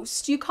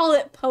post. You call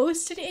it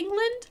post in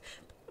England?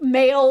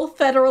 Male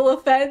federal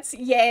offense,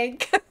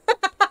 yank.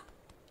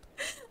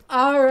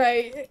 All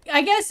right.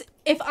 I guess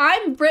if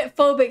I'm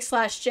Britphobic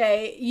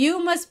 /J,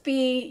 you must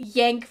be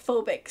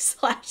Yankphobic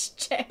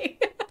 /J.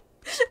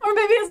 Or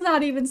maybe it's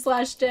not even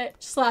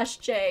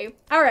 /J.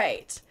 All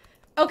right.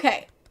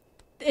 Okay.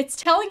 It's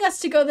telling us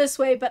to go this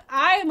way, but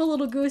I am a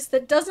little goose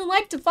that doesn't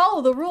like to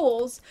follow the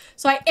rules.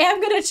 So I am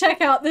going to check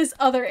out this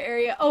other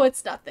area. Oh,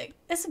 it's nothing.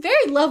 It's a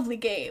very lovely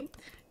game.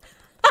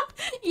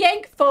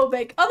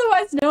 Yankphobic,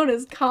 otherwise known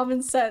as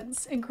common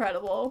sense.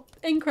 Incredible.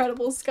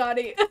 Incredible,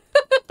 Scotty.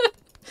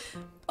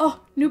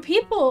 Oh, new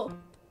people.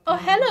 Oh,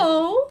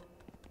 hello.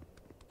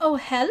 Oh,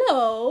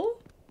 hello.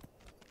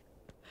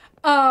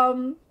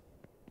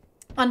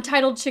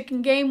 Untitled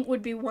chicken game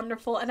would be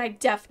wonderful, and I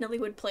definitely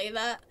would play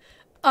that.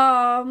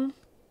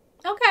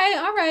 Okay,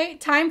 all right.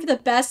 Time for the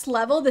best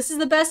level. This is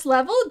the best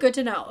level? Good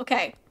to know.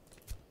 Okay.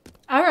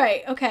 All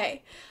right,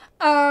 okay.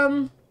 How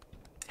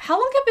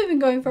long have we been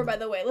going for, by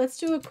the way? Let's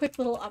do a quick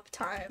little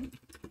uptime.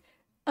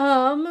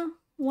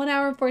 1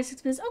 hour and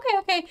 46 minutes.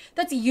 Okay.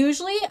 That's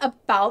usually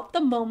about the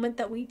moment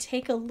that we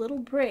take a little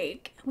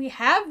break. We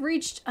have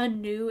reached a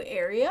new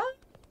area.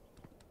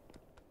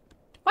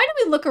 Why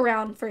don't we look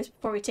around first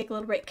before we take a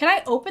little break? Can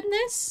I open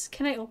this?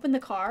 Can I open the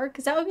car?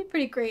 Because that would be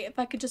pretty great if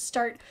I could just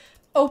start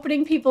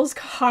opening people's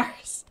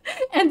cars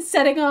and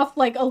setting off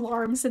like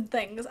alarms and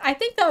things. I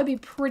think that would be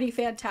pretty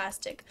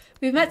fantastic.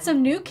 We've met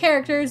some new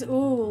characters.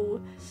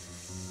 Ooh,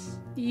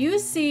 you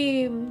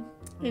seem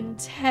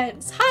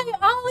intense. Hi,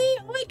 Ollie.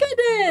 Oh my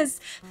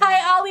goodness.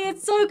 Hi, Ollie.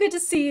 It's so good to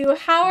see you.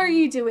 How are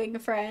you doing,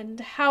 friend?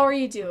 How are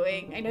you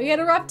doing? I know you had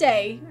a rough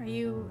day. Are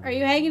you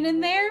hanging in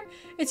there?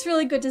 It's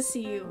really good to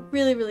see you.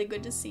 Really, really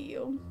good to see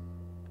you.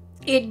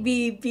 It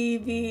be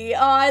BB. Oh,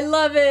 I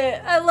love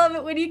it. I love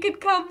it when you can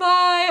come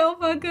by. Oh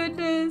my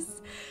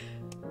goodness.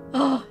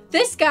 Oh,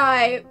 this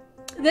guy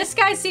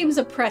seems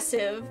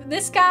oppressive.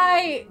 This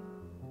guy,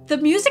 the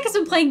music has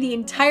been playing the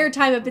entire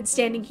time I've been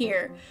standing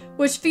here,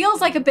 which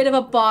feels like a bit of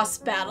a boss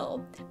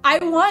battle. I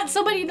want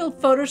somebody to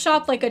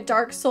Photoshop like a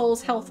Dark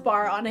Souls health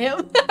bar on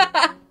him.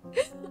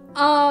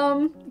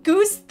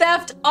 Goose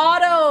Theft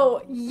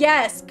Auto.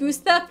 Yes, Goose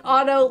Theft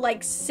Auto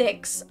like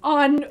 6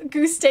 on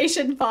Goose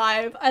Station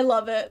 5. I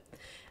love it.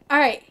 All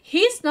right,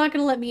 he's not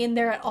gonna let me in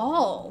there at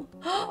all.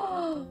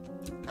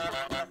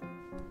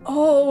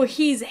 Oh,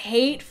 he's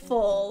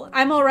hateful.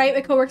 I'm all right.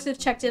 My coworkers have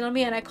checked in on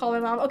me and I called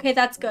my mom. Okay,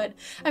 that's good.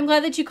 I'm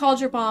glad that you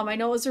called your mom. I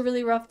know it was a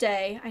really rough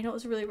day.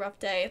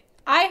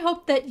 I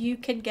hope that you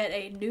can get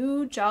a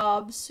new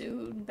job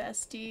soon,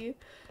 bestie.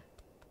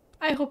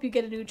 I hope you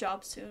get a new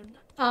job soon.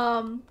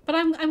 But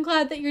I'm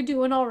glad that you're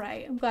doing all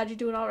right. I'm glad you're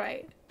doing all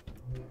right.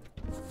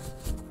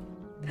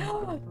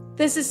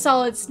 This is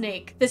Solid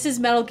Snake. This is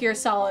Metal Gear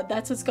Solid.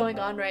 That's what's going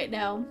on right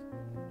now.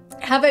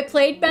 Have I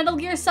played Metal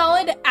Gear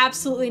Solid?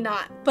 Absolutely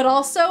not. But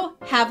also,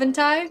 haven't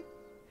I?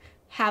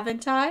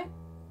 Haven't I?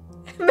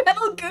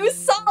 Metal Goose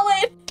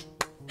Solid!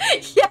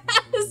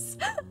 Yes!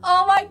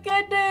 Oh my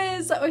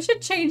goodness! I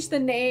should change the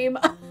name.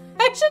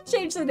 I should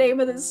change the name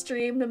of the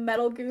stream to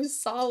Metal Goose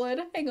Solid.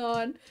 Hang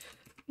on.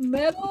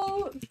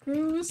 Metal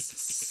Goose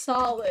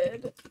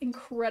Solid.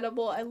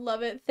 Incredible. I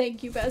love it.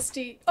 Thank you,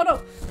 bestie. Oh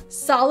no.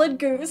 Solid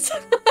Goose.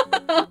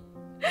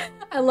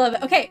 I love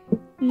it. Okay.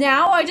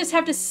 Now I just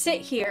have to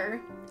sit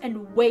here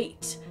and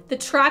wait. The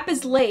trap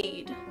is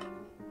laid.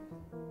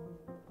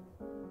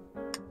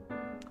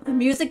 The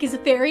music is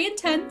very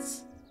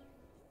intense.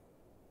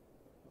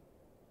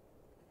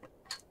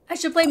 I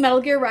should play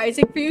Metal Gear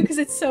Rising for you because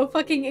it's so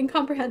fucking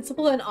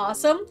incomprehensible and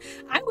awesome.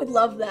 I would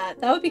love that.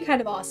 That would be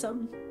kind of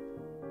awesome.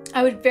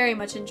 I would very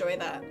much enjoy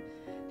that.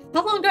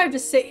 How long do I have to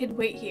sit and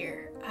wait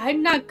here?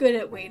 I'm not good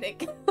at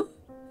waiting.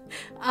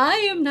 I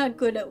am not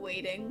good at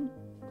waiting.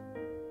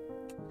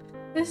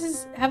 This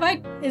is,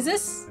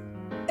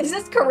 is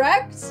this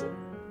correct?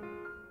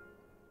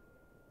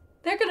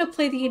 They're gonna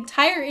play the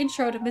entire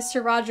intro to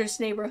Mr. Rogers'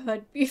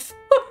 Neighborhood before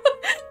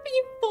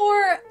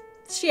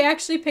she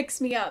actually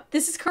picks me up.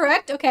 This is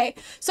correct? Okay,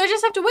 so I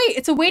just have to wait.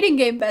 It's a waiting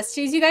game,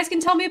 besties. You guys can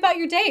tell me about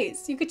your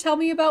days. You could tell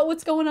me about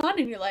what's going on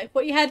in your life,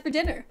 what you had for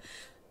dinner.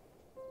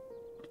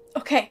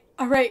 Okay,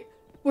 all right.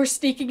 We're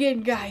sneaking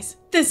in, guys.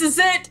 This is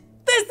it.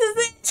 This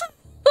is it.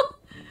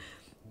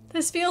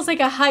 This feels like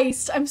a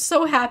heist. I'm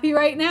so happy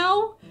right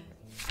now.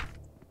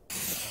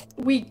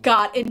 We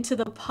got into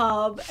the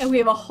pub and we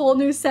have a whole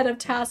new set of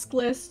task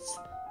lists.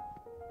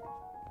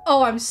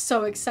 Oh, I'm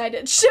so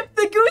excited. Ship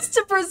the goose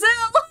to Brazil.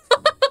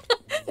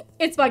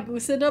 It's my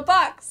goose in a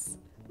box.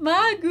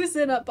 My goose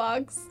in a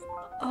box.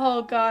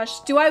 Oh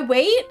gosh. Do I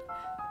wait?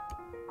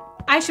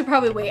 I should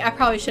probably wait. I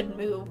probably shouldn't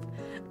move.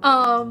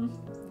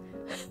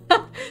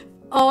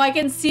 Oh, I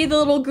can see the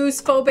little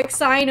goose-phobic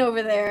sign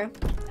over there.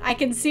 I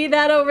can see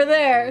that over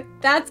there.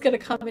 That's gonna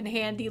come in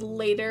handy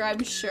later,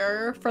 I'm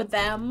sure, for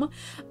them.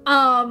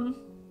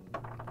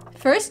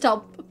 First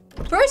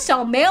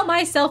I'll mail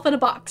myself in a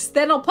box.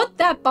 Then I'll put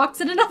that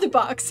box in another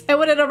box. And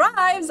when it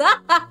arrives,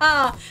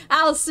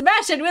 I'll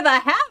smash it with a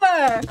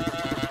hammer.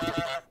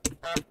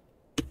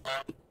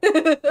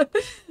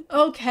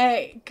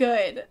 Okay,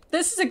 good.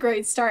 This is a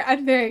great start.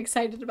 I'm very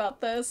excited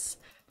about this.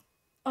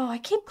 Oh, I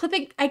keep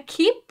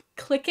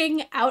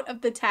clicking out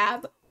of the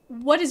tab.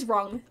 What is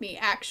wrong with me,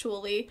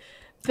 actually?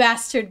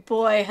 Bastard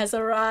boy has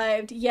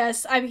arrived.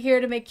 Yes, I'm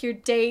here to make your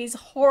days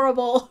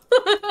horrible.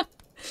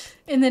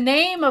 In the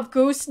name of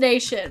Goose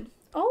Nation.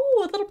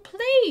 Oh, a little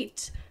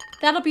plate.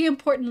 That'll be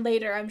important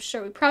later, I'm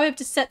sure. We probably have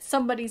to set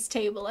somebody's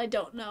table. I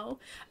don't know.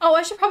 Oh,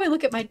 I should probably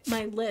look at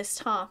my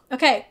list, huh?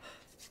 Okay.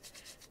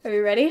 Are we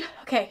ready?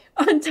 Okay.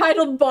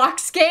 Untitled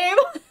box game.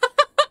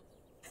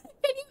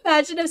 Can you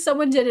imagine if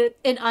someone did it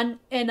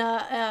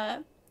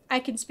I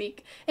can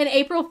speak. An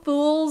April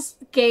Fool's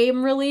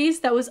game release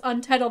that was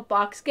Untitled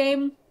box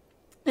game.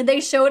 And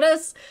they showed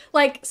us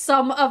like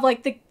some of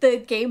like the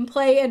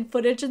gameplay and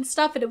footage and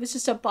stuff, and it was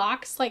just a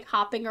box like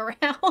hopping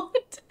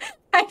around.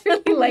 I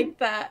really like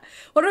that.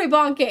 What are we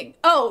bonking?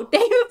 Oh,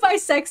 name of my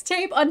sex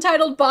tape,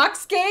 Untitled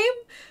box game?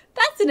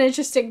 That's an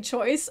interesting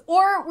choice.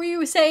 Or were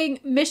you saying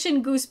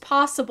Mission Goose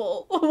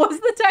Possible was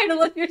the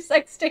title of your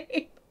sex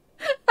tape?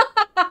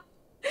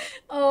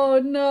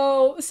 Oh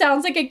no.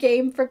 Sounds like a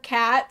game for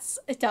cats.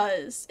 It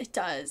does. It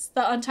does.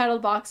 The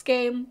Untitled box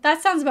game.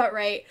 That sounds about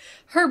right.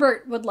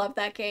 Herbert would love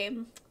that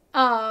game.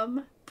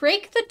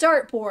 Break the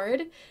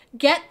dartboard.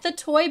 Get the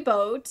toy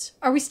boat.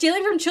 Are we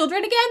stealing from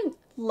children again?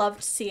 Love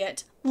to see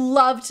it.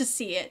 Love to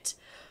see it.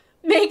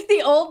 Make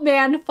the old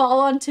man fall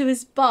onto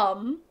his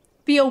bum.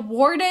 Be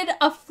awarded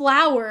a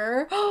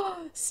flower.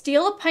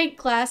 Steal a pint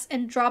glass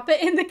and drop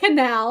it in the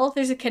canal.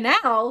 There's a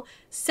canal.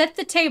 Set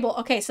the table.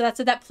 Okay, so that's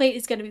what that plate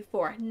is going to be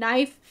for.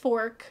 Knife,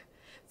 fork.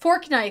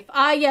 Fork, knife.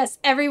 Ah, yes.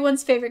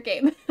 Everyone's favorite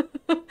game.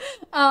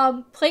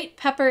 Plate,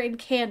 pepper, and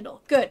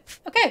candle. Good.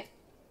 Okay.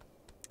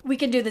 We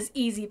can do this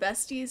easy,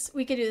 besties.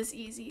 We can do this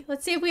easy.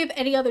 Let's see if we have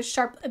any other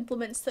sharp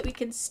implements that we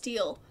can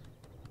steal.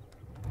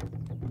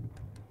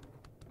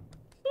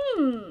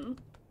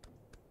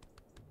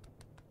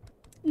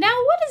 Now,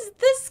 what is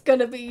this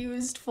gonna be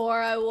used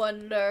for, I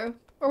wonder?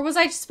 Or was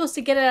I just supposed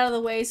to get it out of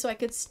the way so I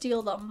could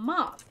steal the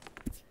mop?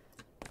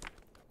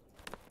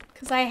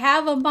 Because I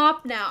have a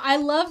mop now. I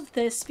love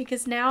this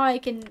because now I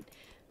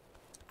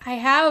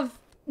have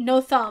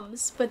no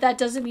thumbs, but that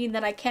doesn't mean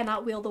that I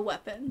cannot wield a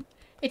weapon.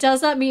 It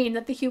does not mean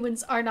that the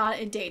humans are not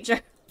in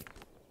danger.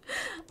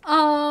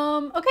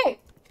 Okay.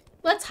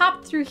 Let's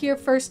hop through here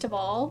first of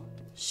all.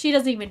 She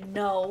doesn't even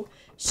know.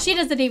 She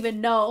doesn't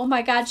even know. Oh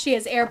my god, she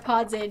has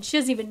AirPods in. She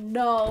doesn't even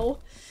know.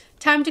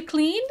 Time to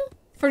clean?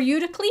 For you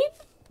to clean?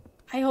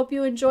 I hope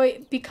you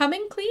enjoy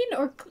becoming clean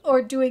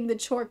or doing the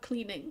chore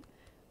cleaning.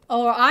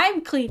 Or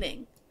I'm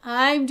cleaning.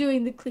 I'm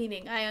doing the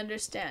cleaning. I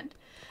understand.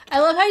 I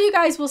love how you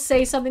guys will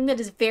say something that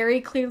is very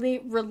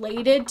clearly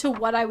related to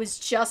what I was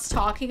just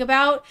talking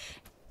about.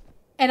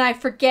 And I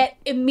forget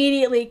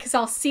immediately because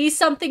I'll see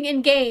something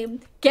in game,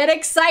 get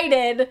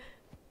excited,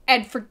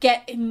 and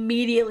forget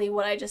immediately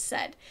what I just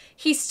said.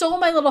 He stole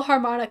my little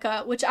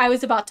harmonica, which I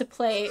was about to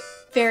play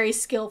very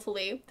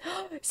skillfully.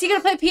 Is he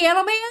gonna play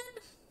Piano Man?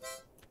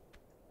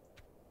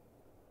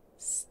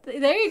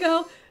 There you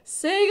go.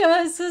 Sing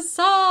us a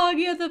song.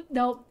 You're the...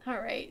 Nope.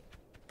 Alright.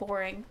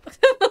 Boring.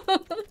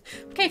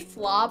 Okay,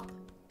 flop.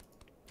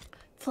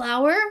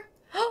 Flower?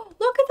 Oh,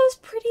 look at those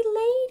pretty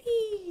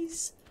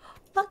ladies.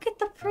 Look at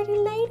the pretty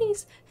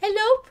ladies.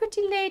 Hello,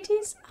 pretty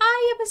ladies.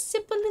 I am a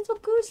simple little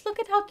goose. Look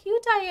at how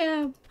cute I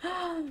am.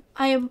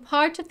 I am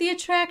part of the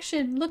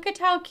attraction. Look at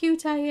how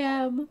cute I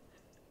am.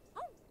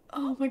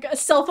 Oh my god.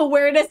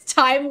 Self-awareness,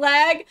 time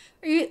lag.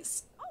 Are you...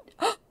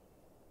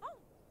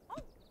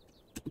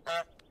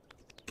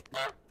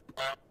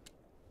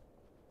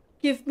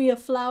 Give me a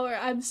flower.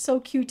 I'm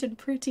so cute and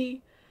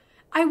pretty.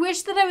 I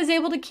wish that I was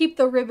able to keep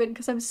the ribbon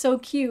because I'm so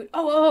cute.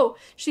 Oh,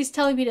 she's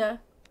telling me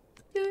to...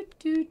 Doot,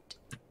 doot.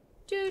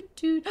 Doot,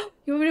 doot.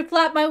 You want me to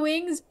flap my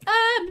wings?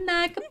 I'm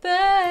like a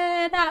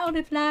bird. I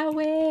only fly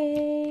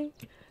away.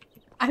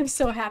 I'm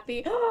so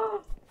happy.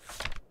 I'm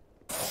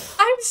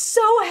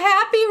so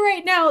happy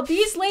right now.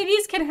 These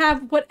ladies can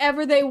have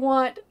whatever they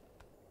want.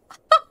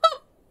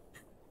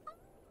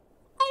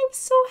 I'm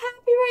so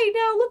happy right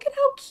now. Look at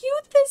how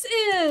cute this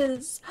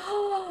is.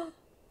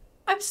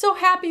 I'm so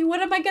happy. What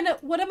am I gonna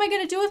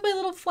do with my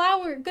little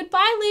flower?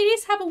 Goodbye,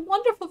 ladies. Have a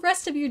wonderful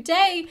rest of your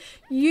day.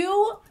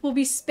 You will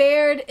be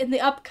spared in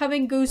the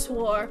upcoming Goose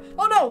War.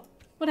 Oh no!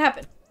 What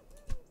happened?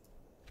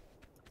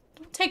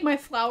 Don't take my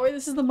flower.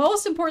 This is the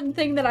most important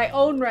thing that I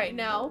own right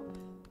now.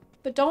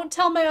 But don't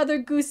tell my other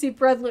goosey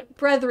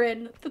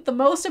brethren that the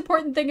most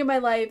important thing in my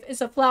life is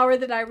a flower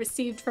that I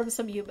received from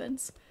some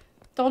humans.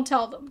 Don't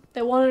tell them.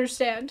 They won't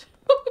understand.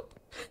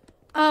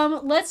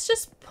 Let's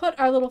just put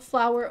our little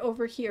flower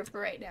over here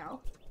for right now.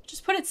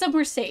 Just put it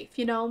somewhere safe,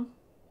 you know?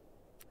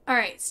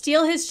 Alright,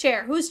 steal his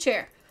chair. Whose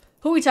chair?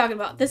 Who are we talking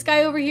about? This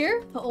guy over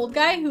here? The old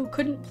guy who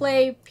couldn't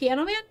play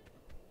Piano Man?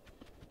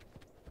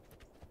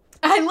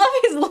 I love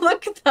his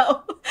look,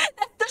 though.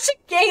 That's such a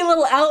gay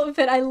little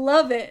outfit. I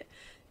love it.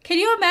 Can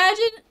you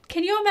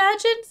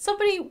imagine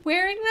somebody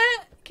wearing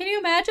that? Can you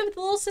imagine with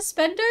the little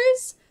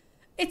suspenders?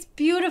 It's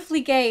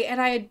beautifully gay,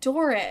 and I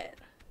adore it.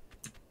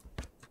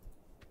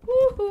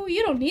 Woohoo,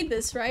 you don't need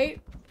this,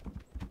 right?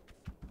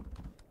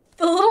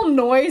 The little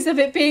noise of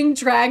it being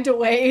dragged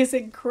away is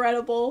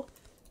incredible.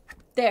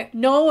 There,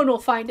 no one will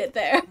find it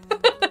there.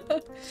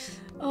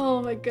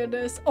 Oh my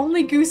goodness.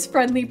 Only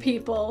goose-friendly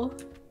people.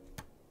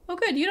 Oh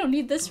good, you don't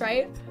need this,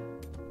 right?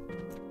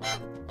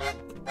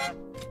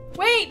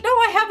 Wait, no,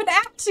 I have an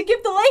act to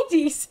give the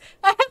ladies!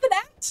 I have an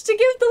act to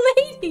give the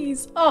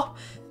ladies! Oh,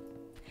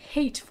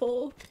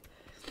 hateful.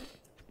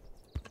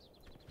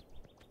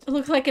 It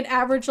looks like an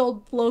average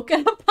old bloke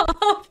at a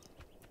pub.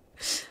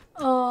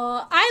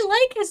 I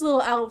like his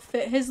little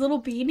outfit, his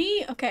little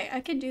beanie. Okay,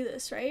 I can do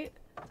this, right?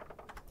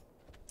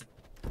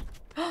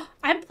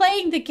 I'm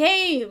playing the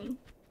game.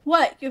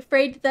 What, you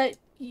afraid that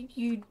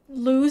you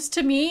lose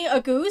to me, a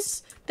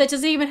goose, that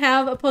doesn't even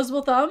have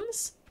opposable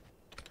thumbs?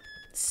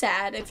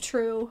 Sad, if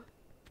true.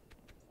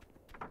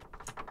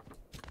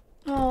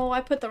 Oh,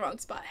 I put the wrong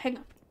spot. Hang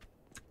on.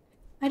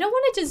 I don't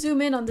want it to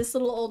zoom in on this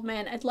little old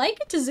man. I'd like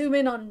it to zoom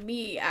in on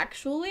me,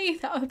 actually.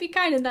 That would be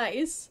kind of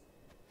nice.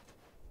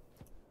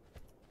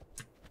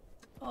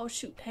 Oh,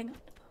 shoot. Hang on.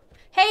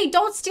 Hey,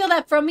 don't steal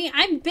that from me.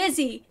 I'm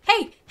busy.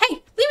 Hey,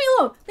 leave me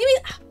alone. Leave me.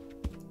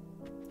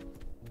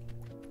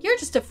 You're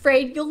just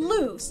afraid you'll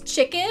lose,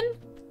 chicken.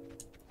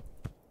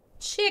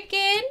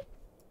 Chicken.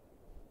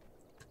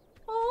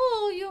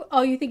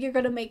 Oh, you think you're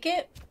gonna make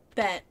it?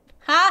 Bet.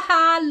 Ha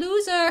ha,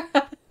 loser.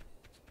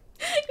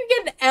 You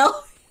get an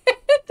L in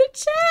the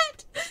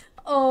chat.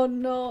 Oh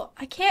no,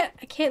 I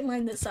can't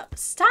line this up.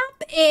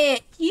 Stop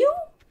it. You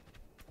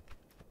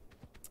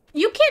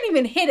can't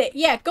even hit it.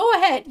 Yeah, go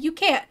ahead. You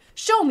can't.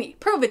 Show me.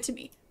 Prove it to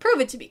me.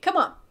 Prove it to me. Come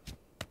on.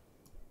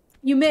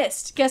 You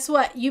missed. Guess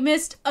what? You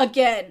missed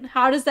again.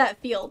 How does that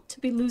feel to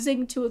be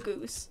losing to a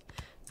goose?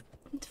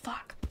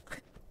 Fuck.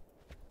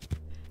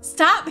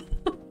 Stop.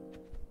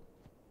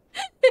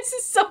 This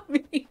is so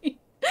mean.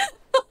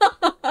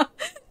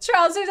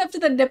 Trousers up to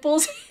the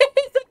nipples.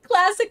 It's a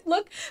classic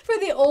look for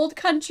the old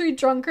country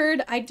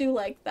drunkard. I do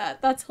like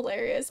that. That's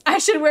hilarious. I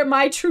should wear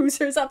my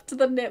trousers up to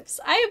the nips.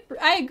 I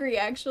agree,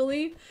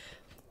 actually.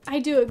 I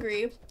do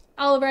agree.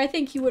 Oliver, I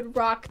think you would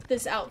rock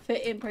this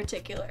outfit in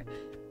particular.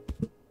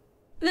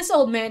 This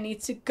old man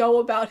needs to go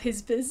about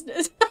his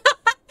business.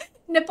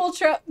 Nipple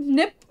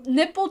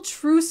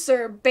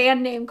Trucer,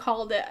 band name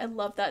called it. I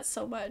love that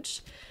so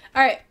much.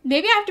 Alright,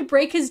 maybe I have to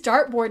break his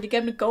dartboard to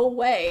get him to go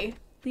away.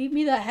 Leave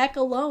me the heck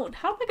alone.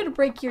 How am I going to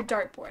break your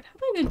dartboard? How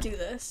am I going to do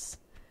this?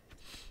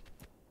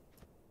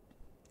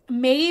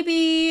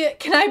 Maybe...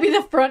 Can I be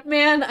the front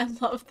man? I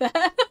love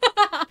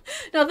that.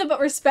 Nothing but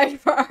respect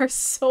for our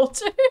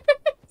soldiers.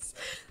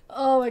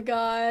 Oh my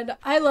god.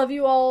 I love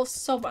you all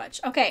so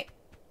much. Okay.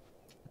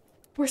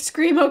 We're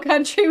Screamo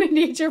country. We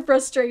need your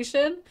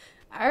frustration.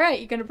 Alright,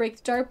 you're going to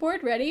break the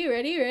dartboard. Ready?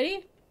 Ready?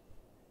 Ready?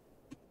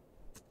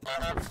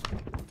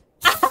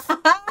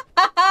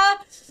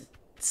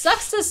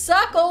 Sucks to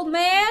suck, old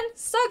man.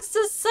 Sucks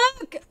to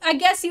suck. I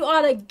guess you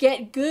ought to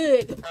get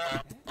good.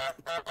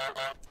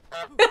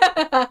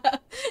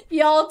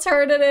 The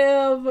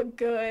alternative.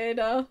 Good.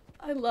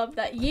 I love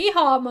that.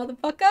 Yeehaw,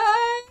 motherfucker.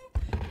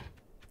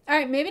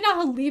 Alright, maybe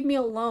now he'll leave me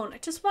alone. I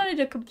just wanted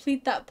to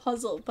complete that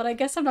puzzle, but I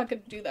guess I'm not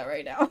going to do that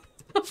right now.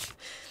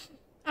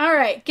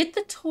 Alright, get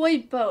the toy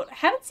boat. I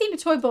haven't seen a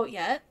toy boat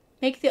yet.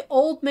 Make the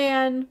old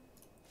man...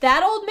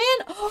 That old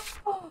man?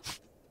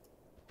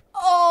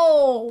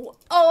 Oh,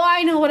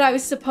 I know what I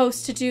was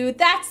supposed to do.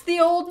 That's the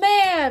old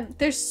man.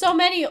 There's so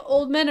many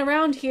old men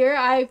around here.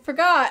 I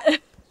forgot.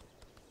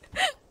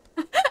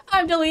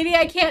 I'm deleting.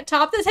 I can't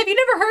top this. Have you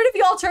never heard of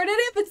the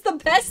alternative? It's the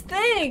best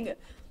thing.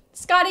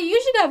 Scotty,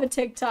 you should have a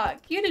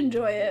TikTok. You'd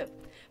enjoy it.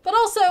 But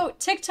also,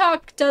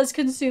 TikTok does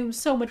consume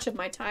so much of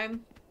my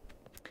time.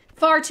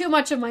 Far too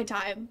much of my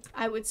time,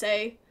 I would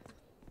say.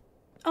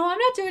 Oh, I'm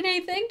not doing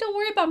anything. Don't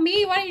worry about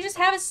me. Why don't you just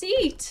have a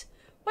seat?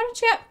 Why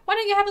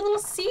don't you have a little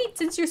seat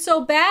since you're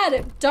so bad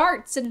at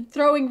darts and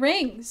throwing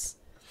rings?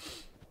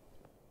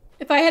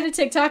 If I had a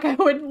TikTok, I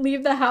wouldn't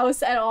leave the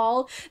house at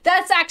all.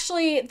 That's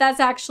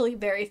actually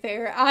very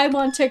fair. I'm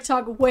on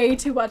TikTok way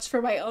too much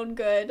for my own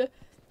good.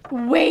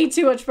 Way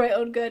too much for my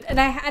own good. And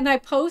I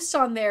post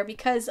on there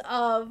because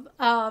of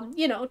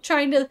you know,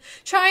 trying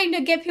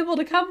to get people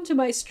to come to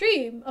my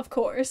stream, of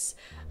course.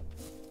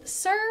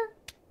 Sir?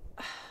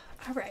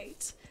 All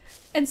right.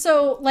 And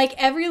so, like,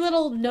 every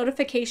little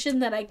notification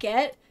that I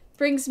get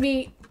brings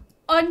me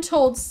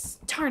untold...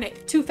 Darn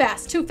it. Too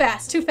fast, too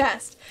fast, too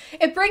fast.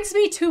 It brings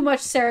me too much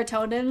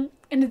serotonin,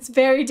 and it's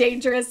very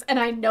dangerous, and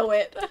I know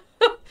it.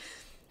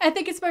 I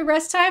think it's my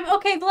rest time.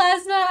 Okay,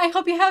 Vlasna, I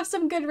hope you have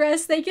some good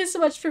rest. Thank you so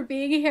much for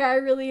being here. I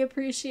really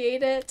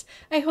appreciate it.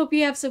 I hope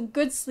you have some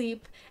good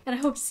sleep, and I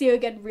hope to see you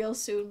again real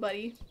soon,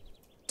 buddy.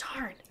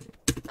 Darn.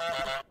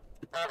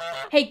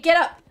 Hey, get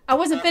up. I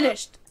wasn't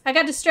finished. I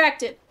got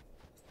distracted.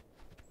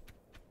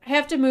 I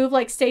have to move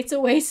like states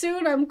away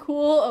soon. I'm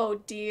cool.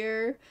 Oh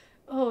dear.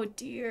 Oh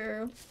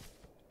dear.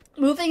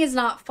 Moving is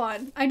not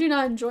fun. I do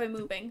not enjoy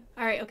moving.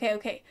 Alright,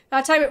 okay.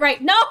 Gotta time it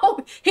right.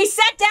 No! He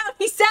sat down!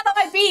 He sat on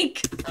my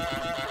beak!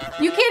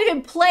 You can't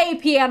even play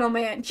Piano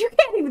Man. You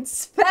can't even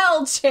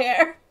spell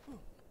chair.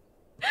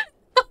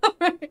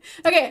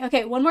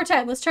 Okay, one more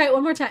time. Let's try it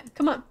one more time.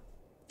 Come on.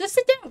 Just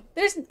sit down.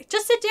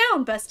 Just sit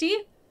down,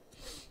 bestie.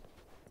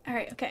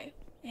 Alright, okay.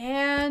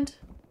 And...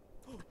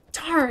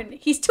 Darn,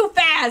 he's too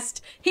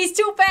fast. He's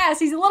too fast.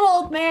 He's a little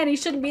old man. He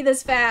shouldn't be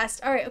this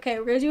fast. All right, okay,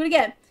 we're gonna do it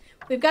again.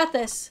 We've got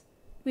this.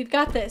 We've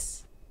got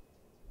this.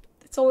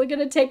 It's only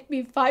gonna take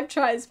me 5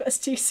 tries,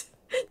 besties.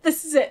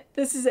 This is it.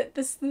 This is it.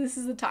 This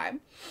is the time.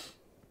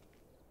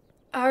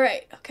 All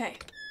right, okay.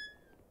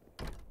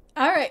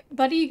 All right,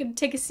 buddy, you gonna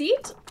take a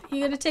seat? You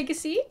gonna take a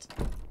seat?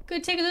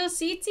 Gonna take a little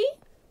seatsy?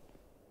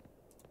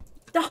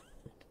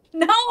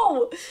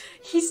 No!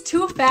 He's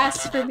too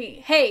fast for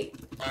me. Hey,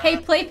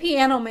 play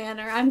Piano Man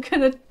or I'm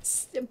gonna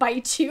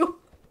bite you.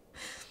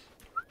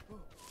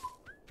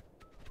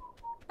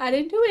 I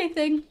didn't do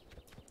anything.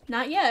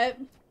 Not yet.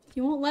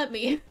 You won't let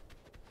me.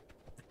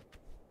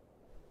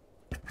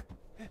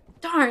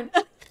 Darn.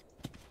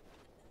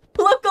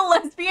 Local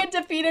lesbian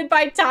defeated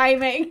by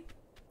timing.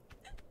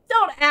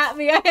 Don't at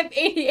me. I have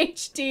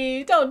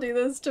ADHD. Don't do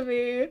this to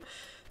me.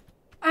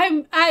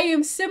 I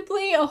am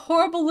simply a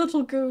horrible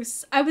little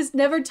goose. I was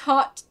never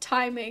taught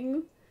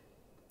timing.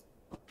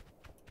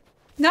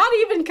 Not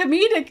even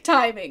comedic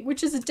timing,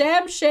 which is a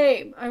damn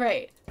shame. All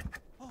right.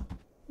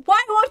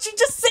 Why won't you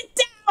just sit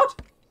down?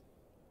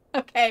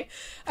 Okay.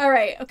 All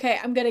right. Okay.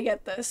 I'm gonna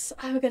get this.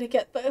 I'm gonna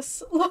get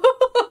this.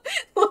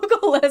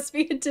 Local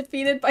lesbian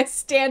defeated by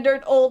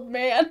standard old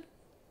man.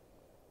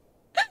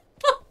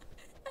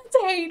 That's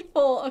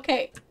hateful.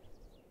 Okay.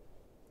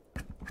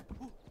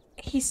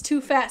 He's too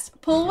fast.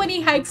 Pull when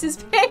he hikes his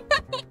pants.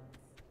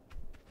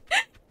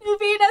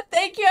 Nuvina,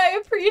 thank you.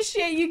 I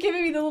appreciate you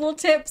giving me the little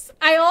tips.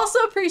 I also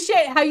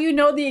appreciate how you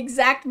know the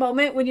exact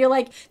moment when you're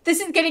like,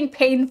 this is getting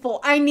painful.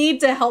 I need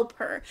to help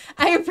her.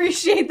 I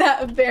appreciate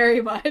that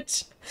very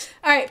much.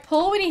 All right,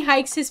 pull when he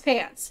hikes his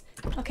pants.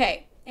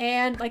 Okay,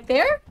 and like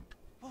there?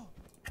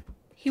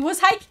 He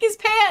was hiking his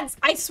pants.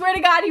 I swear to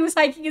God, he was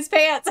hiking his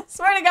pants. I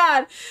swear to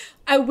God.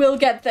 I will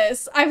get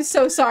this. I'm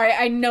so sorry.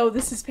 I know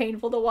this is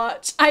painful to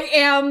watch. I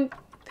am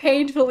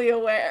painfully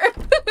aware.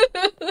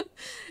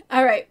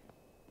 All right.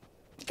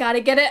 Gotta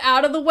get it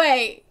out of the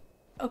way.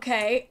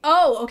 Okay.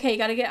 Oh, okay.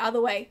 Gotta get it out of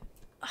the way.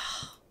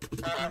 Oh.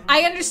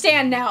 I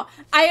understand now.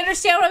 I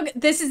understand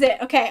this is it.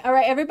 Okay. All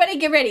right. Everybody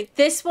get ready.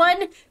 This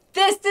one.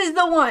 This is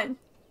the one.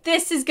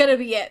 This is gonna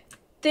be it.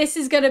 This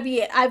is gonna be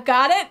it. I've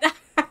got it.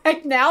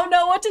 I now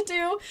know what to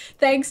do.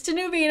 Thanks to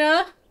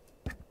Nuvina.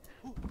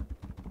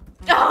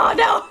 Oh,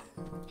 no.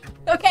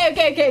 Okay.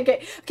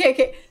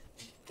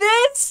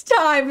 This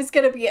time is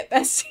gonna be it,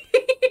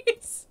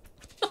 besties.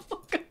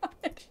 Oh,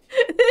 God.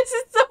 This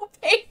is so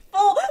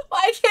painful.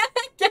 Why can't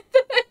I get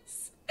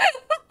this?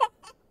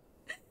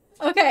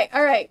 Okay,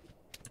 all right.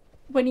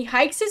 When he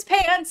hikes his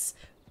pants,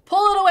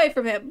 pull it away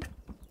from him.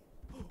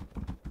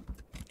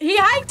 He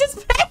hiked his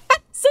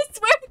pants, I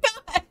swear to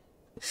God.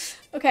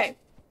 Okay.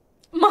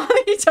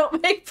 Mommy,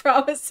 don't make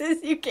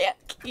promises you can't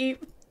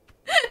keep.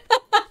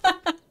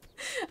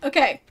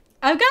 Okay,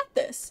 I've got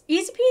this.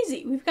 Easy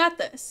peasy, we've got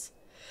this.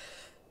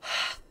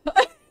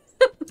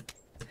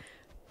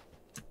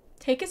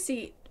 Take a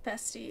seat,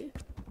 bestie.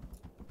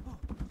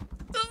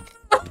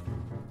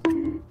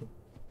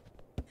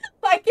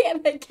 Why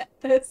can't I get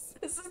this?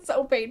 This is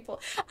so painful.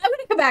 I'm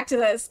gonna come back to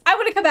this. I'm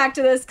gonna come back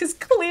to this because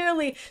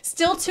clearly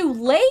still too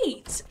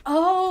late.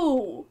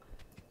 Oh.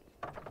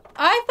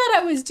 I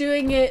thought I was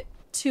doing it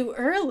too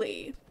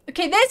early.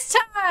 Okay, this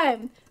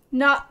time.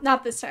 Not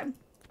this time.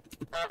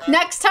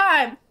 Next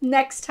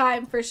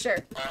time for sure.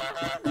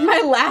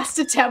 My last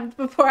attempt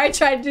before I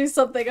try to do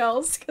something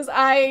else because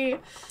I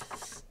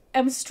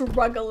am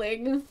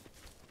struggling.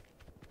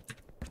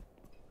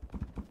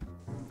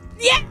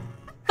 Yeah!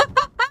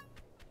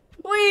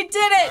 We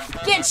did it!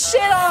 Get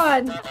shit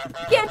on!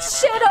 Get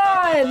shit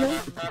on!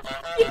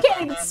 You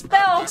can't even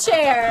spell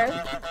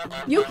chair!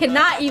 You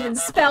cannot even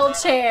spell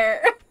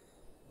chair!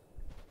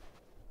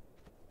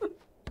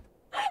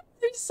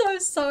 I'm so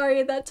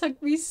sorry that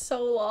took me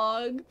so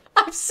long.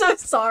 I'm so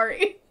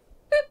sorry.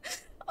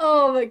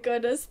 Oh my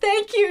goodness.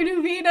 Thank you,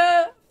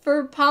 Nuvina,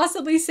 for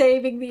possibly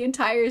saving the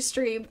entire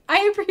stream.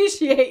 I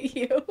appreciate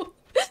you.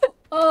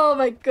 Oh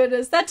my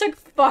goodness. That took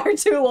far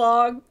too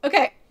long.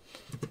 Okay.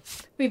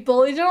 We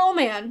bullied an old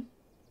man,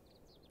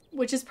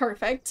 which is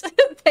perfect.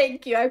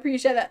 Thank you. I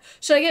appreciate that.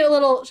 Should I get a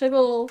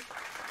little...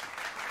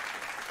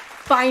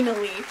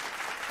 Finally.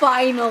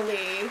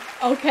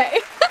 Okay.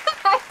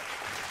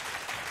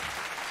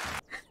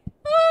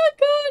 Oh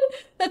god,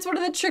 that's one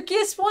of the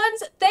trickiest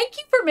ones. Thank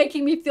you for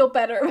making me feel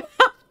better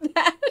about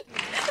that.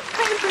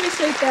 I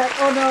appreciate that.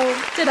 Oh no,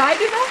 did I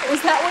do that?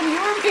 Was that one you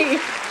or me?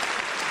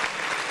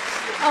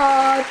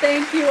 Oh,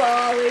 thank you,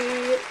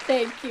 Ollie.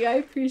 Thank you. I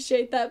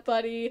appreciate that,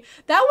 buddy.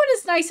 That one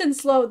is nice and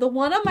slow. The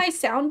one on my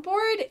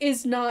soundboard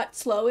is not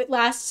slow. It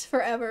lasts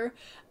forever.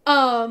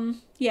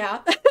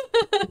 Yeah.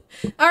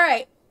 All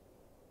right.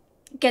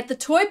 Get the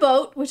toy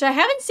boat, which I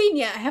haven't seen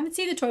yet. I haven't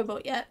seen the toy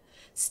boat yet.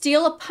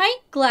 Steal a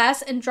pint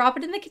glass and drop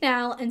it in the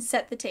canal and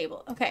set the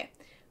table. Okay.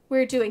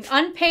 We're doing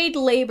unpaid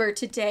labor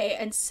today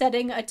and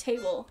setting a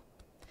table.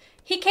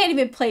 He can't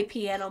even play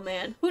piano,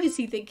 man. Who does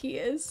he think he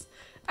is?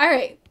 All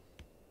right.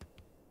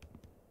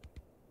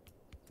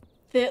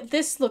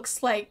 This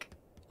looks like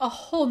a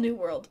whole new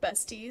world,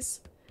 besties.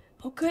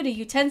 Oh, good, a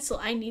utensil.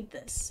 I need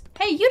this.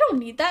 Hey, you don't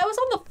need that. It was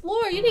on the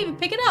floor. You didn't even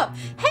pick it up.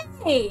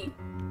 Hey!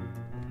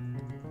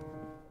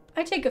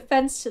 I take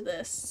offense to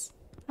this.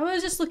 I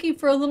was just looking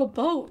for a little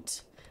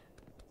boat.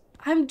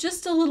 I'm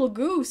just a little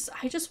goose.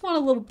 I just want a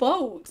little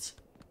boat.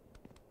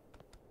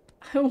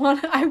 I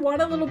want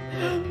a little...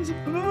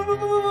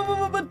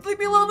 Leave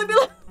me alone, leave me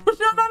alone.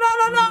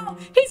 No.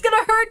 He's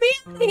gonna herd me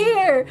out of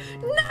here.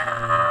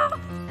 No!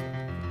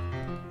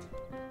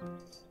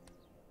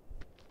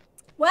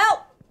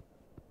 Well,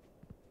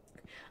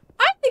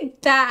 I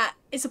think that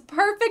is a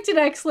perfect and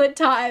excellent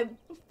time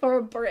for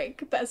a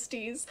break,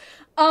 besties.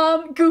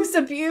 Goose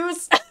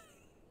abuse.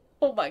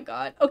 Oh my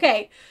god.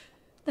 Okay,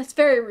 that's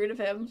very rude of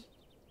him.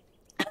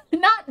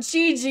 Not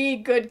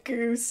GG, good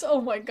goose.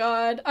 Oh my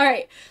god. All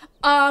right.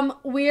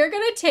 We're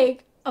gonna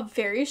take a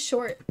very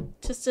short,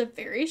 just a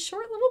very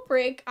short little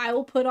break. I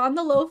will put on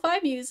the lo-fi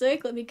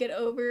music. Let me get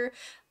over.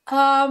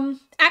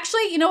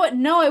 Actually, you know what?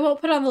 No, I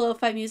won't put on the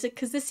lo-fi music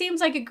because this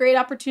seems like a great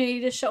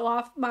opportunity to show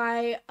off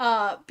my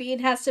Bean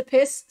has to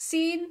piss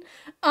scene.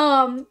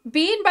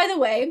 Bean, by the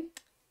way,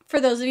 for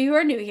those of you who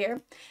are new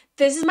here,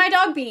 this is my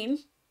dog Bean.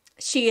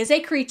 She is a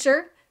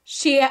creature.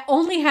 She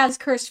only has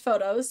cursed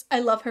photos. I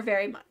love her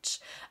very much.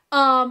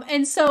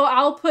 And so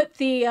I'll put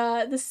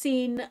the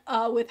scene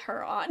with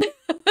her on.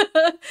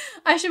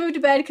 I should move to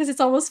bed because it's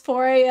almost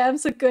 4 a.m.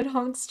 So good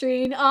honk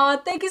stream.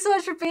 Thank you so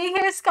much for being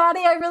here,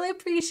 Scotty. I really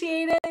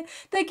appreciate it.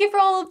 Thank you for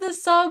all of the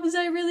subs.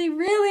 I really,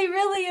 really,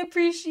 really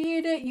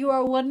appreciate it. You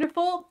are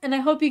wonderful, and I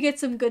hope you get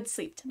some good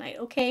sleep tonight.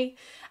 Okay,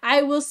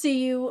 I will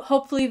see you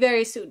hopefully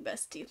very soon,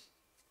 bestie.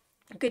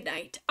 Good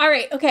night. All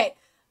right. Okay.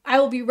 I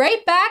will be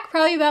right back,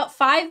 probably about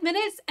 5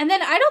 minutes, and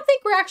then I don't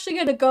think we're actually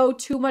going to go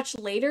too much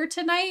later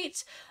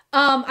tonight.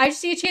 I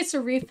just need a chance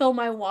to refill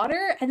my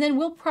water, and then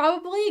we'll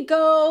probably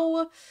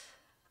go...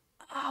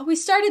 we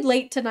started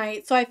late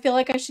tonight, so I feel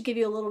like I should give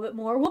you a little bit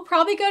more. We'll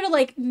probably go to,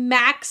 like,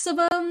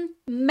 maximum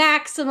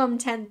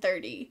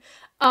 10:30.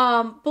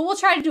 But we'll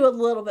try to do it a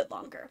little bit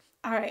longer.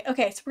 All right,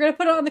 okay, so we're going to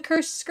put it on the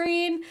cursed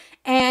screen,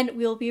 and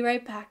we'll be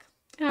right back.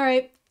 All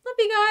right, love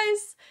you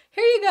guys.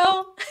 Here you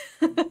go.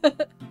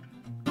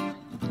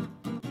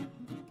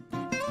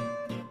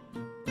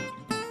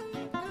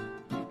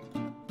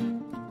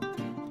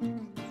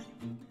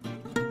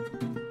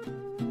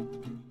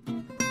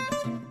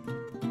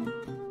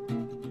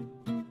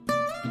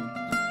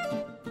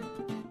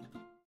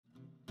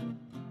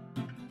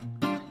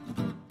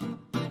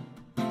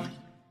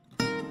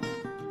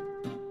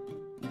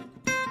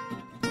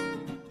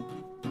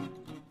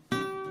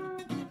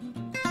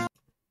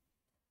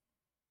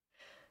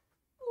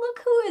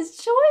 Look who has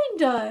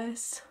joined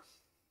us.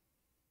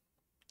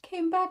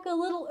 Came back a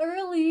little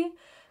early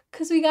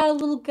because we got a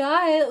little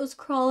guy that was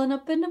crawling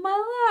up into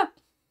my lap.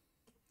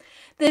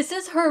 This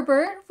is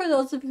Herbert, for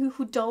those of you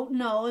who don't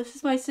know. This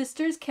is my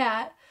sister's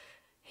cat.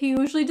 He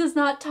usually does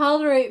not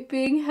tolerate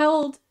being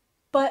held,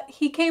 but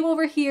he came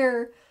over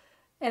here,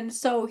 and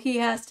so he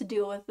has to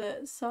deal with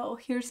it. So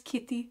here's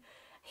Kitty.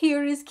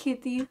 Here is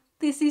Kitty.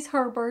 This is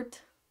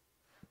Herbert.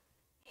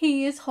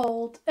 He is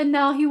held, and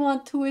now he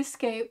wants to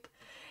escape.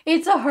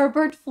 It's a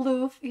Herbert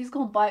floof. He's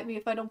gonna bite me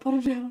if I don't put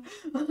him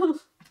down.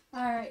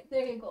 Alright,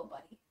 there you go,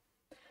 buddy.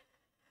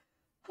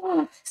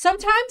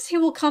 Sometimes he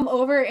will come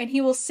over and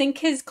he will sink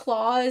his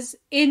claws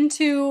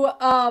into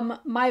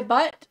my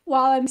butt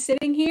while I'm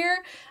sitting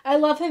here. I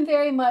love him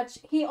very much.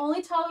 He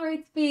only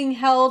tolerates being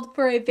held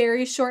for a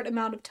very short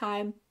amount of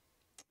time.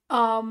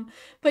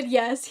 But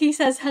yes, he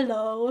says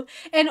hello.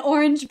 And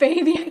Orange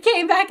Baby, I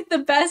came back at the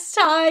best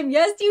time.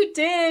 Yes, you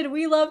did.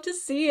 We love to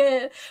see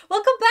it.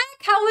 Welcome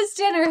back. How was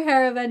dinner,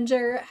 Hair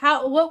Avenger?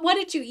 What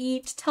did you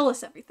eat? Tell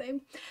us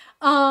everything.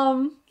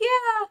 Yeah,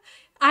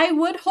 I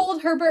would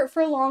hold Herbert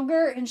for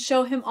longer and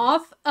show him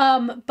off.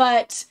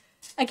 But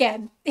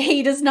again,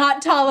 he does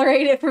not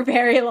tolerate it for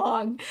very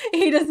long.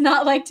 He does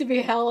not like to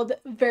be held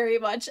very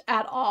much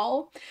at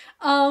all.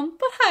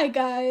 But hi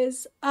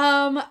guys.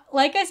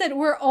 Like I said,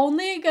 we're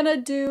only gonna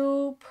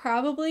do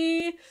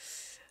probably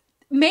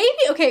maybe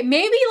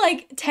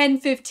like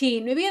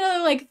 10-15, maybe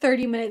another like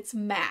 30 minutes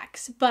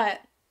max,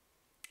 but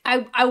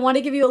I want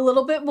to give you a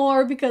little bit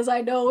more because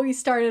I know we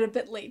started a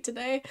bit late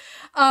today.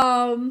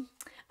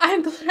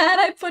 I'm glad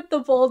I put the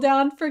bowl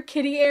down for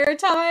kitty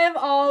airtime.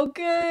 Oh,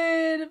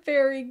 good.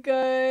 Very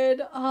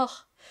good. Oh,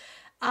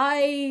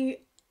 I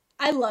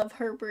love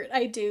Herbert.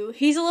 I do.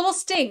 He's a little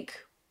stink,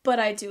 but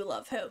I do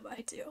love him.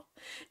 I do.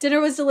 Dinner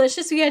was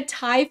delicious. We had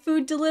Thai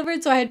food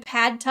delivered, so I had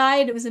pad Thai,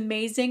 and it was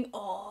amazing.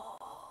 Oh,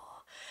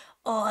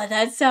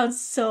 that sounds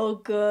so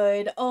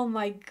good. Oh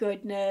my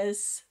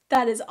goodness.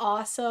 That is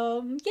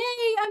awesome.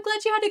 Yay, I'm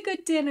glad you had a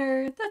good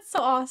dinner. That's so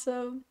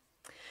awesome.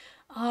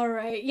 All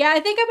right. Yeah, I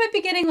think I might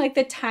be getting like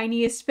the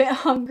tiniest bit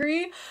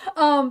hungry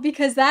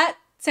because that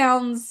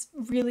sounds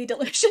really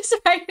delicious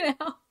right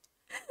now.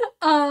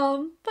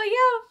 But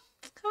yeah,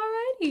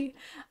 alrighty.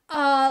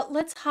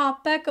 Let's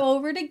hop back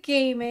over to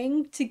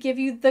gaming to give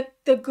you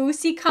the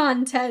goosey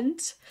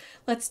content.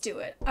 Let's do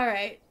it. All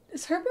right.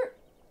 Is Herbert?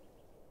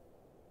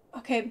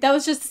 Okay, that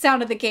was just the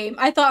sound of the game.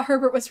 I thought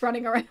Herbert was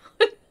running around.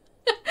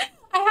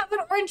 I have an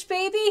Orange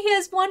Baby. He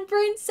has one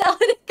brain cell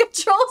and it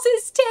controls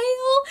his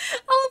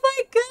tail. Oh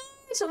my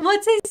gosh.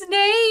 What's his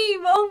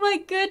name? Oh my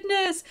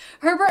goodness.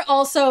 Herbert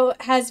also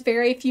has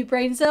very few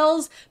brain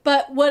cells,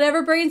 but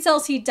whatever brain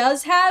cells he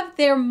does have,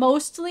 they're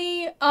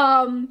mostly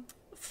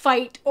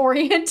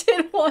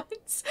fight-oriented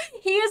ones.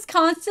 He is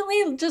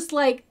constantly just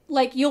like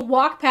you'll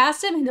walk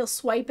past him and he'll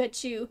swipe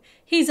at you.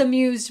 He's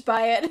amused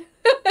by it.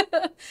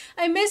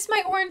 I miss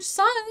my orange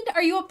son.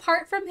 Are you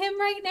apart from him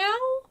right now?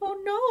 Oh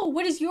no.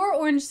 What is your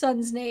orange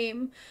son's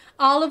name?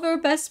 Oliver,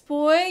 best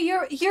boy.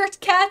 Your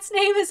cat's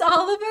name is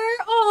Oliver?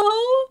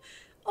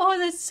 Oh,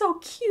 that's so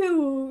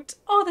cute.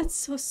 Oh, that's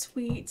so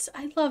sweet.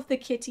 I love the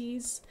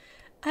kitties.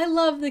 I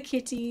love the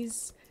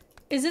kitties.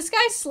 Is this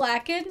guy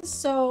slacking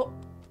so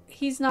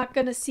he's not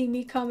gonna see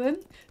me coming?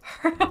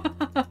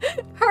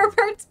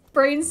 Herbert's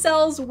brain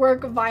cells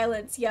work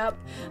violence, yep.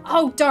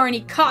 Oh darn,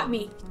 he caught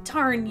me.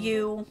 Darn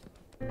you.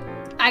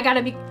 I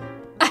gotta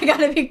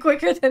be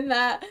quicker than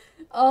that.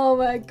 Oh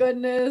my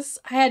goodness.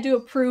 I had to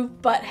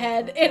approve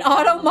Butthead. It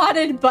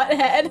auto-modded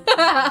Butthead.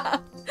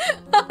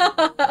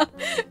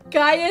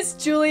 Gaius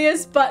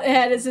Julius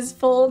Butthead is his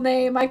full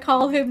name. I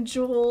call him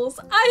Jules.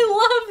 I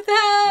love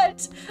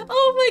that.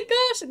 Oh my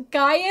gosh.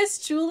 Gaius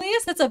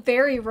Julius? That's a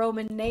very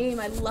Roman name.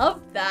 I love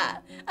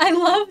that. I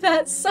love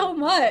that so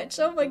much.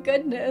 Oh my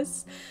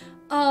goodness.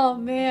 Oh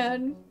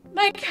man.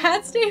 My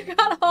cat's name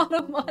got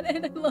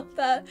auto-modded. I love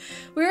that.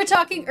 We were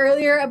talking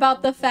earlier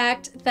about the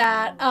fact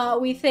that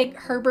we think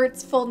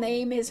Herbert's full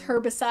name is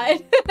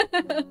Herbicide.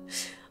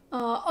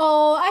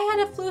 Oh, I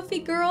had a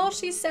floofy girl.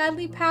 She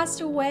sadly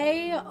passed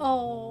away.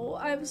 Oh,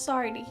 I'm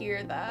sorry to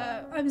hear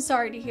that. I'm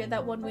sorry to hear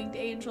that, one-winged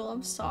angel.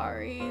 I'm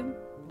sorry.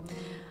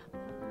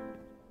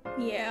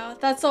 Yeah,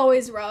 that's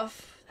always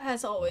rough.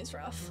 That's always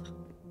rough.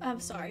 I'm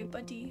sorry,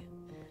 buddy.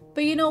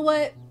 But you know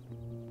what?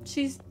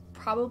 She's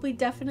probably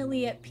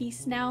definitely at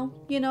peace now,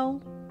 you know?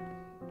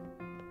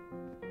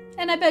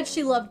 And I bet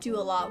she loved you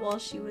a lot while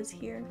she was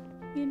here,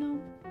 you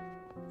know?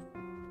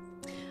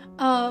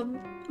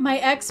 My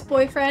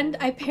ex-boyfriend,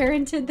 I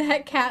parented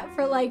that cat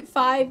for like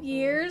 5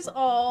 years.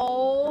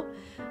 Oh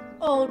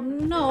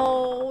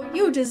no,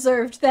 you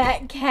deserved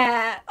that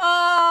cat.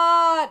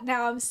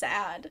 Now I'm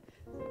sad.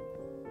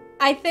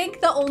 I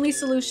think the only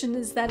solution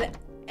is that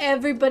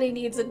everybody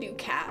needs a new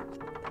cat.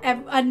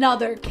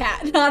 Another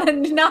cat, not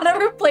a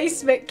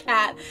replacement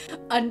cat,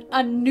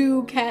 a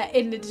new cat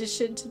in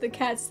addition to the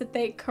cats that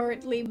they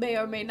currently may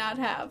or may not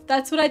have.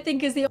 That's what I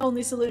think is the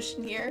only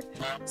solution here.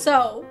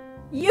 So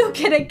you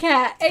get a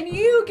cat, and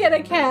you get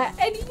a cat,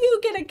 and you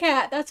get a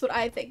cat. That's what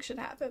I think should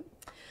happen.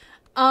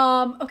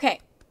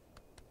 Okay.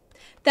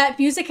 That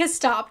music has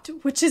stopped,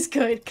 which is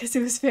good because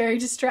it was very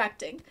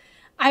distracting.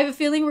 I have a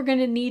feeling we're going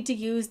to need to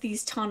use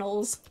these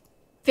tunnels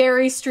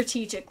very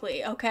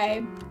strategically,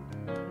 okay?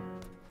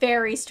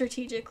 Very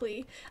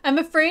strategically. I'm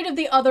afraid of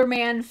the other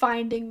man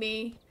finding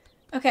me.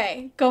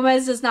 Okay,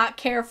 Gomez does not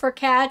care for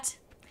cat.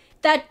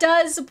 That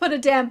does put a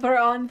damper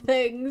on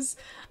things.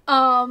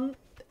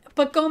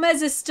 But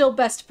Gomez is still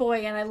best boy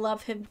and I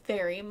love him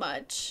very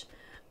much.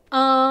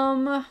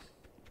 I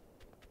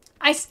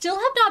still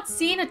have not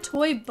seen a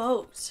toy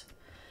boat.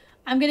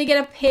 I'm gonna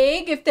get a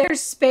pig if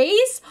there's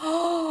space.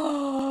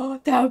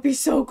 Oh, that would be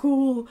so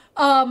cool.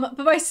 But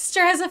my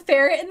sister has a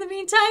ferret in the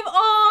meantime.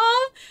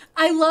 Aw,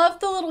 I love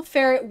the little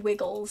ferret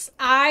wiggles.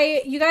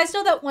 You guys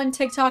know that one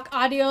TikTok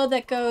audio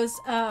that goes,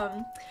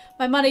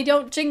 my money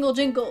don't jingle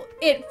jingle,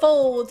 it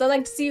folds. I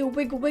like to see you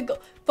wiggle wiggle.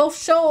 For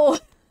sure.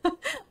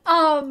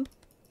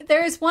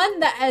 There's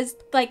one that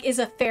is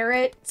a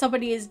ferret.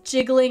 Somebody is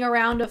jiggling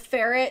around a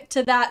ferret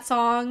to that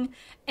song.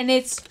 And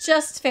it's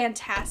just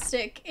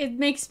fantastic. It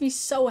makes me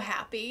so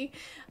happy.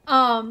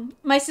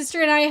 My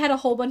sister and I had a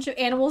whole bunch of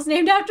animals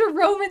named after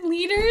Roman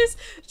leaders.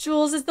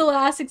 Jules is the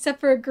last except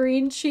for a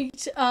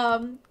green-cheeked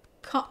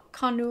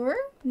connoisseur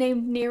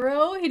named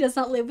Nero. He does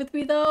not live with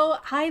me though.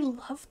 I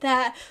love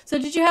that. So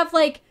did you have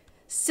like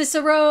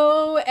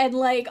Cicero and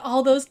like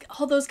all those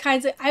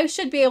kinds of... I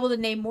should be able to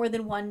name more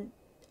than one.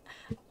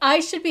 I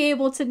should be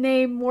able to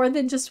name more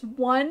than just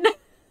one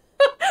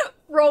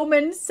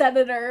Roman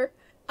senator.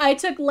 I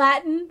took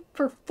Latin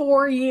for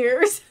 4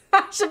 years.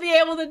 I should be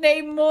able to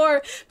name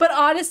more. But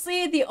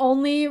honestly, the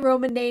only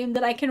Roman name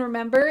that I can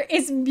remember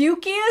is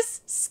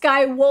Mucius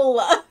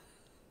Scaevola.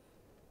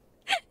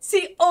 It's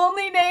the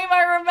only name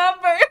I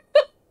remember.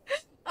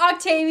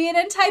 Octavian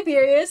and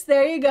Tiberius.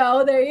 There you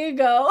go. There you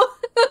go.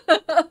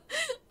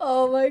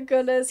 Oh my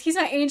goodness. He's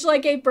my angel. I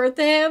gave birth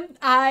to him.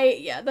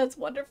 Yeah, that's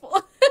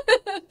wonderful.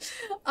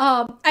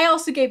 I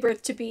also gave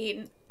birth to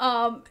Bean.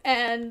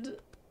 And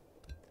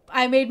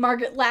I made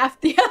Margaret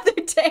laugh the other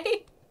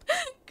day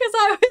because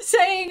I was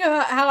saying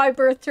how I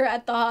birthed her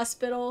at the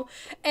hospital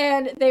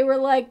and they were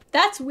like,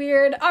 that's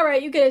weird. All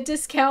right, you get a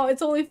discount.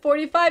 It's only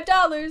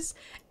 $45.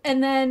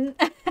 And then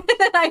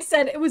I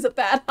said it was a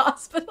bad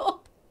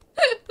hospital.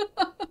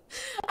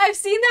 I've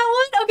seen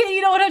that one. Okay,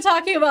 you know what I'm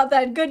talking about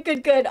then. Good,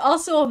 good, good.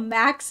 Also a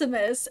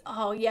Maximus.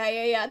 Oh,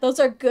 yeah. Those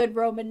are good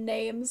Roman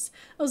names.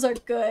 Those are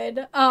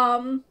good.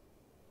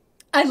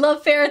 I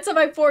love ferrets on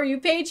my For You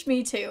page.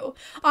 Me too.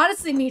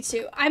 Honestly, me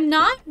too. I'm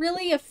not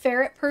really a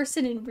ferret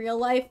person in real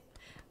life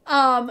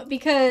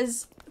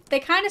because they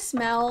kind of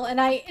smell. And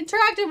I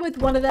interacted with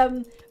one of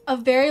them a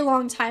very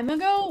long time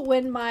ago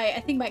when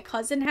I think my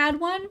cousin had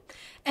one.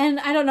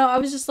 And I don't know, I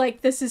was just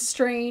like, this is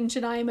strange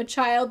and I am a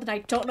child and I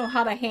don't know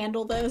how to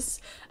handle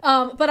this.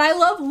 But I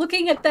love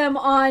looking at them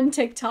on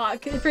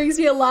TikTok. It brings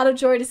me a lot of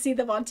joy to see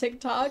them on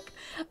TikTok.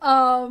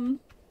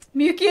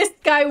 Mucius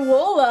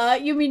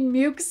Scaevola? You mean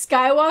Muke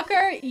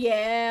Skywalker?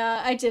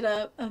 Yeah, I did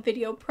a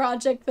video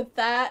project with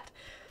that.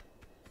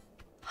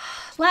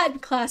 Latin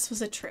class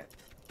was a trip.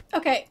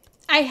 Okay,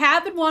 I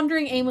have been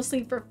wandering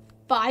aimlessly for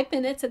 5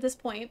 minutes at this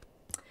point.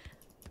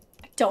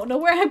 I don't know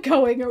where I'm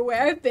going or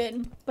where I've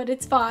been, but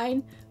it's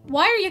fine.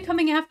 Why are you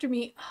coming after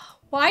me? Oh,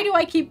 Why do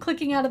I keep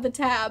clicking out of the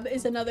tab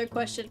is another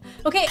question.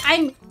 Okay,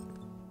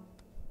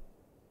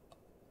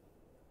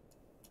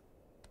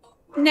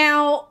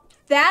 Now,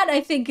 that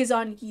I think is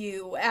on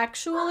you,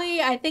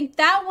 actually. I think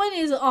that one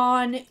is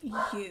on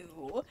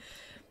you.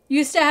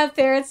 Used to have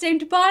ferrets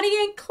named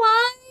Bonnie and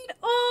Clyde.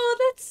 Oh,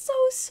 that's so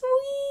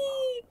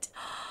sweet.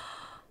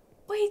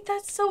 Wait,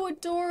 that's so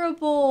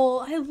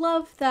adorable. I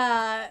love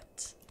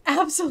that.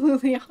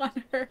 Absolutely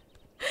on her.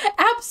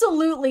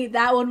 Absolutely,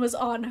 that one was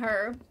on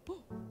her.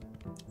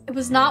 It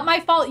was not my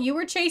fault. You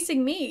were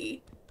chasing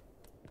me.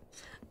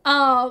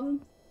 I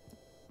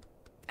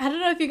don't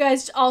know if you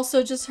guys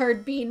also just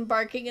heard Bean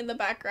barking in the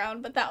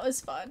background, but that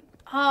was fun.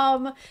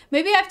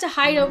 Maybe I have to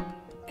hide a...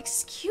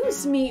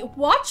 Excuse me.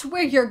 Watch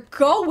where you're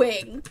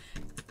going.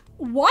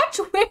 Watch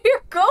where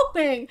you're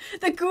going.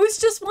 The goose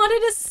just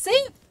wanted a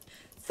sip.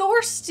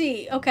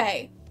 Thirsty.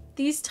 Okay.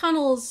 These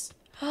tunnels...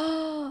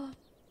 Oh,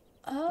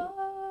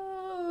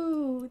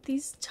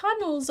 these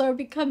tunnels are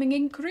becoming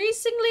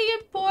increasingly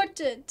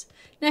important.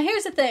 Now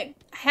here's the thing.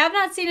 I have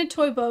not seen a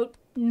toy boat,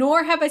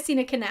 nor have I seen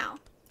a canal.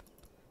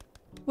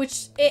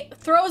 Which, it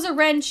throws a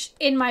wrench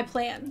in my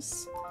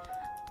plans.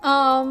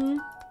 Clyde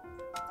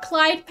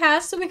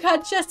passed, so we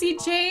got Jesse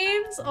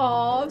James.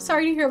 Aw, I'm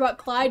sorry to hear about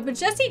Clyde, but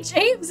Jesse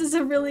James is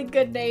a really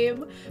good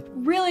name.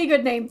 Really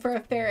good name for a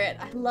ferret.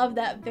 I love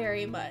that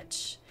very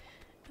much.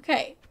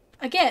 Okay,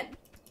 again,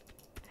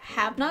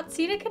 have not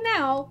seen a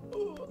canal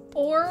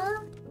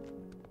or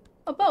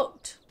a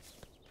boat.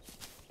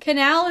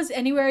 Canal is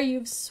anywhere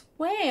you've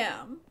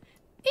swam.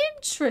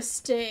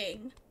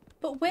 Interesting.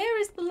 But where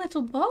is the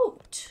little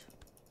boat?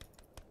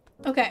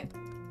 Okay.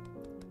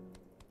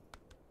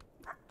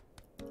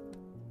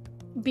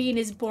 Bean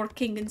is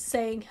barking and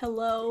saying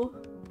hello.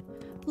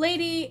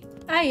 Lady,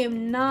 I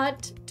am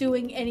not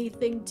doing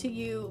anything to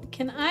you.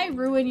 Can I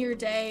ruin your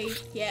day?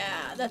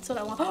 Yeah, that's what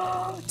I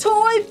want.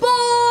 Toy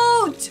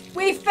boat!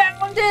 We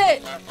found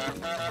it!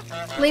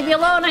 Leave me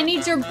alone, I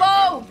need your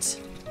boat!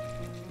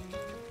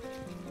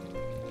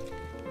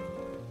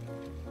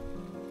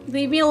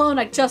 Leave me alone,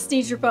 I just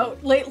need your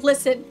boat.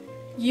 Listen,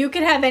 you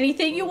can have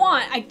anything you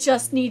want. I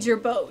just need your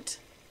boat.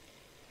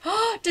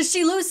 Does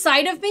she lose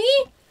sight of me?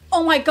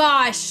 Oh my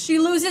gosh, she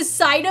loses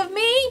sight of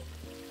me?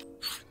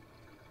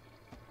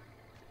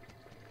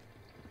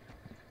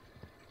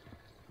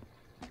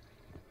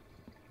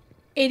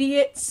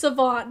 Idiot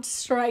savant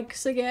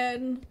strikes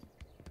again.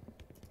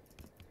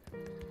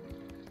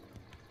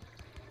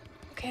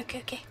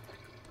 Okay.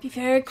 Be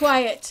very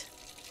quiet.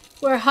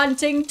 We're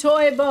hunting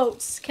toy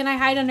boats. Can I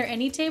hide under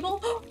any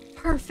table?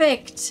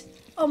 Perfect.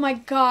 Oh my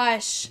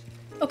gosh.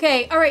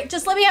 Okay, all right,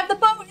 just let me have the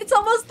boat. It's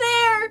almost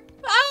there.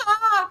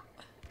 Ah!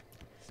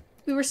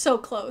 We were so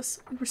close.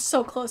 We were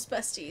so close,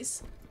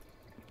 besties.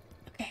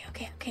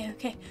 Okay.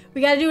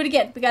 We gotta do it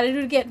again. We gotta do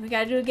it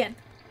again.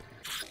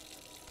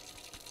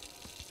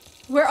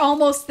 We're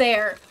almost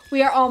there.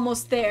 We are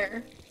almost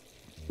there.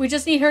 We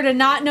just need her to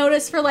not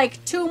notice for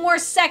like 2 more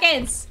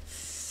seconds.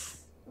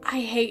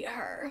 I hate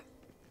her.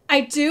 I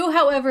do,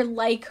 however,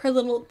 like her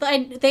little...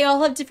 They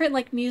all have different,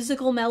 like,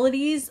 musical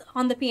melodies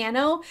on the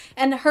piano.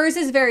 And hers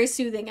is very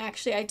soothing,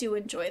 actually. I do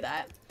enjoy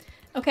that.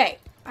 Okay.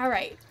 All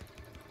right.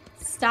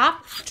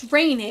 Stop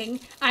draining.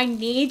 I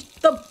need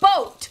the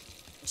boat.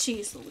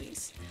 Jeez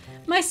Louise.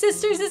 My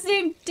sister's is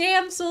named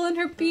Damsel and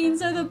her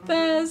beans are the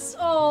best.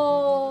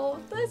 Oh,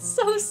 that's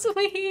so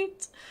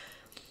sweet.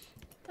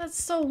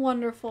 That's so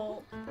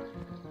wonderful.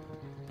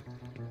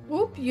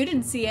 Oop, you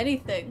didn't see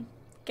anything.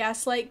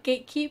 Gaslight,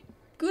 gatekeep.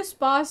 Goose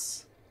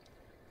boss.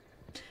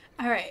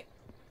 Alright.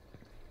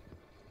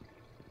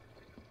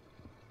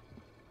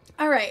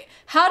 Alright.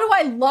 How do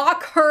I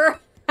lock her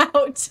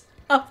out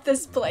of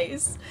this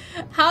place?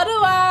 How do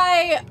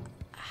I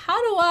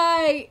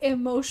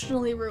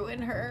emotionally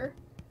ruin her?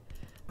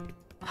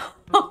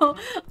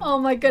 Oh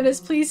my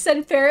goodness. Please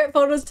send ferret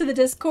photos to the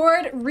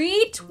Discord.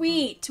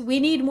 Retweet. We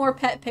need more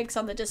pet pics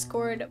on the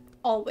Discord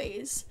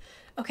always.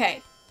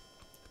 Okay.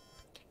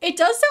 It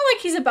does sound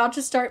like he's about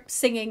to start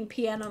singing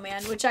Piano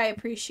Man, which I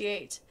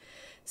appreciate.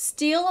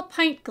 Steal a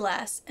pint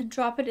glass and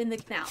drop it in the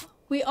canal.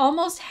 We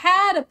almost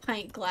had a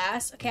pint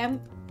glass. Okay,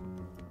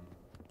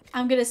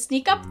 I'm gonna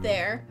sneak up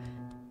there.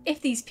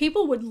 If these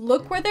people would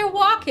look where they're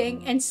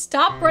walking and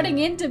stop running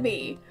into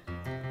me.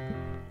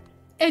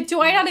 And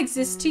do I not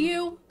exist to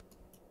you?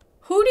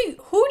 Who do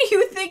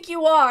you think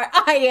you are?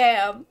 I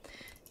am.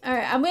 All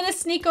right, I'm gonna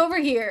sneak over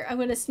here. I'm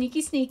gonna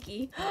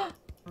sneaky.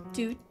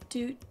 Doot.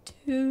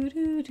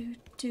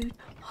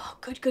 Oh,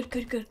 good.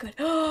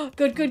 Oh,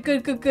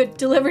 good.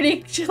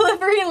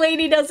 Delivery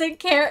lady doesn't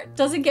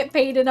get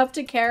paid enough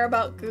to care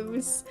about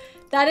Goose.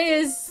 That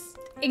is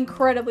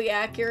incredibly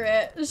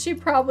accurate. She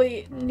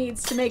probably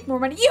needs to make more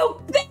money.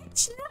 You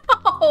bitch,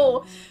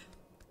 no!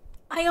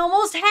 I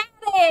almost had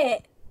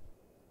it.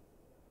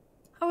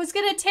 I was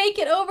gonna take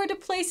it over to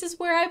places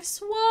where I've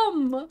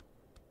swum.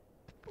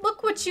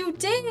 Look what you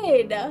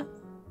did.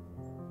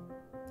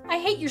 I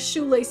hate your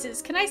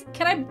shoelaces. Can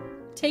I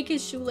take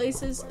his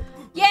shoelaces?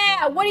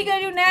 Yeah, what are you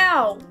gonna do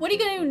now? What are you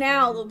gonna do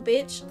now, little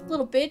bitch?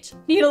 Little bitch?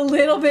 Need a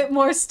little bit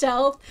more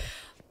stealth.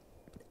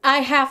 I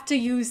have to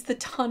use the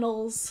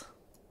tunnels.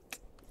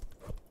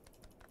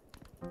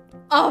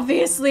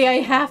 Obviously, I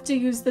have to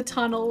use the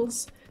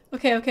tunnels.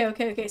 Okay, okay,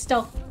 okay, okay.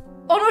 Stealth.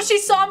 Oh no, she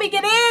saw me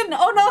get in!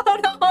 Oh no, no,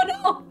 no, oh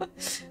no!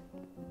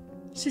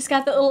 She's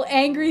got the little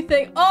angry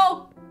thing.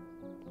 Oh!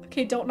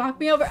 Okay, don't knock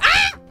me over.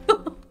 Ah!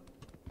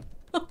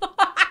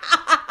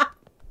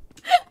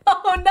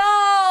 Oh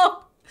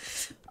no!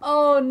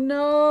 Oh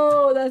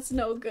no, that's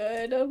no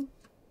good.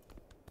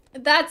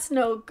 That's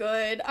no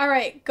good.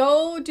 Alright,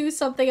 go do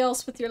something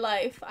else with your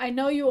life. I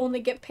know you only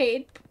get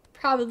paid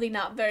probably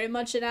not very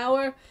much an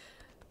hour.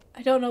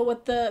 I don't know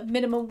what the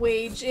minimum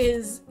wage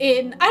is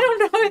in... I don't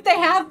know if they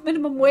have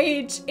minimum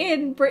wage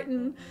in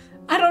Britain.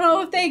 I don't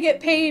know if they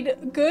get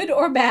paid good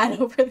or bad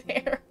over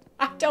there.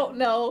 I don't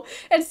know.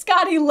 And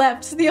Scotty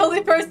left. The only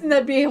person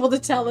that'd be able to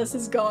tell us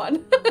is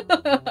gone.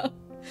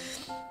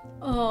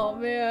 Oh,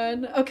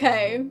 man.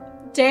 Okay.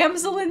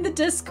 Damsel in the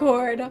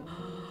Discord.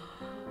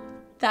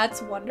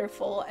 That's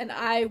wonderful. And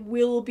I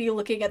will be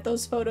looking at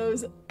those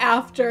photos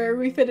after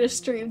we finish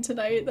stream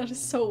tonight. That is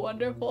so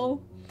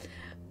wonderful.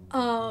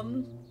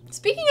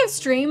 Speaking of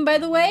stream, by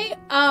the way,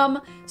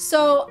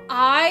 so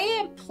I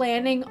am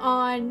planning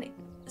on,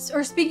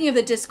 or speaking of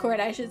the Discord,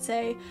 I should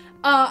say,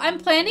 I'm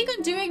planning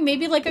on doing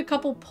maybe like a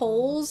couple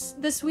polls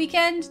this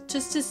weekend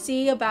just to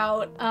see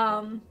about,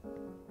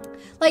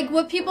 like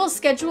what people's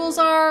schedules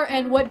are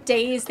and what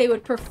days they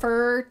would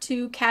prefer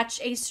to catch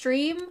a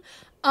stream.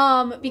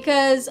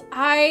 Because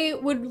I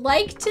would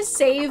like to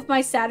save my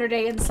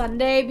Saturday and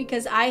Sunday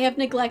because I have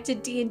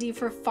neglected D&D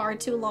for far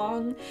too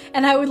long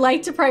and I would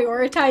like to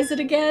prioritize it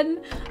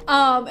again.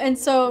 And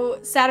so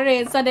Saturday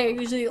and Sunday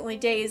are usually the only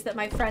days that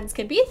my friends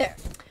can be there.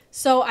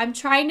 So I'm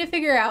trying to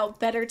figure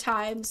out better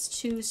times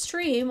to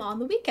stream on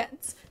the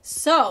weekends.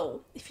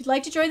 So if you'd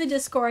like to join the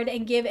Discord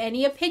and give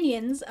any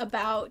opinions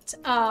about,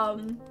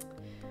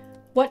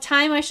 what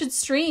time I should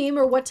stream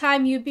or what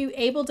time you'd be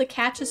able to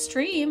catch a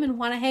stream and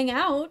want to hang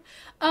out,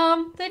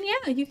 then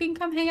yeah, you can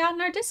come hang out in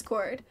our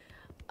Discord.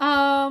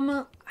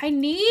 I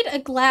need a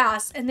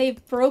glass and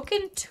they've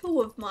broken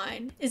 2 of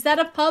mine. Is that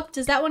a pup?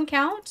 Does that one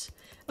count?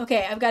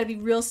 Okay, I've got to be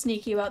real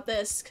sneaky about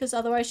this because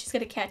otherwise she's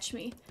going to catch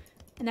me.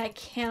 And I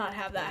cannot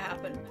have that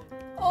happen.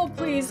 Oh,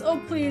 please. Oh,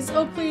 please.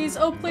 Oh, please.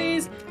 Oh,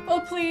 please. Oh,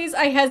 please.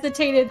 I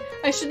hesitated.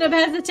 I shouldn't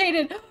have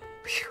hesitated.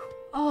 Whew.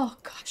 Oh,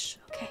 gosh.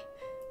 Okay.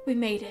 We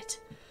made it.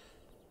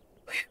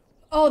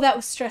 Oh, that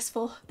was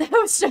stressful. That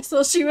was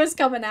stressful. She was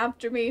coming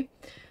after me.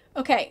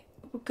 Okay,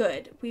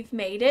 good. We've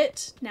made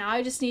it. Now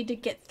I just need to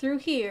get through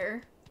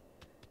here.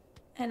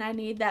 And I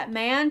need that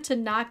man to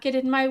not get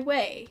in my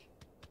way.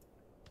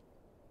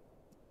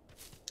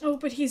 Oh,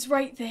 but he's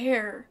right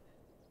there.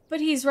 But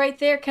he's right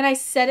there. Can I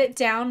set it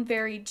down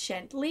very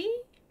gently?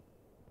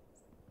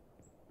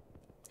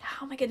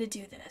 How am I going to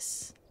do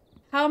this?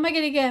 How am I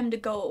going to get him to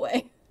go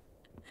away?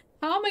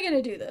 How am I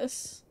going to do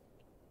this?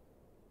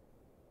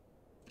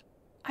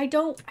 I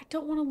don't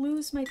want to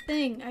lose my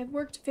thing. I've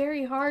worked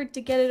very hard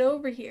to get it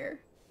over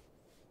here.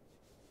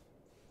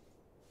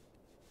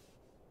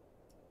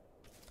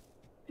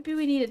 Maybe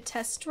we need a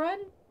test run?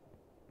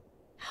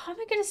 How am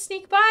I going to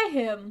sneak by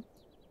him?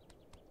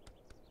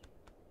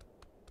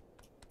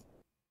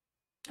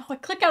 Oh, I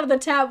click out of the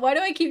tab. Why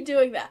do I keep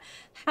doing that?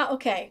 How?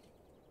 Okay.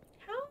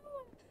 How?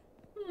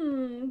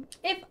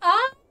 If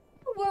I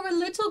were a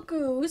little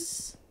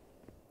goose...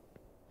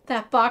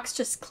 That box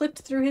just clipped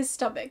through his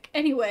stomach.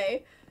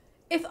 Anyway...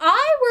 If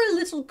I were a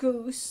little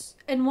goose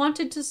and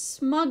wanted to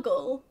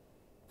smuggle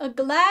a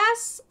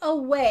glass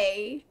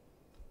away,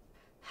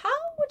 how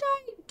would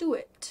I do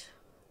it?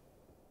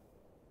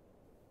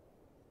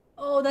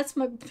 Oh, that's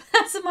my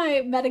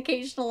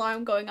medication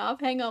alarm going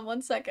off. Hang on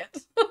 1 second.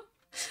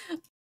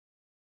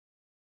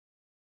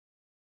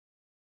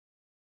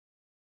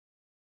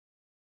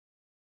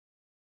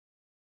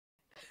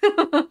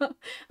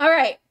 All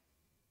right.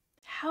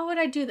 How would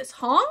I do this?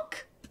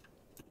 Honk?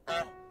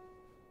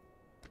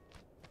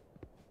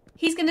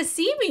 He's gonna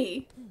see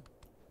me.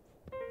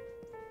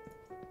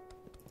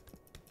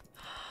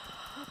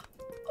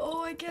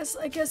 Oh, I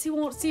guess he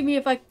won't see me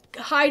if I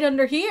hide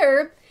under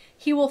here.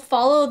 He will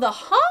follow the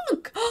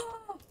honk.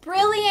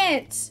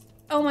 Brilliant.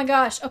 Oh my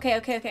gosh. Okay,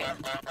 okay, okay.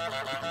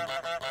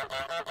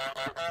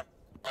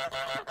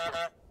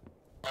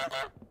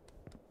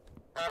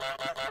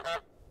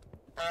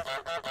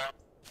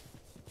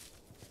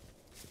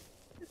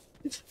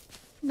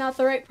 Not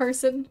the right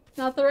person.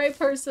 Not the right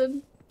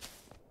person.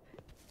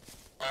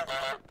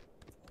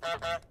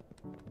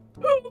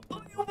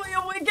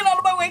 Get out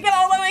of my way, get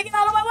out of my way, get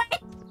out of my way!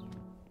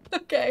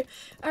 Okay.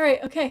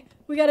 Alright, okay.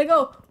 We gotta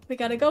go. We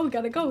gotta go, we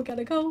gotta go, we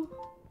gotta go.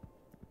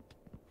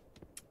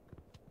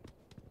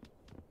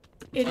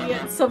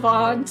 Idiot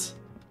savant.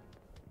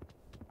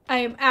 I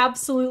am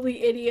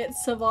absolutely idiot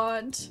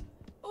savant.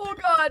 Oh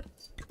god.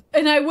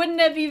 And I wouldn't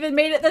have even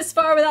made it this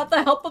far without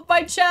the help of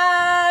my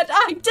chat.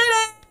 I did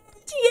it!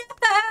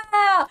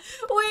 Yeah!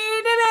 We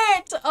did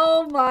it!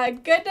 Oh my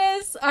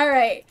goodness.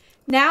 Alright.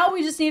 Now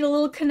we just need a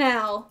little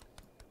canal.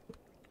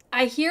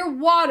 I hear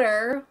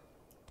water.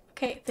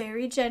 Okay,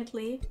 very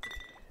gently.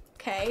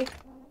 Okay.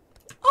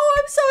 Oh,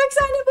 I'm so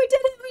excited. We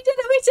did it. We did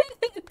it. We did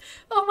it.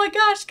 Oh my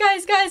gosh,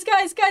 guys,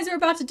 we're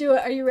about to do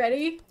it. Are you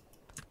ready?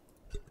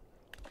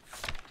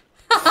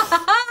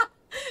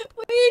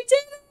 We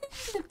did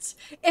it.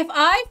 If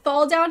I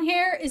fall down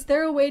here, is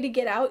there a way to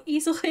get out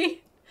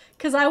easily?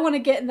 Because I want to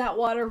get in that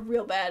water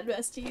real bad,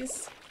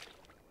 besties.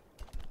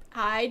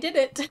 I did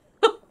it.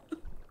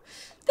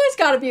 There's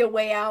got to be a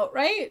way out,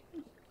 right?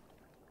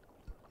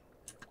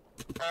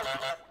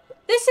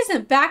 This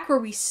isn't back where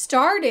we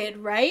started,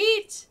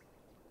 right?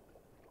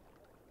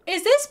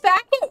 Is this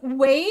back at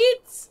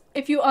Wade's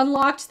if you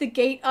unlocked the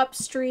gate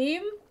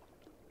upstream?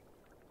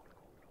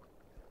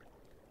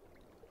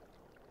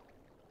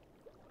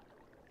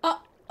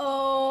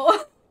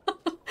 Uh-oh.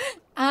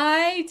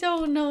 I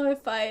don't know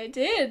if I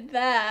did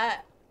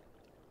that.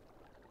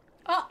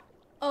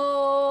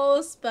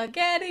 Uh-oh,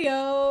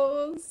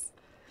 SpaghettiOs.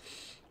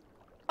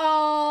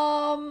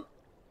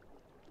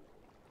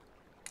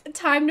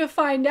 Time to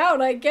find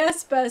out, I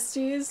guess,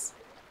 besties.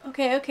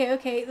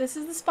 Okay. This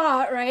is the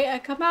spot, right? I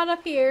come out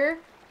up here.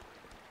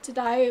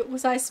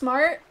 Was I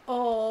smart?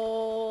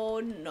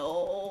 Oh,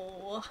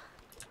 no.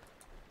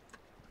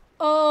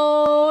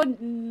 Oh,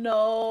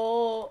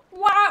 no.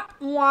 Wop,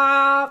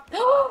 wop.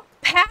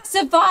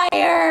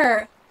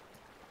 Pacifier!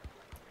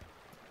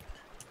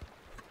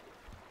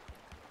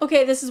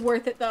 Okay, this is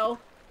worth it, though.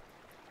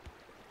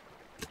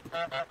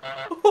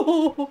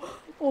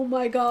 Oh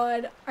my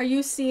god. Are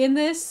you seeing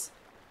this?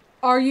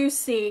 Are you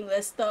seeing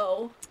this,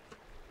 though?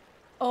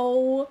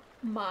 Oh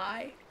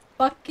my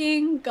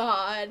fucking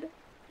god.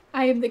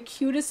 I am the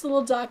cutest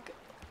little duck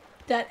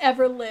that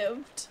ever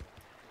lived.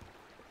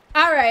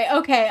 Alright,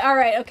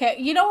 okay.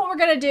 You know what we're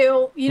gonna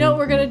do?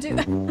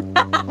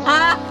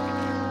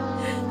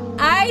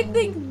 I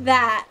think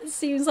that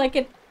seems like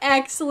an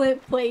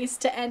excellent place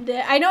to end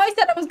it. I know I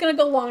said I was gonna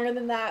go longer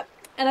than that,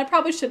 and I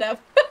probably should have.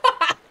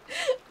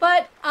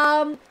 But,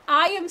 I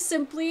am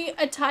simply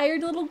a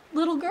tired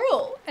little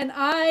girl, and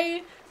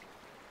I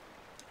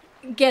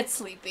get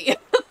sleepy.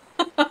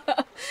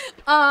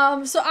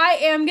 So I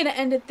am gonna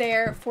end it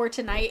there for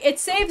tonight. It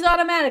saves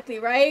automatically,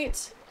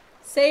 right?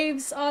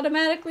 Saves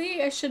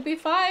automatically. I should be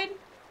fine.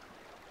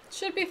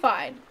 Should be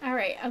fine.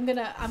 Alright, I'm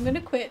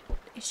gonna quit.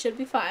 It should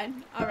be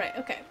fine. Alright,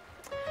 okay.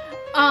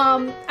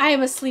 I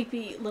am a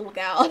sleepy little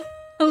gal.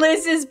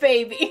 Liz's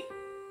baby.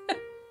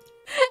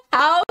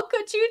 How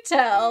could you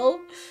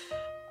tell?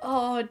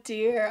 Oh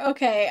dear.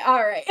 Okay,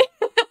 alright.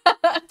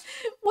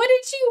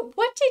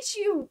 What did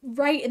you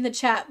write in the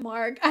chat,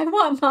 Mark? I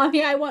want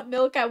mommy, I want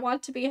milk, I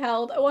want to be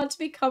held, I want to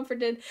be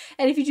comforted,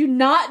 and if you do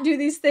not do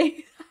these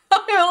things,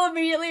 I will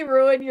immediately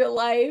ruin your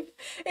life.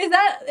 Is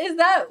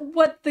that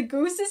what the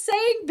goose is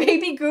saying?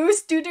 Baby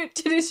goose, do.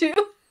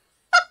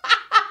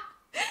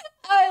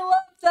 I love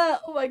that.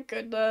 Oh my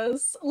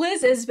goodness.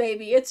 Liz is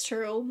baby. It's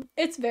true.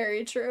 It's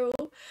very true.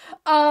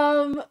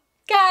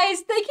 Guys,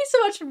 thank you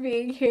so much for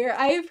being here.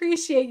 I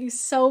appreciate you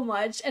so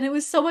much, and it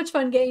was so much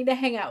fun getting to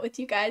hang out with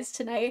you guys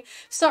tonight.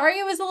 Sorry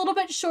it was a little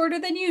bit shorter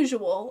than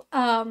usual.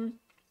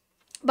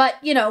 But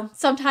you know,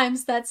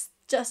 sometimes that's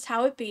just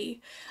how it be.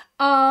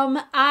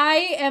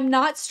 I am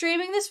not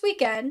streaming this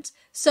weekend,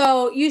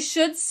 so you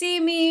should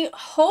see me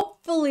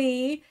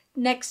hopefully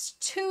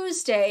next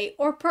Tuesday,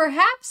 or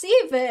perhaps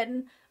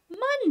even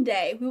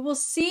Monday. We will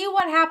see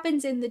what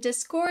happens in the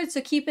Discord,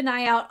 so keep an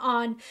eye out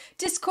on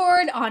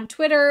Discord, on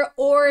Twitter,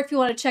 or if you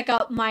want to check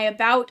out my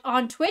about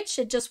on Twitch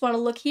and just want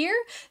to look here,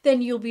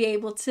 then you'll be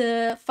able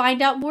to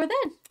find out more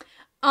then.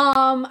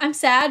 I'm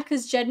sad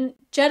because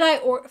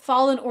Jedi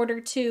Fallen Order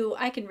 2,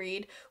 I can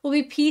read, will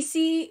be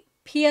PC,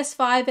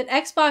 PS5, and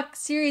Xbox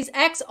Series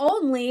X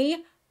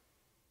only.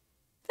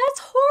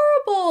 That's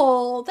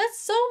horrible. That's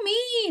so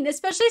mean,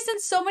 especially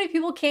since so many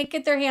people can't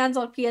get their hands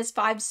on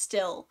PS5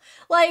 still.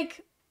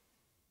 Like,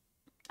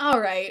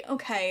 alright,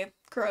 okay,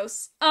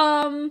 gross.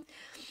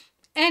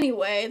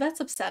 Anyway, that's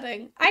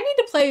upsetting. I need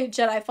to play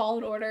Jedi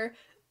Fallen Order.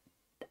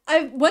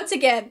 Once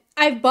again,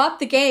 I've bought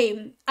the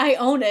game. I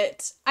own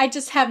it. I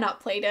just have not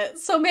played it.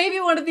 So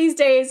maybe one of these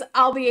days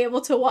I'll be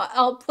able to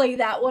I'll play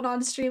that one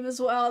on stream as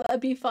well.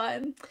 That'd be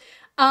fun.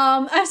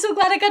 I'm so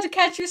glad I got to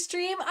catch your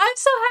stream. I'm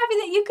so happy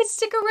that you could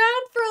stick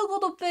around for a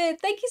little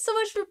bit. Thank you so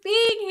much for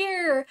being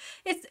here.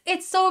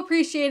 It's so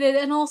appreciated,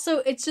 and also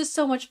it's just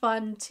so much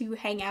fun to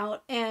hang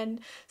out and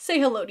say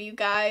hello to you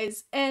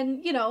guys,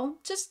 and you know,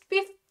 just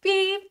be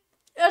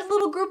a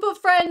little group of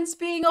friends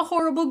being a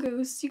horrible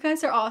goose. You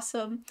guys are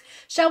awesome.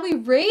 Shall we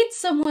raid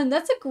someone?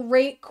 That's a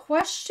great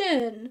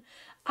question.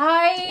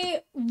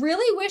 I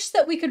really wish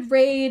that we could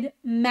raid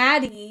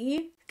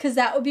Maddie, because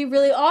that would be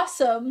really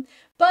awesome,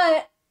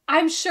 but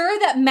I'm sure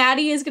that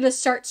Maddie is going to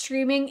start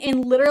streaming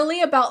in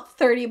literally about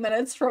 30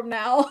 minutes from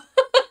now.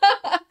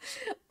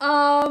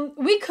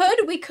 We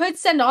could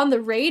send on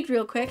the raid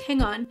real quick.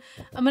 Hang on.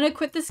 I'm going to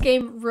quit this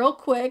game real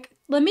quick.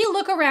 Let me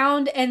look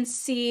around and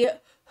see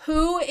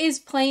who is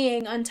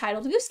playing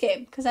Untitled Goose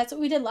Game, because that's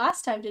what we did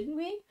last time, didn't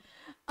we?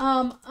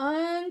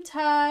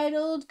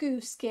 Untitled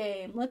Goose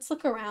Game. Let's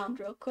look around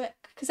real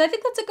quick, because I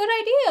think that's a good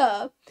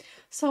idea.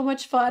 So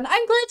much fun.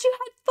 I'm glad you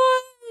had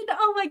fun.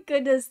 Oh my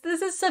goodness,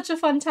 this is such a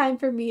fun time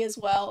for me as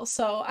well.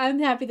 So I'm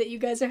happy that you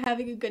guys are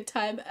having a good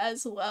time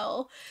as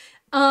well.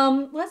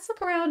 Let's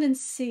look around and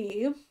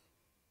see.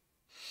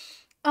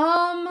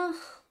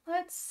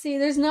 Let's see.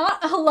 There's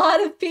not a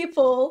lot of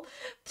people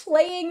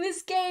playing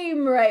this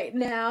game right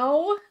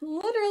now.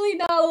 Literally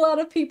not a lot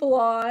of people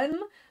on.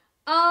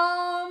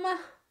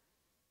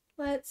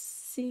 Let's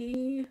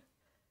see.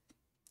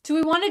 Do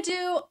we want to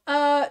do,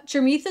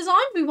 Jermeeth is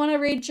on? Do we want to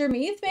raid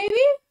Jermeeth, maybe?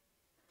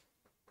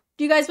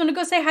 Do you guys want to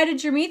go say hi to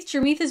Jermeeth?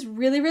 Jermeeth is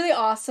really, really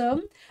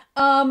awesome.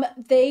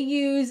 They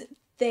use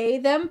they,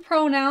 them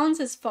pronouns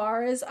as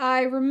far as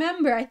I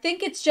remember. I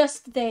think it's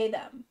just they,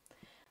 them.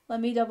 Let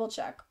me double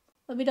check.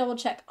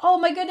 Oh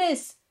my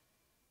goodness.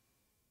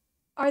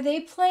 Are they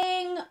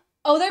playing?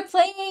 Oh, they're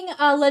playing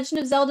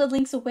Legend of Zelda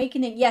Link's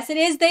Awakening. Yes, it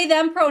is they,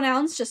 them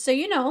pronouns, just so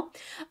you know.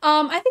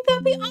 I think that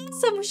would be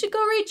awesome. We should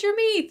go raid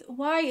Jermeeth.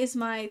 Why is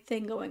my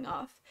thing going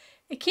off?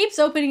 It keeps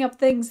opening up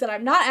things that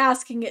I'm not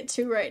asking it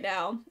to right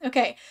now.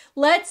 Okay,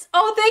 let's...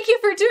 Oh, thank you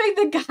for doing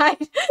the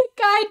guide.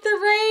 Guide the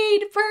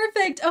raid.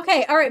 Perfect.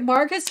 Okay, all right,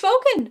 Mark has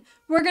spoken.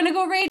 We're going to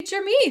go raid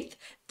Jermeeth.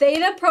 They,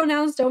 them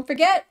pronouns, don't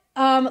forget.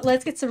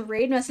 Let's get some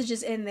raid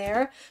messages in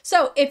there.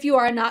 So if you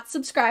are not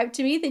subscribed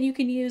to me, then you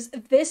can use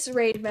this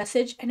raid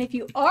message. And if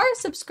you are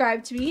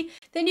subscribed to me,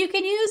 then you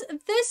can use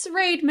this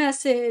raid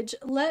message.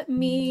 Let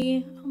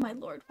me... Oh my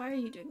lord, why are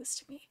you doing this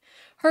to me?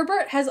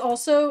 Herbert has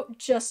also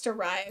just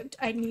arrived.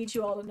 I need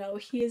you all to know.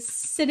 He is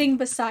sitting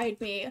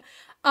beside me.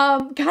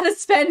 Gotta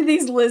spend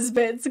these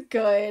Lisbons.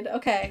 Good.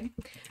 Okay.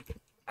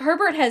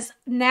 Herbert has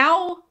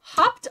now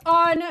hopped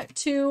on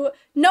to...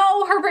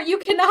 No, Herbert, you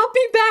cannot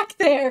be back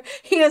there.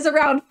 He is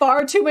around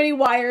far too many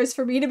wires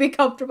for me to be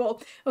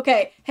comfortable.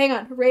 Okay, hang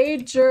on.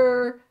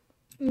 Rager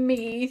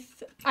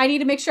Meath. I need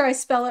to make sure I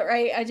spell it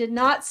right. I did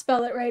not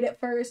spell it right at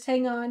first.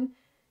 Hang on.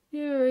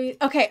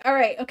 Okay, all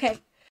right, okay.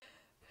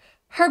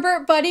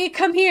 Herbert, buddy,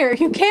 come here.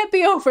 You can't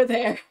be over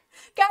there.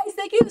 Guys,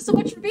 thank you so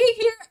much for being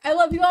here. I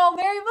love you all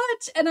very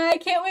much, and I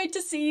can't wait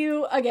to see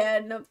you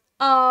again.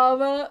 I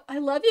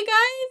love you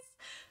guys.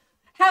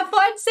 Have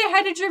fun. Say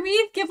hi to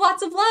Jermeeth. Give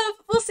lots of love.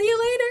 We'll see you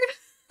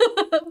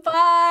later.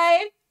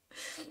 Bye.